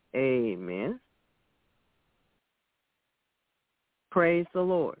 Amen. Praise the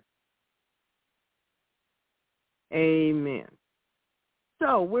Lord. Amen.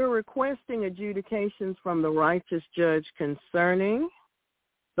 So we're requesting adjudications from the righteous judge concerning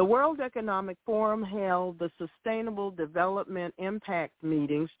the World Economic Forum held the Sustainable Development Impact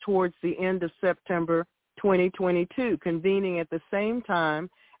meetings towards the end of September 2022, convening at the same time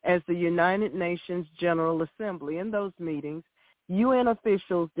as the United Nations General Assembly. In those meetings, UN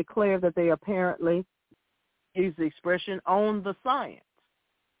officials declared that they apparently, use the expression, own the science.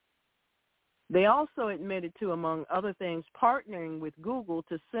 They also admitted to, among other things, partnering with Google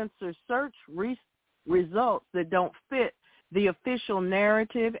to censor search results that don't fit the official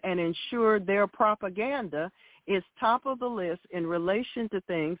narrative and ensure their propaganda is top of the list in relation to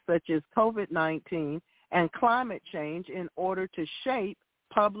things such as COVID-19 and climate change in order to shape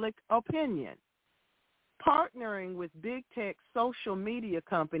public opinion. Partnering with big tech social media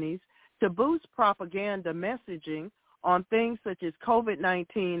companies to boost propaganda messaging on things such as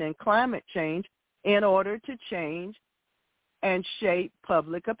COVID-19 and climate change in order to change and shape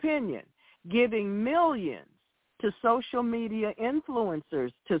public opinion, giving millions to social media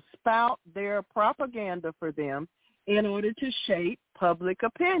influencers to spout their propaganda for them in order to shape public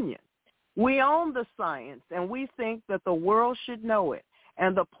opinion. We own the science, and we think that the world should know it,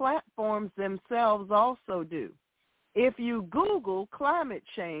 and the platforms themselves also do. If you Google climate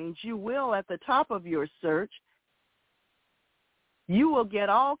change, you will, at the top of your search, you will get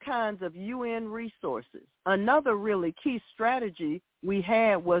all kinds of UN resources. Another really key strategy we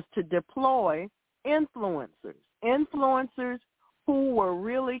had was to deploy influencers who were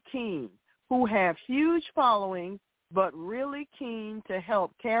really keen, who have huge followings, but really keen to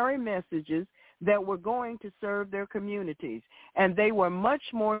help carry messages that were going to serve their communities. And they were much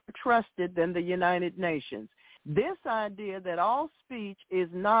more trusted than the United Nations. This idea that all speech is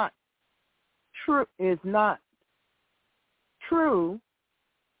not true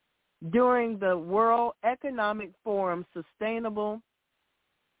during the World Economic Forum Sustainable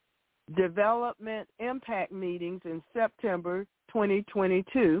Development Impact meetings in September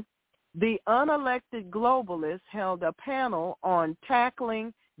 2022 The unelected globalists held a panel on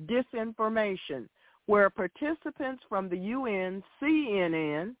tackling disinformation, where participants from the UN,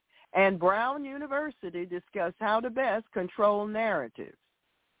 CNN, and Brown University discussed how to best control narratives.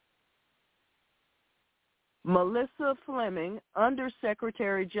 Melissa Fleming,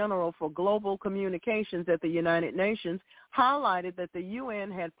 Undersecretary General for Global Communications at the United Nations, highlighted that the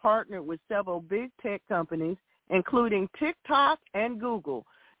UN had partnered with several big tech companies, including TikTok and Google,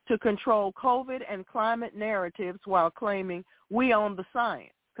 to control COVID and climate narratives while claiming we own the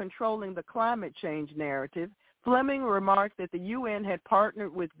science. Controlling the climate change narrative, Fleming remarked that the UN had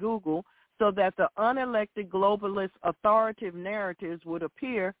partnered with Google so that the unelected globalist authoritative narratives would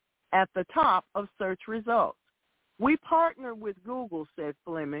appear at the top of search results. We partnered with Google, said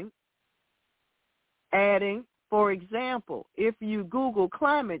Fleming, adding, for example, if you Google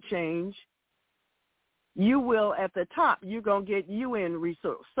climate change, you will at the top, you're going to get UN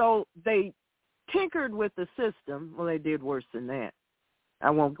resources. So they tinkered with the system. Well, they did worse than that. I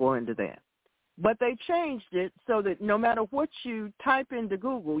won't go into that. But they changed it so that no matter what you type into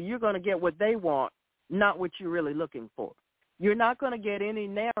Google, you're going to get what they want, not what you're really looking for. You're not going to get any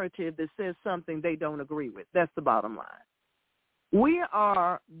narrative that says something they don't agree with. That's the bottom line. We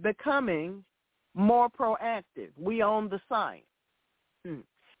are becoming more proactive. We own the science.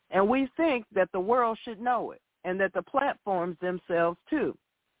 And we think that the world should know it and that the platforms themselves too.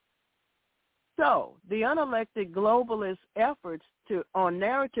 So the unelected globalist efforts on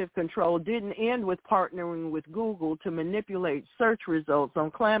narrative control didn't end with partnering with Google to manipulate search results on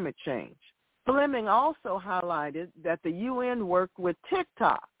climate change. Fleming also highlighted that the UN worked with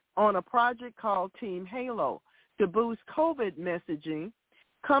TikTok on a project called Team Halo to boost COVID messaging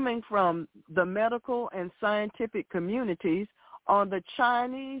coming from the medical and scientific communities on the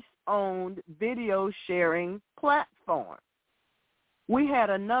Chinese-owned video sharing platform. We had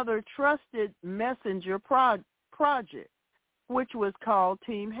another trusted messenger project, which was called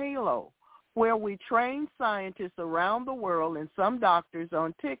Team Halo, where we trained scientists around the world and some doctors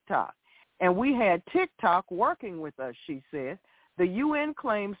on TikTok. And we had TikTok working with us, she said. The UN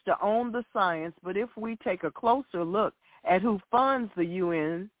claims to own the science, but if we take a closer look at who funds the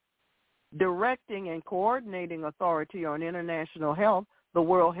UN, directing and coordinating authority on international health, the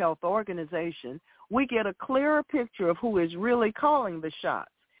World Health Organization, we get a clearer picture of who is really calling the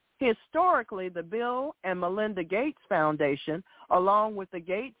shots. Historically, the Bill and Melinda Gates Foundation, along with the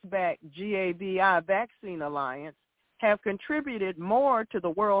Gates-backed GAVI Vaccine Alliance, have contributed more to the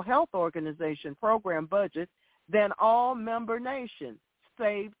World Health Organization program budget than all member nations,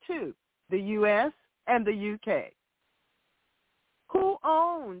 save two, the U.S. and the UK. Who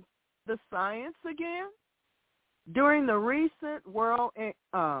owns the science again? During the recent World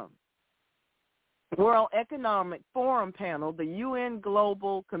Economic Forum panel, the UN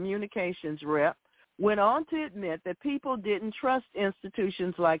Global Communications rep went on to admit that people didn't trust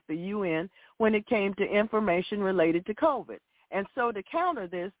institutions like the UN when it came to information related to COVID. And so to counter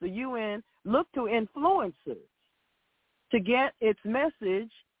this, the UN looked to influencers to get its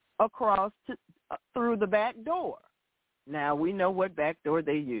message across through the back door. Now we know what back door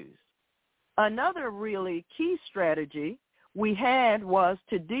they used. Another really key strategy we had was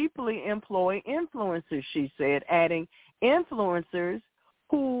to deeply employ influencers, she said, adding influencers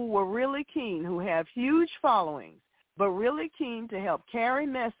who were really keen, who have huge followings, but really keen to help carry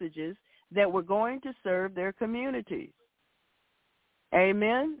messages that were going to serve their communities.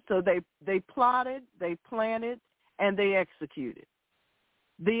 Amen? So they plotted, they planted, and they executed.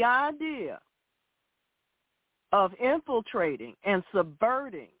 The idea of infiltrating and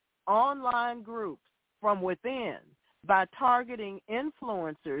subverting online groups from within by targeting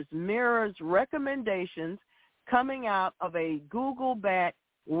influencers mirrors recommendations coming out of a Google-backed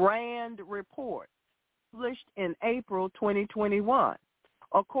RAND report published in April 2021.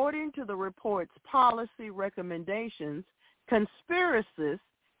 According to the report's policy recommendations, conspiracists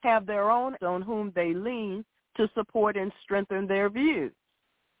have their own on whom they lean to support and strengthen their views.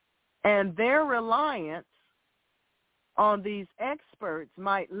 And their reliance on these experts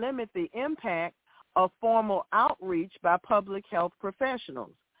might limit the impact of formal outreach by public health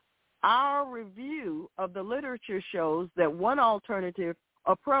professionals. Our review of the literature shows that one alternative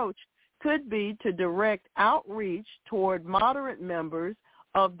approach could be to direct outreach toward moderate members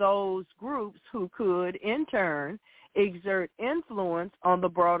of those groups who could, in turn, exert influence on the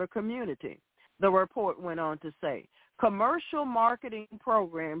broader community. The report went on to say, commercial marketing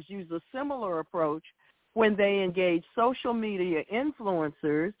programs use a similar approach when they engage social media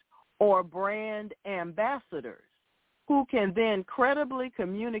influencers or brand ambassadors who can then credibly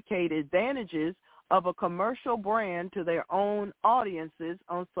communicate advantages of a commercial brand to their own audiences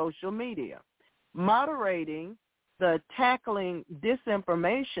on social media. Moderating the Tackling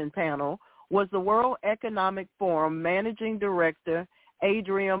Disinformation panel was the World Economic Forum Managing Director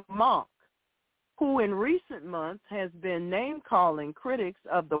Adrian Monk, who in recent months has been name-calling critics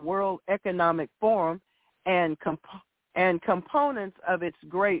of the World Economic Forum and components of its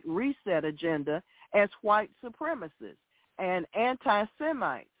Great Reset agenda as white supremacists and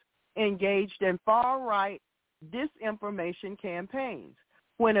anti-Semites engaged in far-right disinformation campaigns.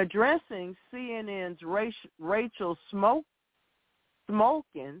 When addressing CNN's Rachel Smolkin,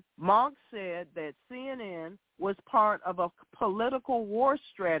 Monk said that CNN was part of a political war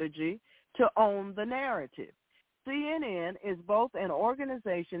strategy to own the narrative. CNN is both an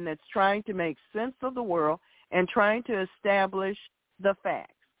organization that's trying to make sense of the world and trying to establish the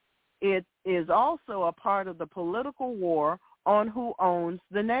facts. It is also a part of the political war on who owns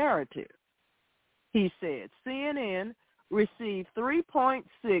the narrative. He said CNN received $3.6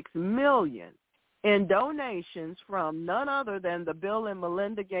 million in donations from none other than the Bill and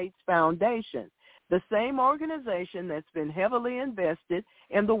Melinda Gates Foundation, the same organization that's been heavily invested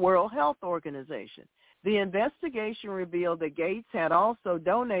in the World Health Organization. The investigation revealed that Gates had also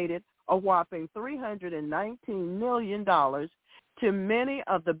donated a whopping $319 million to many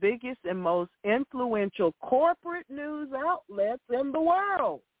of the biggest and most influential corporate news outlets in the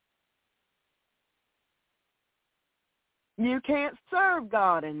world. You can't serve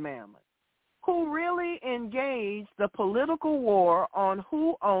God and mammon, who really engaged the political war on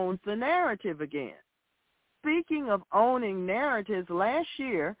who owns the narrative again. Speaking of owning narratives, last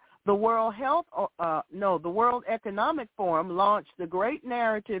year, the World Economic Forum launched the Great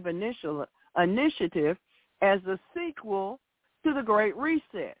Narrative Initiative as a sequel to the Great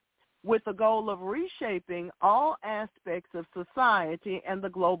Reset, with the goal of reshaping all aspects of society and the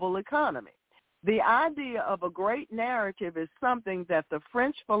global economy. The idea of a great narrative is something that the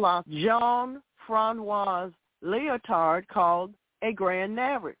French philosopher Jean-François Lyotard called a grand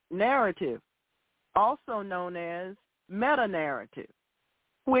narrative, also known as meta-narrative,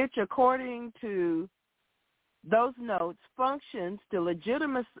 which, according to those notes, functions to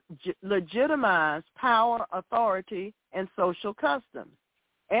legitimize power, authority, and social customs,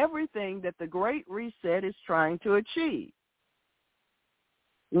 everything that the Great Reset is trying to achieve.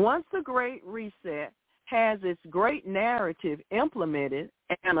 Once the Great Reset has its great narrative implemented,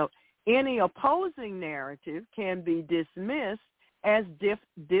 and any opposing narrative can be dismissed as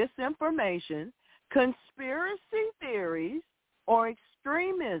disinformation, conspiracy theories, or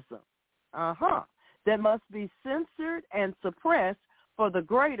extremism, that must be censored and suppressed for the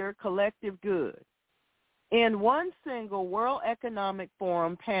greater collective good. In one single World Economic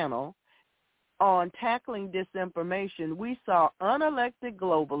Forum panel on tackling disinformation, we saw unelected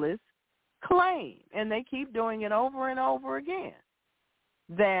globalists claim, and they keep doing it over and over again,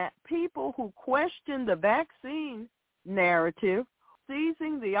 that people who question the vaccine narrative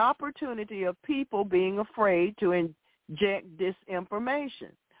seizing the opportunity of people being afraid to inject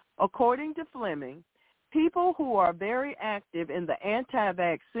disinformation. According to Fleming, people who are very active in the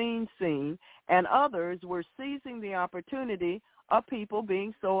anti-vaccine scene and others were seizing the opportunity of people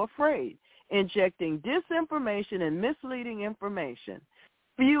being so afraid, injecting disinformation and misleading information,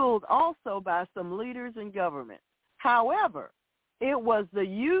 fueled also by some leaders in government. However, it was the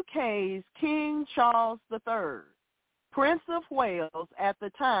UK's King Charles III, Prince of Wales at the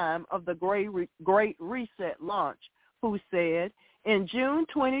time of the Great Reset launch, who said, in June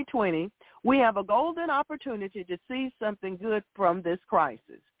 2020, we have a golden opportunity to see something good from this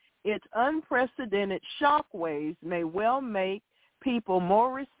crisis. Its unprecedented shockwaves may well make people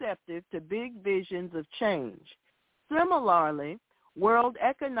more receptive to big visions of change. Similarly, World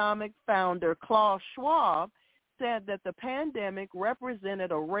Economic founder Klaus Schwab said that the pandemic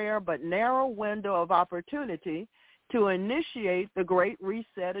represented a rare but narrow window of opportunity to initiate the Great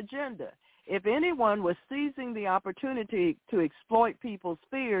Reset agenda. If anyone was seizing the opportunity to exploit people's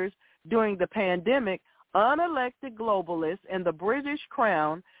fears during the pandemic, unelected globalists and the British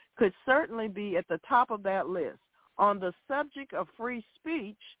Crown could certainly be at the top of that list. On the subject of free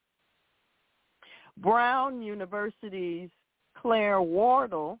speech, Brown University's Claire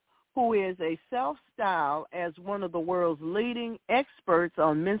Wardle, who is a self-styled as one of the world's leading experts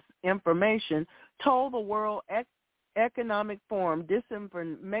on misinformation, told the World Economic Forum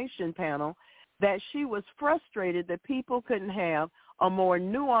Disinformation Panel that she was frustrated that people couldn't have a more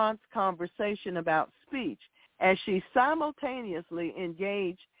nuanced conversation about speech, as she simultaneously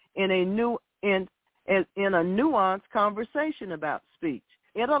engaged in a nuanced conversation about speech.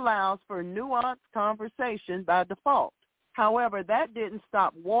 It allows for nuanced conversation by default. However, that didn't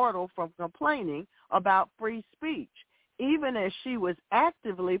stop Wardle from complaining about free speech, even as she was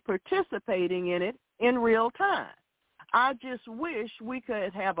actively participating in it in real time. I just wish we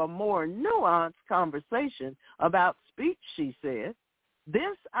could have a more nuanced conversation about speech, she said.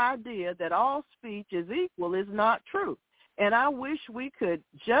 This idea that all speech is equal is not true, and I wish we could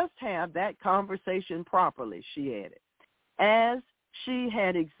just have that conversation properly, she added, as she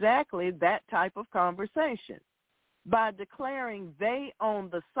had exactly that type of conversation. By declaring they own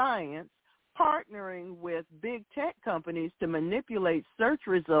the science, partnering with big tech companies to manipulate search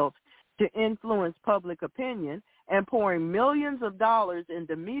results to influence public opinion, and pouring millions of dollars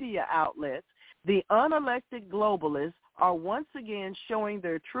into media outlets, the unelected globalists are once again showing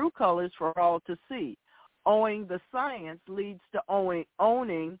their true colors for all to see. Owning the science leads to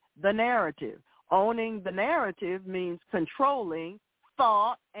owning the narrative. Owning the narrative means controlling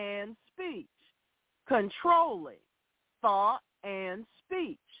thought and speech. Controlling thought and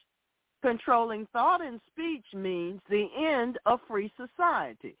speech. Controlling thought and speech means the end of free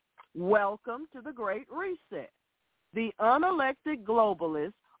society. Welcome to the Great Reset. The unelected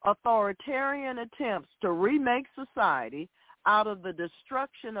globalist authoritarian attempts to remake society out of the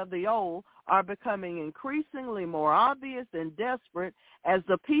destruction of the old are becoming increasingly more obvious and desperate as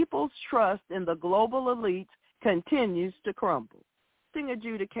the people's trust in the global elites continues to crumble.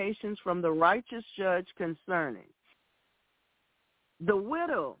 Adjudications from the righteous judge concerning the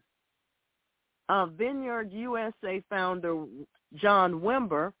widow of Vineyard USA founder John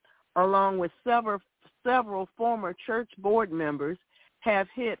Wimber, along with several former church board members, have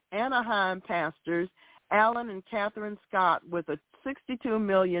hit Anaheim pastors Alan and Catherine Scott with a $62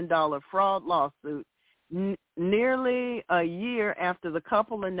 million fraud lawsuit nearly a year after the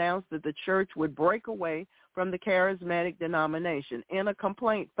couple announced that the church would break away from the charismatic denomination. In a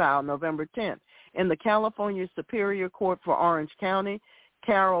complaint filed November 10th in the California Superior Court for Orange County,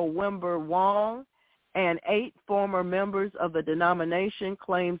 Carol Wimber Wong and 8 former members of the denomination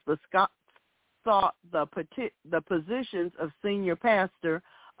claims the Scotts sought the positions of senior pastor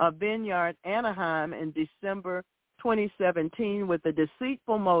of Vineyard Anaheim in December 2017 with the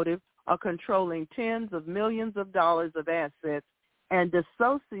deceitful motive of controlling tens of millions of dollars of assets and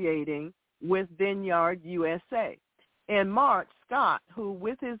dissociating with Vineyard USA. In March, Scott, who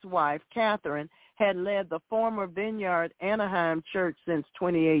with his wife, Catherine, had led the former Vineyard Anaheim church since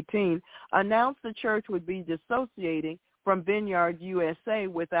 2018, announced the church would be dissociating from Vineyard USA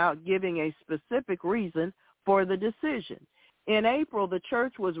without giving a specific reason for the decision. In April, the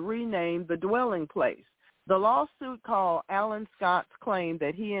church was renamed The Dwelling Place. The lawsuit called Alan Scott's claim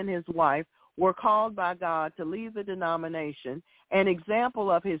that he and his wife were called by God to leave the denomination an example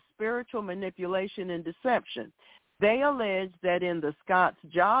of his spiritual manipulation and deception. They alleged that in the Scotts'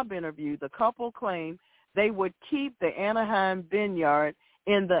 job interview, the couple claimed they would keep the Anaheim Vineyard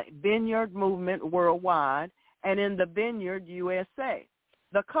in the Vineyard movement worldwide and in the Vineyard USA.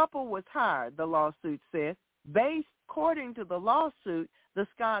 The couple was hired, the lawsuit said. According to the lawsuit, the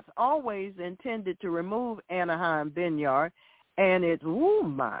Scotts always intended to remove Anaheim Vineyard, and it's, oh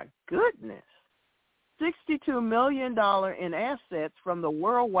my goodness, $62 million in assets from the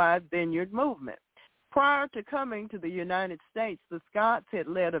worldwide Vineyard movement. Prior to coming to the United States, the Scotts had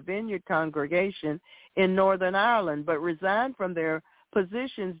led a Vineyard congregation in Northern Ireland, but resigned from their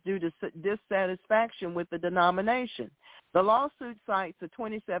positions due to dissatisfaction with the denomination. The lawsuit cites a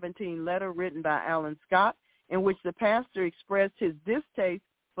 2017 letter written by Alan Scott in which the pastor expressed his distaste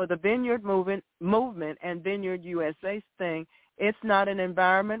for the Vineyard movement and Vineyard USA, saying, "It's not an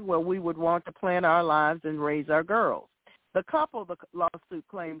environment where we would want to plan our lives and raise our girls." The couple, the lawsuit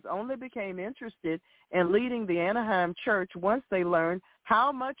claims, only became interested in leading the Anaheim church once they learned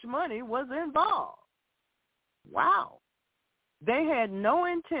how much money was involved. Wow. They had no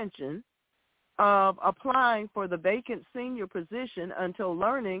intention of applying for the vacant senior position until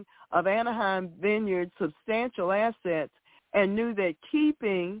learning of Anaheim Vineyard's substantial assets and knew that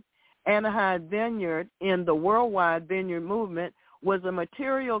keeping Anaheim Vineyard in the worldwide Vineyard movement was a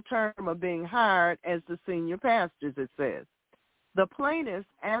material term of being hired as the senior pastors, it says. The plaintiffs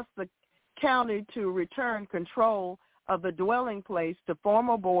asked the county to return control of the dwelling place to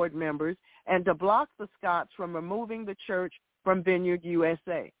former board members and to block the Scotts from removing the church from Vineyard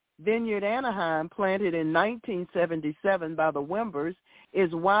USA. Vineyard Anaheim, planted in 1977 by the Wimbers,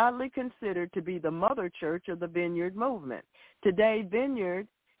 is widely considered to be the mother church of the Vineyard movement. Today, Vineyard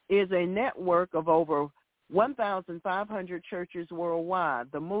is a network of over 1,500 churches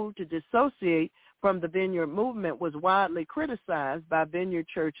worldwide. The move to dissociate from the Vineyard movement was widely criticized by Vineyard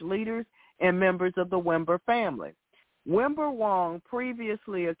church leaders and members of the Wimber family. Wimber Wong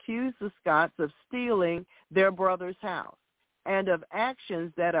previously accused the Scotts of stealing their brother's house. and of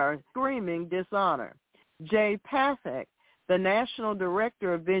actions that are screaming dishonor. Jay Pathak, the national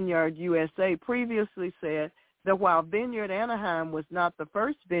director of Vineyard USA, previously said that while Vineyard Anaheim was not the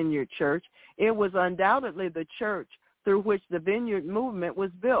first Vineyard church, it was undoubtedly the church through which the Vineyard movement was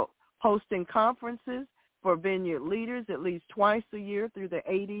built, hosting conferences for Vineyard leaders at least twice a year through the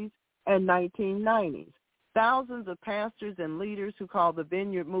 80s and 1990s. Thousands of pastors and leaders who call the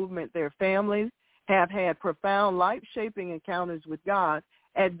Vineyard movement their families have had profound life-shaping encounters with God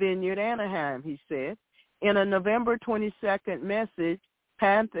at Vineyard Anaheim, he said. In a November 22nd message,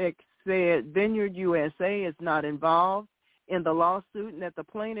 Pathak said Vineyard USA is not involved in the lawsuit and that the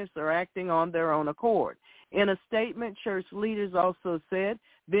plaintiffs are acting on their own accord. In a statement, church leaders also said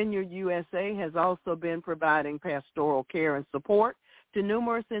Vineyard USA has also been providing pastoral care and support to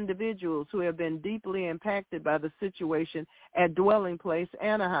numerous individuals who have been deeply impacted by the situation at Dwelling Place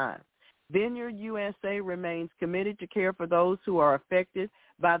Anaheim. Vineyard USA remains committed to care for those who are affected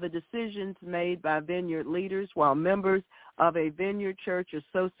by the decisions made by Vineyard leaders, while members of a Vineyard church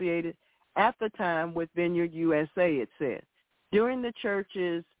associated at the time with Vineyard USA, it said. During the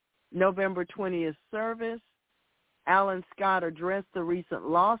church's November 20th service, Alan Scott addressed the recent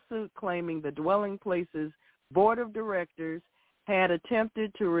lawsuit claiming the Dwelling Place's board of directors had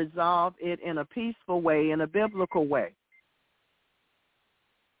attempted to resolve it in a peaceful way, in a biblical way.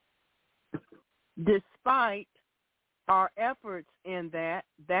 Despite our efforts in that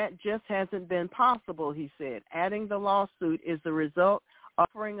just hasn't been possible, he said. Adding the lawsuit is the result of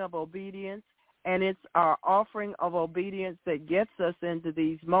offering of obedience, and it's our offering of obedience that gets us into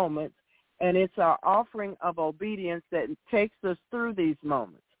these moments, and it's our offering of obedience that takes us through these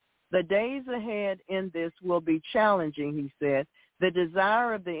moments. The days ahead in this will be challenging, he said. The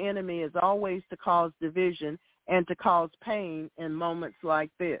desire of the enemy is always to cause division and to cause pain in moments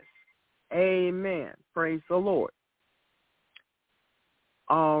like this. Amen. Praise the Lord.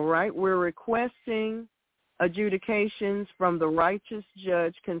 All right, we're requesting adjudications from the righteous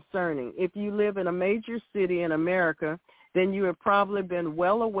judge concerning. If you live in a major city in America, then you have probably been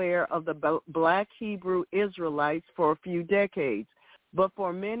well aware of the Black Hebrew Israelites for a few decades. But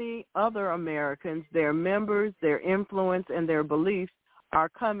for many other Americans, their members, their influence, and their beliefs are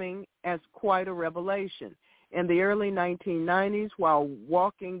coming as quite a revelation. In the early 1990s, while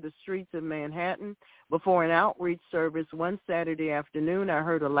walking the streets of Manhattan before an outreach service one Saturday afternoon, I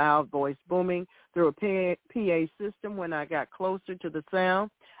heard a loud voice booming through a PA system. When I got closer to the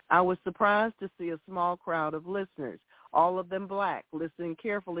sound, I was surprised to see a small crowd of listeners, all of them black, listening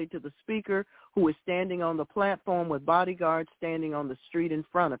carefully to the speaker who was standing on the platform with bodyguards standing on the street in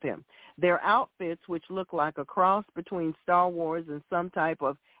front of him. Their outfits, which looked like a cross between Star Wars and some type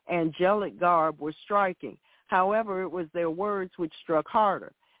of angelic garb, were striking. However, it was their words which struck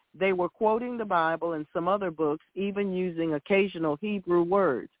harder. They were quoting the Bible and some other books, even using occasional Hebrew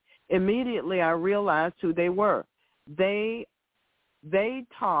words. Immediately, I realized who they were. They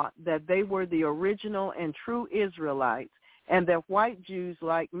taught that they were the original and true Israelites, and that white Jews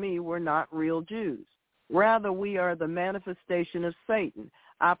like me were not real Jews. Rather, we are the manifestation of Satan.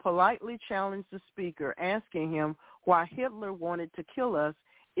 I politely challenged the speaker, asking him why Hitler wanted to kill us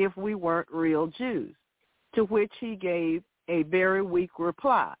if we weren't real Jews, to which he gave a very weak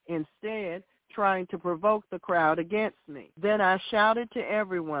reply, instead trying to provoke the crowd against me. Then I shouted to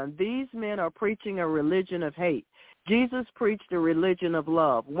everyone, these men are preaching a religion of hate. Jesus preached a religion of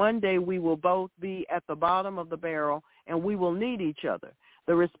love. One day we will both be at the bottom of the barrel, and we will need each other.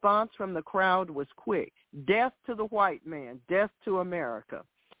 The response from the crowd was quick. Death to the white man, death to America.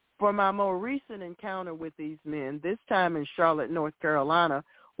 For my more recent encounter with these men, this time in Charlotte, North Carolina,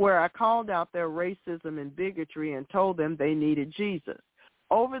 where I called out their racism and bigotry and told them they needed Jesus.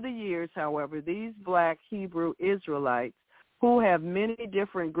 Over the years, however, these black Hebrew Israelites, who have many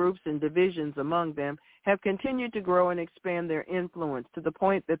different groups and divisions among them, have continued to grow and expand their influence to the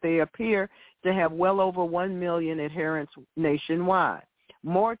point that they appear to have well over 1 million adherents nationwide.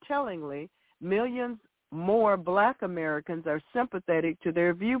 More tellingly, millions more black Americans are sympathetic to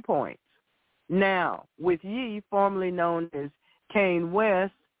their viewpoints. Now, with ye, formerly known as Kane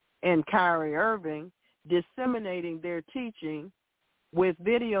West and Kyrie Irving, disseminating their teaching with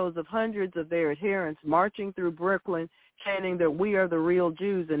videos of hundreds of their adherents marching through Brooklyn, chanting that we are the real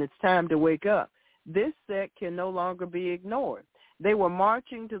Jews and it's time to wake up. This sect can no longer be ignored. They were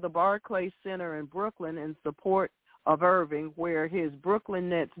marching to the Barclays Center in Brooklyn in support of Irving, where his Brooklyn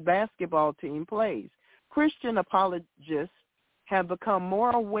Nets basketball team plays. Christian apologists have become more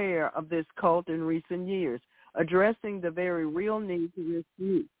aware of this cult in recent years, addressing the very real need to this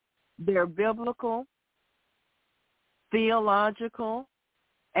youth. Their biblical, theological,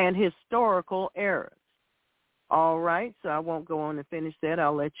 and historical errors. All right, so I won't go on and finish that.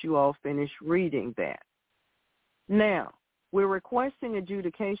 I'll let you all finish reading that. Now, we're requesting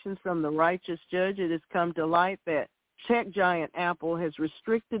adjudications from the righteous judge. It has come to light that tech giant Apple has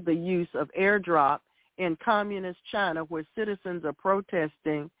restricted the use of airdrop in communist China, where citizens are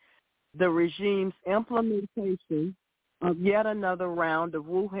protesting the regime's implementation of yet another round of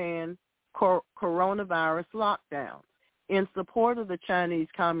Wuhan coronavirus lockdowns. In support of the Chinese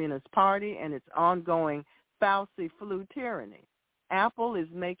Communist Party and its ongoing Fauci flu tyranny, Apple is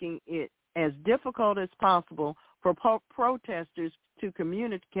making it as difficult as possible for protesters to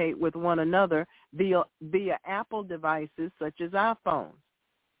communicate with one another via Apple devices such as iPhones.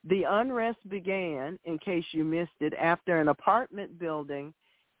 The unrest began, in case you missed it, after an apartment building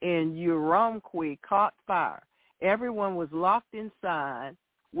in Urumqi caught fire. Everyone was locked inside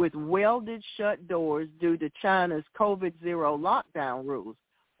with welded shut doors due to China's COVID-0 lockdown rules,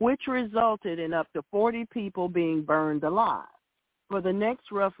 which resulted in up to 40 people being burned alive. For the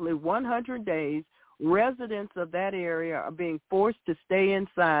next roughly 100 days, residents of that area are being forced to stay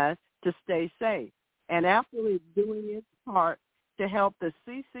inside to stay safe, and Apple is doing its part to help the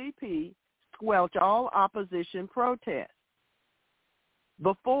CCP squelch all opposition protests.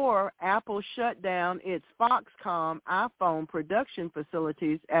 Before Apple shut down its Foxconn iPhone production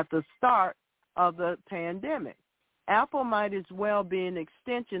facilities at the start of the pandemic, Apple might as well be an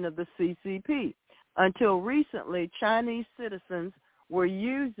extension of the CCP. Until recently, Chinese citizens were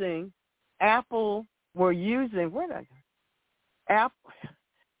using Apple.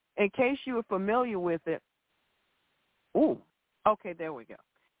 In case you were familiar with it, there we go.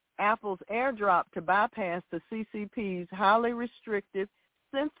 Apple's airdrop to bypass the CCP's highly restrictive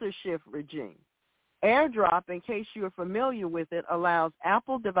censorship regime. AirDrop, in case you are familiar with it, allows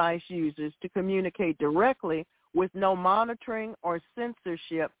Apple device users to communicate directly with no monitoring or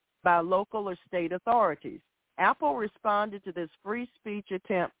censorship by local or state authorities. Apple responded to this free speech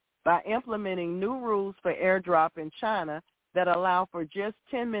attempt by implementing new rules for AirDrop in China that allow for just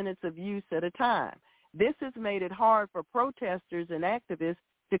 10 minutes of use at a time. This has made it hard for protesters and activists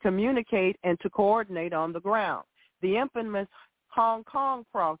to communicate and to coordinate on the ground. The infamous Hong Kong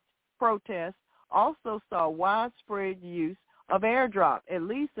protests also saw widespread use of AirDrop, at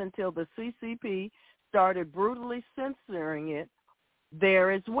least until the CCP started brutally censoring it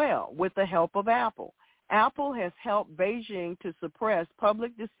there as well with the help of Apple. Apple has helped Beijing to suppress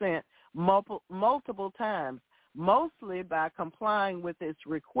public dissent multiple times, mostly by complying with its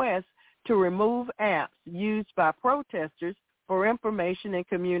request to remove apps used by protesters for information and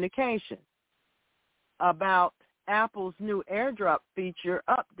communication. About Apple's new AirDrop feature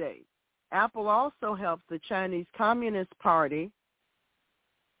update, Apple also helps the Chinese Communist Party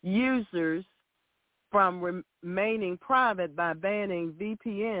users from remaining private by banning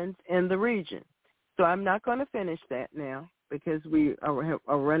VPNs in the region. So I'm not going to finish that now because we are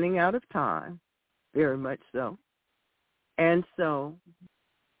running out of time, very much so. And so,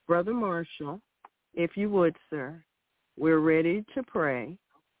 Brother Marshall, if you would, sir, we're ready to pray.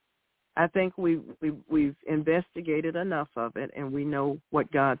 I think we've investigated enough of it, and we know what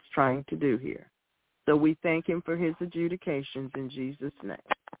God's trying to do here. So we thank him for his adjudications in Jesus' name.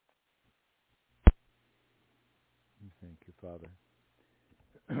 Thank you, Father.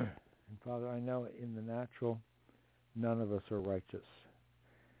 And Father, I know in the natural, none of us are righteous.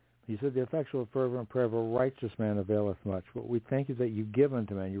 You said the effectual fervent prayer of a righteous man availeth much. What we thank is that you give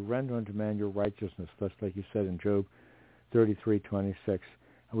unto man, you render unto man your righteousness, just like you said in Job 33:26.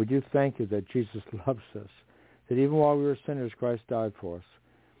 And we do thank you that Jesus loves us, that even while we were sinners, Christ died for us.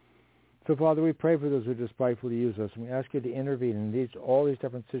 So, Father, we pray for those who despitefully use us, and we ask you to intervene in all these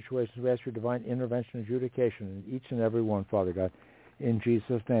different situations. We ask your divine intervention and adjudication in each and every one, Father God, in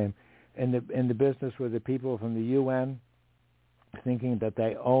Jesus' name. In the business with the people from the UN, thinking that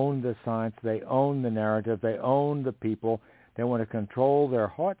they own the science, they own the narrative, they own the people. They want to control their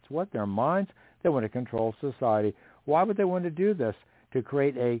hearts, their minds. They want to control society. Why would they want to do this? To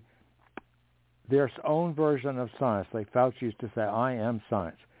create their own version of science, like Fauci used to say, I am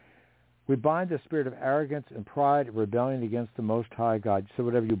science. We bind the spirit of arrogance and pride, rebellion against the Most High God. So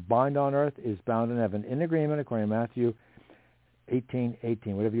whatever you bind on earth is bound in heaven. In agreement, according to Matthew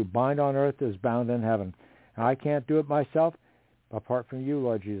 18:18. Whatever you bind on earth is bound in heaven. And I can't do it myself, apart from you,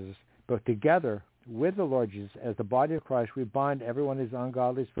 Lord Jesus. But together with the Lord Jesus, as the body of Christ, we bind every one of these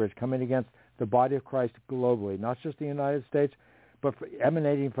ungodly spirits coming against the body of Christ globally, not just the United States, but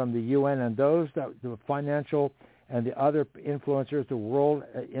emanating from the UN and those, the financial and the other influencers, the world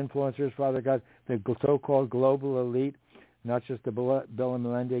influencers, Father God, the so-called global elite, not just the Bill and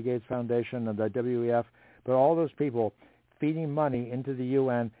Melinda Gates Foundation and the WEF, but all those people feeding money into the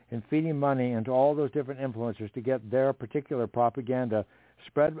UN and feeding money into all those different influencers to get their particular propaganda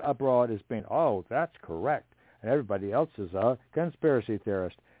spread abroad as being, oh, that's correct, and everybody else is a conspiracy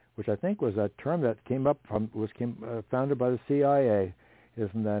theorist, which I think was a term that came founded by the CIA.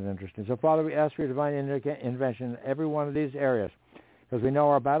 Isn't that interesting? So, Father, we ask for your divine intervention in every one of these areas, because we know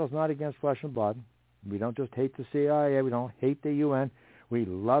our battle's not against flesh and blood. We don't just hate the CIA. We don't hate the UN. We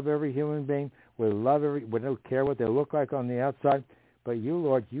love every human being. We don't care what they look like on the outside. But you,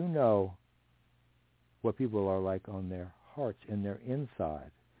 Lord, you know what people are like on their hearts, in their inside,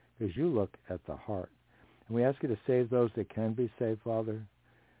 because you look at the heart. And we ask you to save those that can be saved, Father,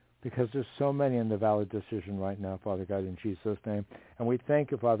 because there's so many in the valid decision right now, Father God, in Jesus' name. And we thank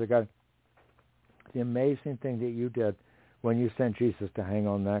you, Father God, the amazing thing that you did when you sent Jesus to hang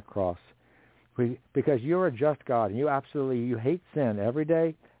on that cross. Because you're a just God, and you hate sin every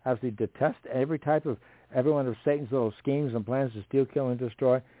day, absolutely detest every one of Satan's little schemes and plans to steal, kill, and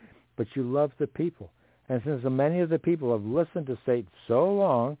destroy, but you love the people. And since many of the people have listened to Satan so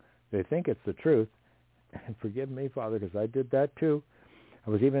long, they think it's the truth. And forgive me, Father, because I did that too. I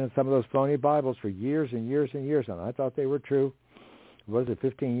was even in some of those phony Bibles for years and years and years, and I thought they were true. Was it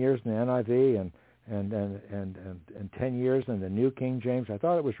 15 years in the NIV and 10 years in the New King James? I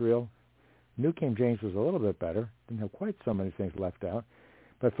thought it was real. New King James was a little bit better. Didn't have quite so many things left out.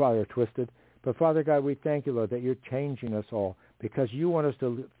 But, Father, twisted. But, Father God, we thank you, Lord, that you're changing us all because you want us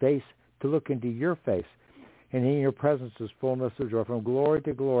to look into your face. And in your presence is fullness of joy. From glory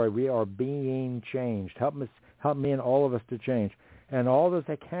to glory, we are being changed. Help me and all of us to change. And all those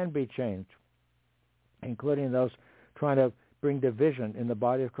that can be changed, including those trying to bring division in the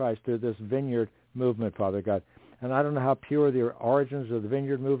body of Christ through this vineyard movement, Father God. And I don't know how pure the origins of the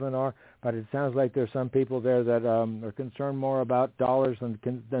vineyard movement are, but it sounds like there's some people there that are concerned more about dollars than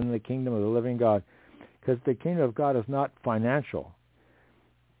the kingdom of the living God. Because the kingdom of God is not financial.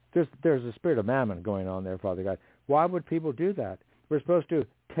 There's a spirit of mammon going on there, Father God. Why would people do that? We're supposed to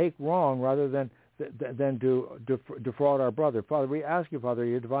take wrong rather than to defraud our brother. Father, we ask you, Father,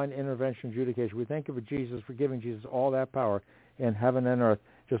 your divine intervention, adjudication. We thank you for Jesus, for giving Jesus all that power in heaven and earth,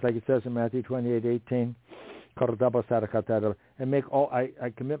 just like it says in Matthew 28:18. And make all, I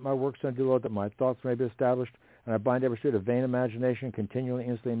commit my works unto you, Lord, that my thoughts may be established, and I bind every spirit of vain imagination continually,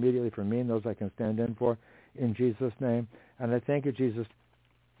 instantly, immediately for me and those I can stand in for, in Jesus' name. And I thank you, Jesus.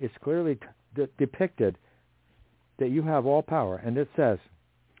 It's clearly depicted that you have all power, and it says,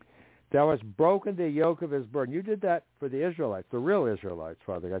 thou hast broken the yoke of his burden. You did that for the Israelites, the real Israelites,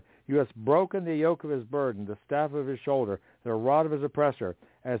 Father God. You hast broken the yoke of his burden, the staff of his shoulder, the rod of his oppressor,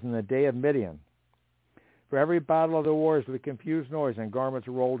 as in the day of Midian. For every battle of the wars with confused noise and garments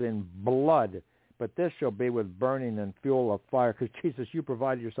rolled in blood, but this shall be with burning and fuel of fire. Because, Jesus, you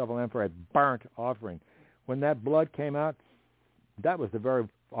provided yourself a lamb for a burnt offering. When that blood came out, that was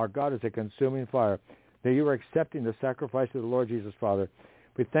our God is a consuming fire. That you were accepting the sacrifice of the Lord Jesus, Father.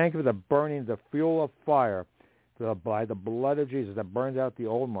 We thank you for the burning, the fuel of fire by the blood of Jesus that burns out the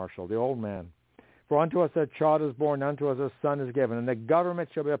old marshal, the old man. For unto us a child is born, unto us a son is given, and the government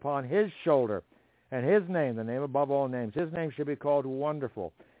shall be upon his shoulder. And his name, the name above all names, his name shall be called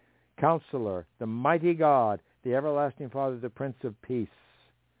Wonderful, Counselor, the Mighty God, the Everlasting Father, the Prince of Peace.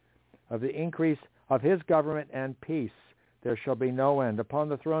 Of the increase of his government and peace there shall be no end. Upon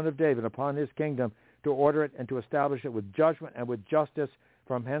the throne of David, upon his kingdom, to order it and to establish it with judgment and with justice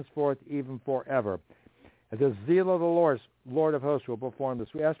from henceforth even forever. And the zeal of the Lord of hosts will perform this.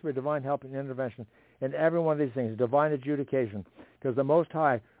 We ask for divine help and intervention in every one of these things, divine adjudication, because the Most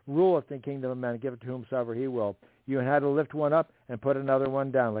High ruleth the kingdom of men, give it to whomsoever he will. You had to lift one up and put another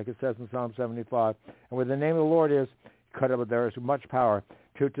one down, like it says in Psalm 75. And where the name of the Lord is, there is much power.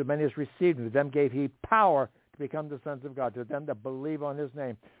 To many is received, and to them gave he power to become the sons of God, to them that believe on his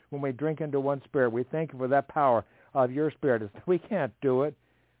name. When we drink into one spirit, we thank you for that power of your spirit. We can't do it,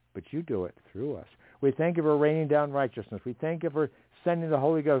 but you do it through us. We thank you for raining down righteousness. We thank you for sending the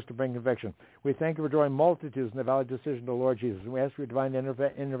Holy Ghost to bring conviction. We thank you for drawing multitudes in the valid decision of the Lord Jesus. And we ask for your divine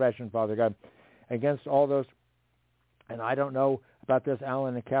intervention, Father God, against all those. And I don't know about this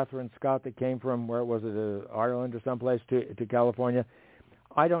Alan and Catherine Scott that came from, where was it, Ireland or someplace to California.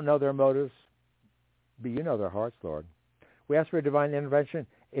 I don't know their motives, but you know their hearts, Lord. We ask for a divine intervention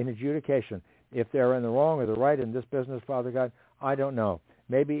in adjudication. If they're in the wrong or the right in this business, Father God, I don't know.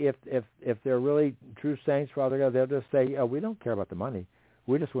 Maybe if they're really true saints, Father God, they'll just say, we don't care about the money.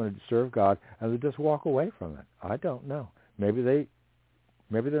 We just want to serve God, and they'll just walk away from it. I don't know. Maybe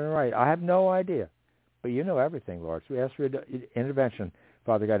they're right. I have no idea. But you know everything, Lord. So we ask for intervention,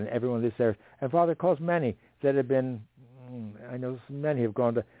 Father God, in every one of these areas. And Father, cause many that have been, I know many have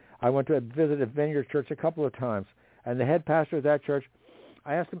gone to, I went to visit a vineyard church a couple of times, And the head pastor of that church,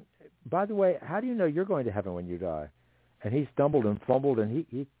 I asked him, by the way, how do you know you're going to heaven when you die? And he stumbled and fumbled, and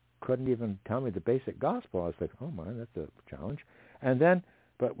he couldn't even tell me the basic gospel. I was like, oh, my, that's a challenge. And then,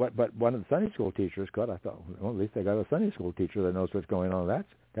 but one of the Sunday school teachers could. I thought, well, at least they got a Sunday school teacher that knows what's going on.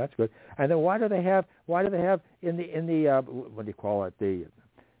 That's good. And then why do they have in the what do you call it, the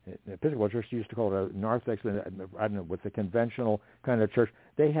Episcopal Church used to call it a narthex, I don't know, what's a conventional kind of church.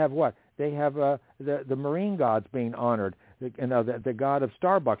 They have what? They have the marine gods being honored, the god of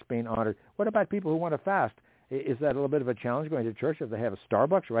Starbucks being honored. What about people who want to fast? Is that a little bit of a challenge going to church if they have a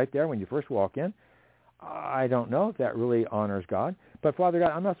Starbucks right there when you first walk in? I don't know if that really honors God. But, Father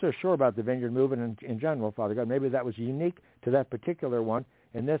God, I'm not so sure about the Vineyard movement in general, Father God. Maybe that was unique to that particular one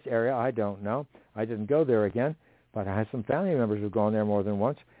in this area. I don't know. I didn't go there again. But I have some family members who've gone there more than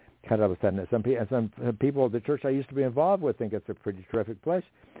once. Some people at the church I used to be involved with think it's a pretty terrific place.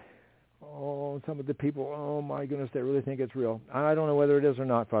 Oh, some of the people, oh my goodness, they really think it's real. I don't know whether it is or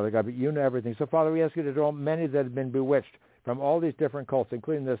not, Father God, but you know everything. So, Father, we ask you to draw many that have been bewitched from all these different cults,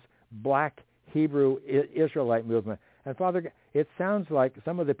 including this black Hebrew Israelite movement. And, Father, it sounds like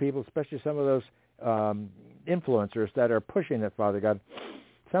some of the people, especially some of those influencers that are pushing it, Father God,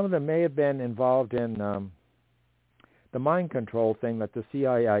 some of them may have been involved in the mind control thing that the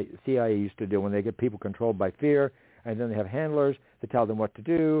CIA used to do when they get people controlled by fear, and then they have handlers that tell them what to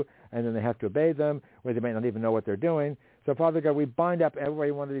do, and then they have to obey them, or they may not even know what they're doing. So, Father God, we bind up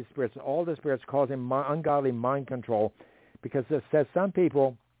every one of these spirits, all the spirits causing ungodly mind control, because it says some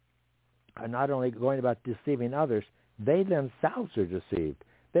people are not only going about deceiving others, they themselves are deceived.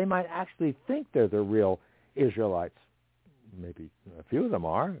 They might actually think they're the real Israelites. Maybe a few of them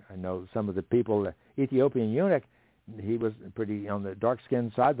are. I know some of the people, the Ethiopian eunuch, he was pretty on the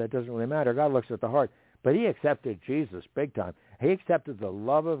dark-skinned side. That doesn't really matter. God looks at the heart. But he accepted Jesus big time. He accepted the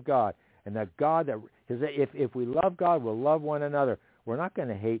love of God. And that God, if we love God, we'll love one another. We're not going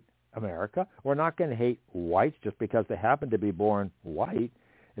to hate America. We're not going to hate whites just because they happen to be born white.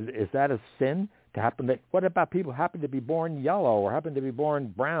 Is that a sin to happen? What about people who happen to be born yellow or happen to be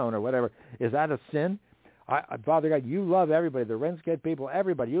born brown or whatever? Is that a sin? Father God, you love everybody, the Rensked people,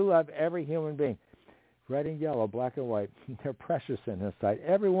 everybody. You love every human being. Red and yellow, black and white, they're precious in His sight.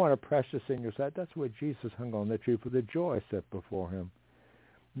 Everyone are precious in your sight. That's why Jesus hung on the tree for the joy set before Him.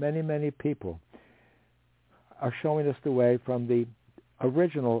 Many, many people are showing us the way from the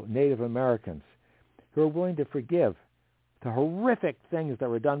original Native Americans who are willing to forgive the horrific things that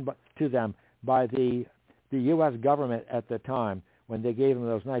were done to them by the U.S. government at the time when they gave them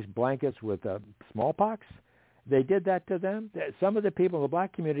those nice blankets with smallpox. They did that to them. Some of the people in the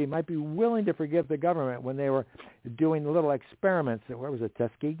black community might be willing to forgive the government when they were doing little experiments, where was it,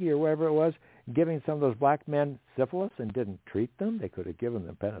 Tuskegee or wherever it was, giving some of those black men syphilis and didn't treat them. They could have given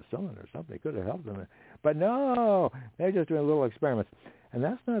them penicillin or something. They could have helped them. But no, they're just doing little experiments. And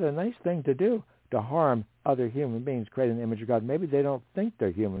that's not a nice thing to do, to harm other human beings created in the image of God. Maybe they don't think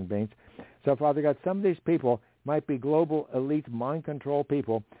they're human beings. So, Father God, some of these people might be global elite mind control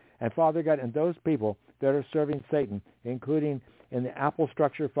people. And, Father God, and those people that are serving Satan, including in the Apple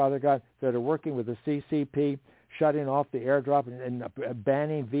structure, Father God, that are working with the CCP, shutting off the airdrop and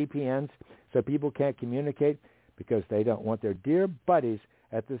banning VPNs so people can't communicate because they don't want their dear buddies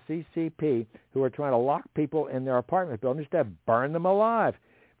at the CCP who are trying to lock people in their apartment buildings to burn them alive.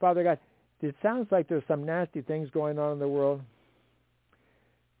 Father God, it sounds like there's some nasty things going on in the world,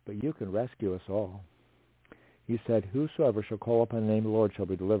 but you can rescue us all. You said, whosoever shall call upon the name of the Lord shall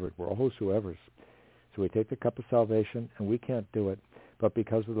be delivered. We're all whosoevers. So we take the cup of salvation, and we can't do it, but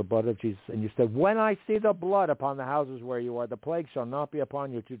because of the blood of Jesus. And you said, when I see the blood upon the houses where you are, the plague shall not be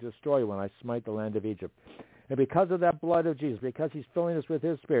upon you to destroy you when I smite the land of Egypt. And because of that blood of Jesus, because He's filling us with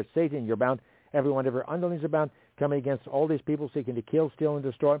His Spirit, Satan, you're bound. Everyone, every underlings are bound, coming against all these people seeking to kill, steal, and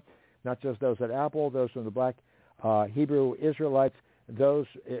destroy. Not just those at Apple, those from the black Hebrew Israelites, those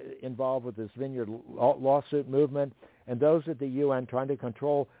involved with this Vineyard lawsuit movement, and those at the UN trying to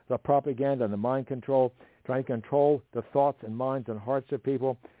control the propaganda and the mind control, trying to control the thoughts and minds and hearts of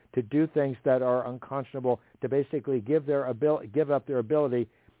people to do things that are unconscionable, to basically give up their ability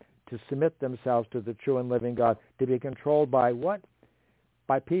to submit themselves to the true and living God, to be controlled by what?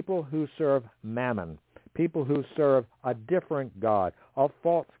 By people who serve mammon, people who serve a different God, a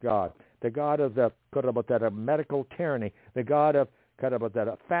false God, the God of the medical tyranny, the God of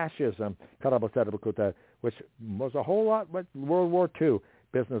fascism, which was a whole lot what World War II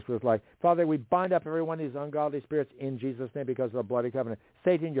business was like. Father, we bind up every one of these ungodly spirits in Jesus' name because of the bloody covenant.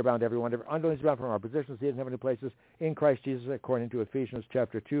 Satan, you're bound, everyone. Every underlings bound from our positions in heavenly places in Christ Jesus, according to Ephesians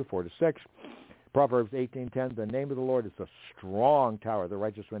chapter 2, 4-6. Proverbs 18:10, the name of the Lord is a strong tower. The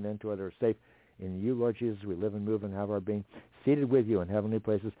righteous went into it are safe. In you, Lord Jesus, we live and move and have our being, seated with you in heavenly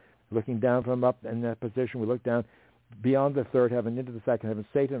places, looking down from up in that position. We look down beyond the third heaven into the second heaven.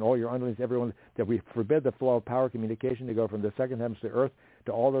 Satan, all your underlings, everyone, that we forbid the flow of power communication to go from the second heavens to earth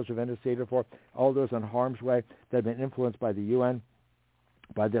to all those who have interceded for, all those on harm's way that have been influenced by the UN,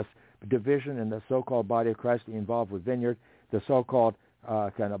 by this division in the so-called body of Christ involved with Vineyard, the so-called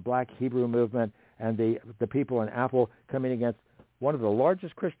kind of black Hebrew movement, and the people in Apple coming against one of the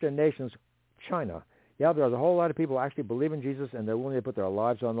largest Christian nations, China. Yeah, there's a whole lot of people who actually believe in Jesus, and they're willing to put their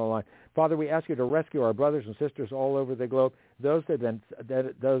lives on the line. Father, we ask you to rescue our brothers and sisters all over the globe, those that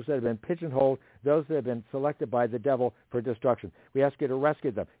have been pigeonholed, those that have been selected by the devil for destruction. We ask you to rescue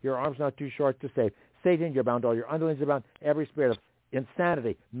them. Your arm's not too short to save. Satan, you're bound. All your underlings are bound. Every spirit of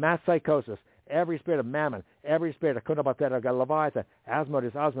insanity, mass psychosis, every spirit of mammon, every spirit of Kunabatera, Leviathan,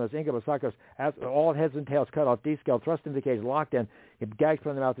 Asmodeus, Incubus, Psychos, all heads and tails cut off, descaled, thrust into the cage, locked in, gagged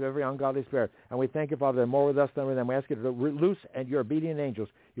from the mouth of every ungodly spirit. And we thank you, Father, they're more with us than with them. We ask you to loose and your obedient angels.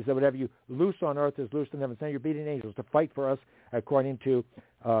 You said whatever you loose on earth is loosed in heaven. Send your obedient angels to fight for us according to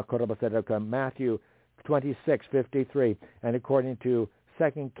Matthew 26:53 and according to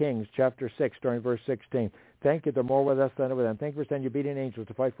 2 Kings chapter 6 during verse 16. Thank you, they're more with us than with them. Thank you for sending your obedient angels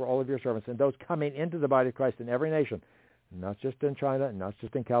to fight for all of your servants and those coming into the body of Christ in every nation, not just in China, not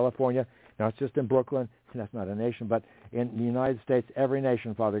just in California, not just in Brooklyn. That's not a nation, but in the United States, every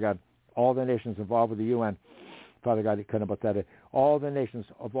nation, Father God, all the nations involved with the UN, Father God, all the nations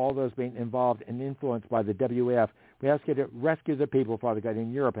of all those being involved and influenced by the WEF. We ask you to rescue the people, Father God,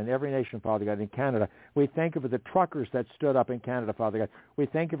 in Europe and every nation, Father God, in Canada. We thank you for the truckers that stood up in Canada, Father God. We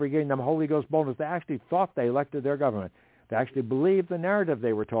thank you for giving them Holy Ghost boldness. They actually thought they elected their government. They actually believed the narrative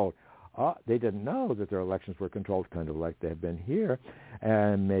they were told. They didn't know that their elections were controlled, kind of like they have been here,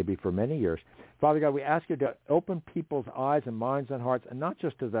 and maybe for many years. Father God, we ask you to open people's eyes and minds and hearts, and not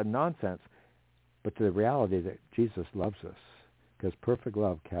just to the nonsense, but to the reality that Jesus loves us, because perfect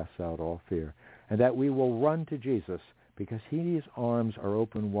love casts out all fear, and that we will run to Jesus because his arms are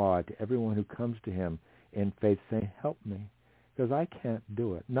open wide to everyone who comes to him in faith saying, help me, because I can't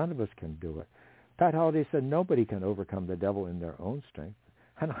do it. None of us can do it. Pat Holliday said nobody can overcome the devil in their own strength,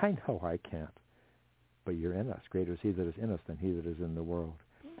 and I know I can't, but you're in us. Greater is he that is in us than he that is in the world.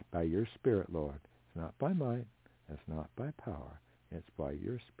 By your Spirit, Lord. It's not by might, it's not by power, it's by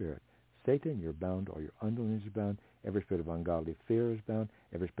your Spirit. Satan, you're bound, all your underlings are bound. Every spirit of ungodly fear is bound.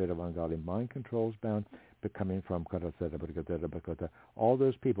 Every spirit of ungodly mind control is bound. But coming from all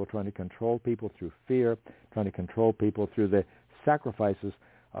those people trying to control people through fear, trying to control people through the sacrifices,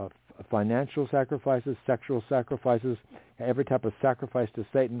 of financial sacrifices, sexual sacrifices, every type of sacrifice to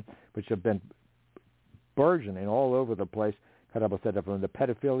Satan, which have been burgeoning all over the place. From the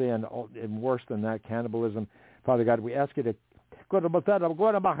pedophilia and worse than that, cannibalism. Father God, we ask you to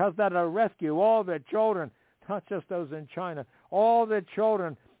rescue all the children, not just those in China, all the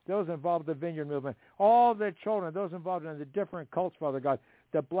children, those involved in the Vineyard movement, all the children, those involved in the different cults, Father God,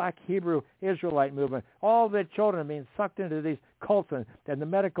 the black Hebrew Israelite movement, all the children being sucked into these cults and the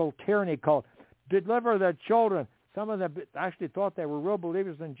medical tyranny cult. Deliver the children. Some of them actually thought they were real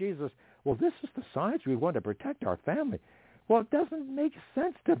believers in Jesus. Well, this is the signs we want to protect our family. Well, it doesn't make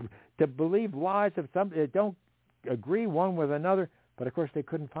sense to believe lies of some that don't agree one with another. But, of course, they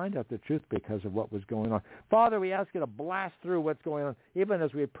couldn't find out the truth because of what was going on. Father, we ask you to blast through what's going on, even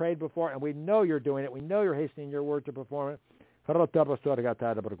as we prayed before, and we know you're doing it. We know you're hastening your word to perform it.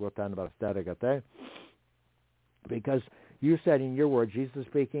 Because you said in your word, Jesus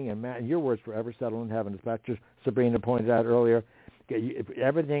speaking, and your word's forever settled in heaven, as Pastor Sabrina pointed out earlier.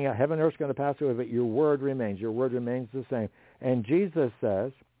 Everything, heaven and earth is going to pass away, but your word remains. Your word remains the same. And Jesus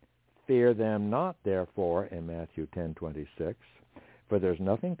says, fear them not, therefore, in Matthew 10:26, for there's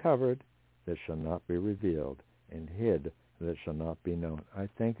nothing covered that shall not be revealed, and hid that shall not be known. I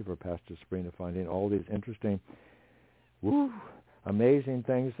thank you for Pastor Sabrina finding all these interesting, amazing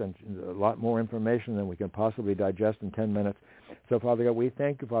things, and a lot more information than we can possibly digest in 10 minutes. So, Father God, we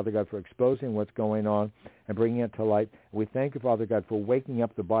thank you, Father God, for exposing what's going on and bringing it to light. We thank you, Father God, for waking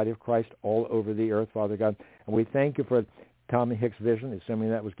up the body of Christ all over the earth, Father God. And we thank you for Tommy Hicks' vision, assuming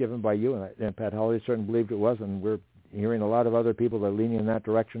that was given by you, and Pat Holliday certainly believed it was, and we're hearing a lot of other people that are leaning in that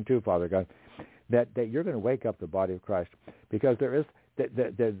direction too, Father God, that you're going to wake up the body of Christ, because there is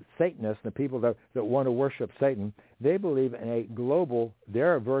the Satanists, the people that want to worship Satan, they believe in a global,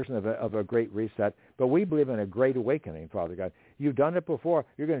 their version of a great reset, but we believe in a great awakening, Father God. You've done it before,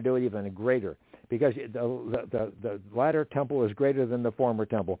 you're going to do it even greater, because the latter temple is greater than the former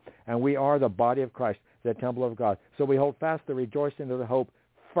temple, and we are the body of Christ, the temple of God. So we hold fast the rejoicing of the hope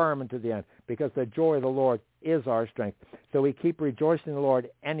firm unto the end, because the joy of the Lord is our strength. So we keep rejoicing in the Lord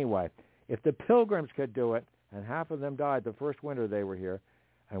anyway. If the Pilgrims could do it, and half of them died the first winter they were here,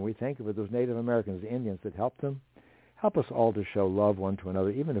 and we think of it, those Native Americans, the Indians that helped them, help us all to show love one to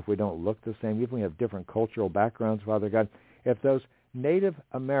another, even if we don't look the same, even if we have different cultural backgrounds, Father God. If those Native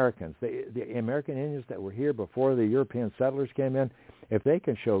Americans, the American Indians that were here before the European settlers came in, if they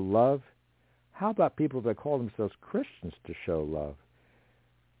can show love, how about people that call themselves Christians to show love?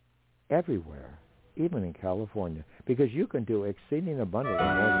 Everywhere, even in California, because you can do exceeding abundantly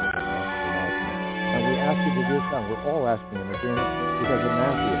more than you can ask or imagine. And we ask you to do so. We're all asking in agreement because of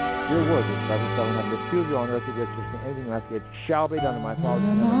Matthew. Your word is forever settled on the two of you on earth against anything you ask, it shall be done in my Father's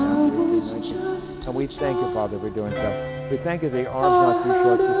name. And we thank you, Father, for doing so. We thank you that your arm's not too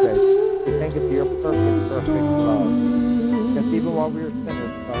short to save. We thank you for your perfect love. Because even while we were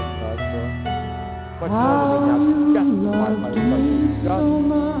sinners, Christ died for us. Much more than we now justified by the blood. Just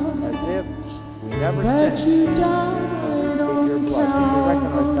as if we never sinned. When we take your blood, and we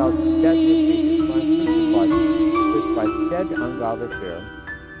recognize how dead with Jesus Christ crucified, dead to ungodly fear,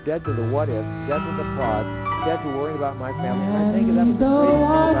 dead to the what if, dead to the pride, dead to worrying about my family. And I think that was the greatest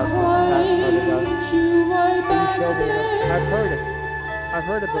thing about this past Father God. You showed me, I've heard it. I've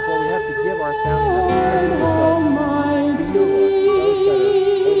heard it before. We have to give our family members to you, Lord.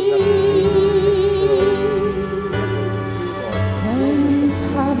 Those that are old enough to see you,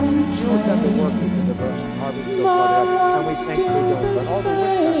 you've done the work in the harvest so far, and we thank you for doing so. And all the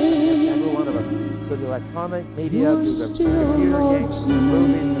witchcraft against every one of us, through the electronic media, through the computer games,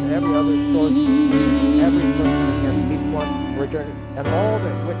 movies, and every other source, every person against each one, and all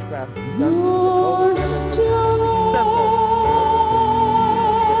the witchcraft is done through the COVID,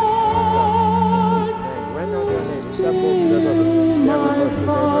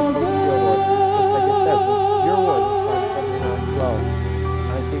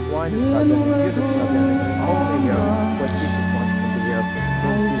 blindness by the forgiveness of them, and can only hear what Jesus wants them to hear.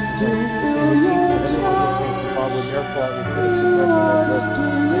 In Jesus' name, we thank you for every one of the things the Father would therefore we pray to bless on that church,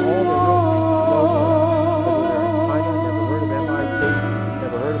 and all the real things flow on. Whether they're in China, never heard of MIT,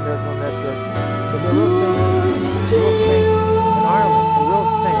 never heard of Miracle in that church, but they're real saints in China, real saints in Ireland, and real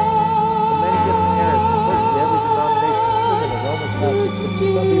saints in many different areas, in virtually every denomination, even the Roman Catholic, which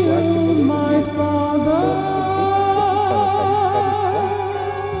some people actually believe in Jesus.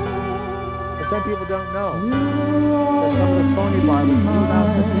 Some people don't know that some of the phony Bibles leave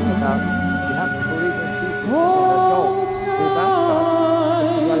out the thing about you have to believe in Jesus as an adult to be baptized.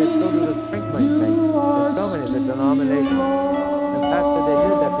 This is why they still do the sprinkling thing in so many of the denominations. In fact, they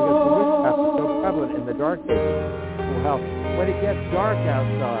did that because the witchcraft is so prevalent in the dark ages. Well, when it gets dark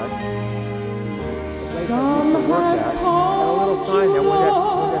outside, the place I used to work at, had a little sign there, when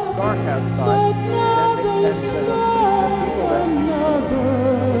it's dark outside, then the people that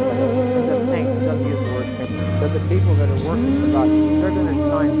the people that are working for God, they're going to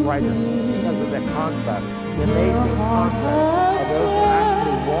shine brighter because of that contrast, the amazing contrast of those who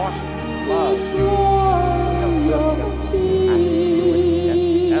actually walk in love. We don't feel actually do it to get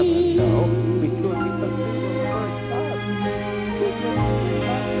to heaven, no. We do it because we were first love. We're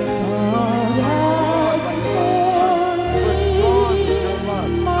strong with no love.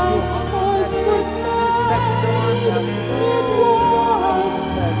 You hung on that tree. You stretched your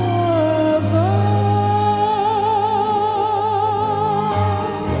arms out.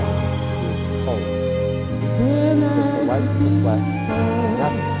 Life in the flesh.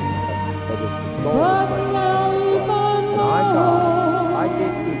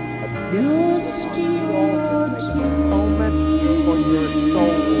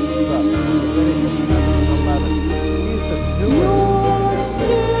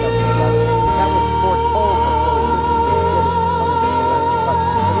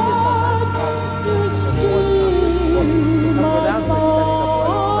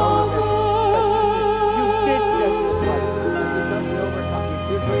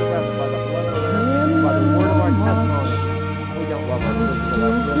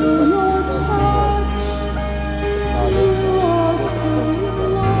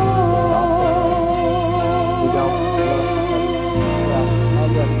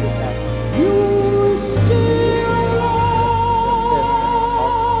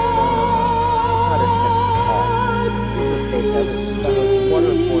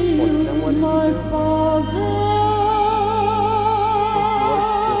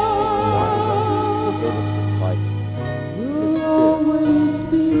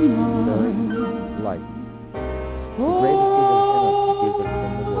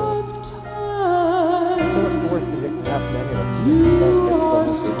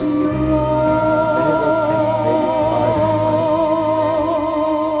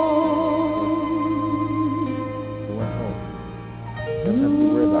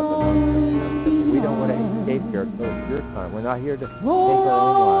 take our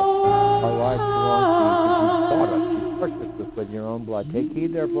own lives. Our lives belong to you because you bought us. You purchased us with your own blood. Take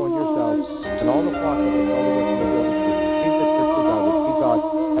heed, therefore, unto yourselves and all the flock of the Holy Ghost in the building to receive the church of God, which you, God,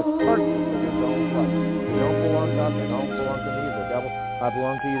 has purchased with his own blood. They don't belong to us. They don't belong to me, the devil. I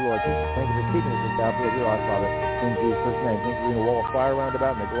belong to you, Lord Jesus. Thank you for keeping us as the apple of your eye, Father. In Jesus' name. Thank you for being a wall of fire round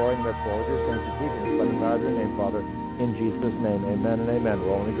about and the glory and the glory of your saints and keeping us by the power of your name, Father. In Jesus' name. Amen and amen.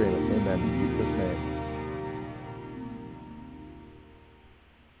 We're all in agreement. Amen. In Jesus' name.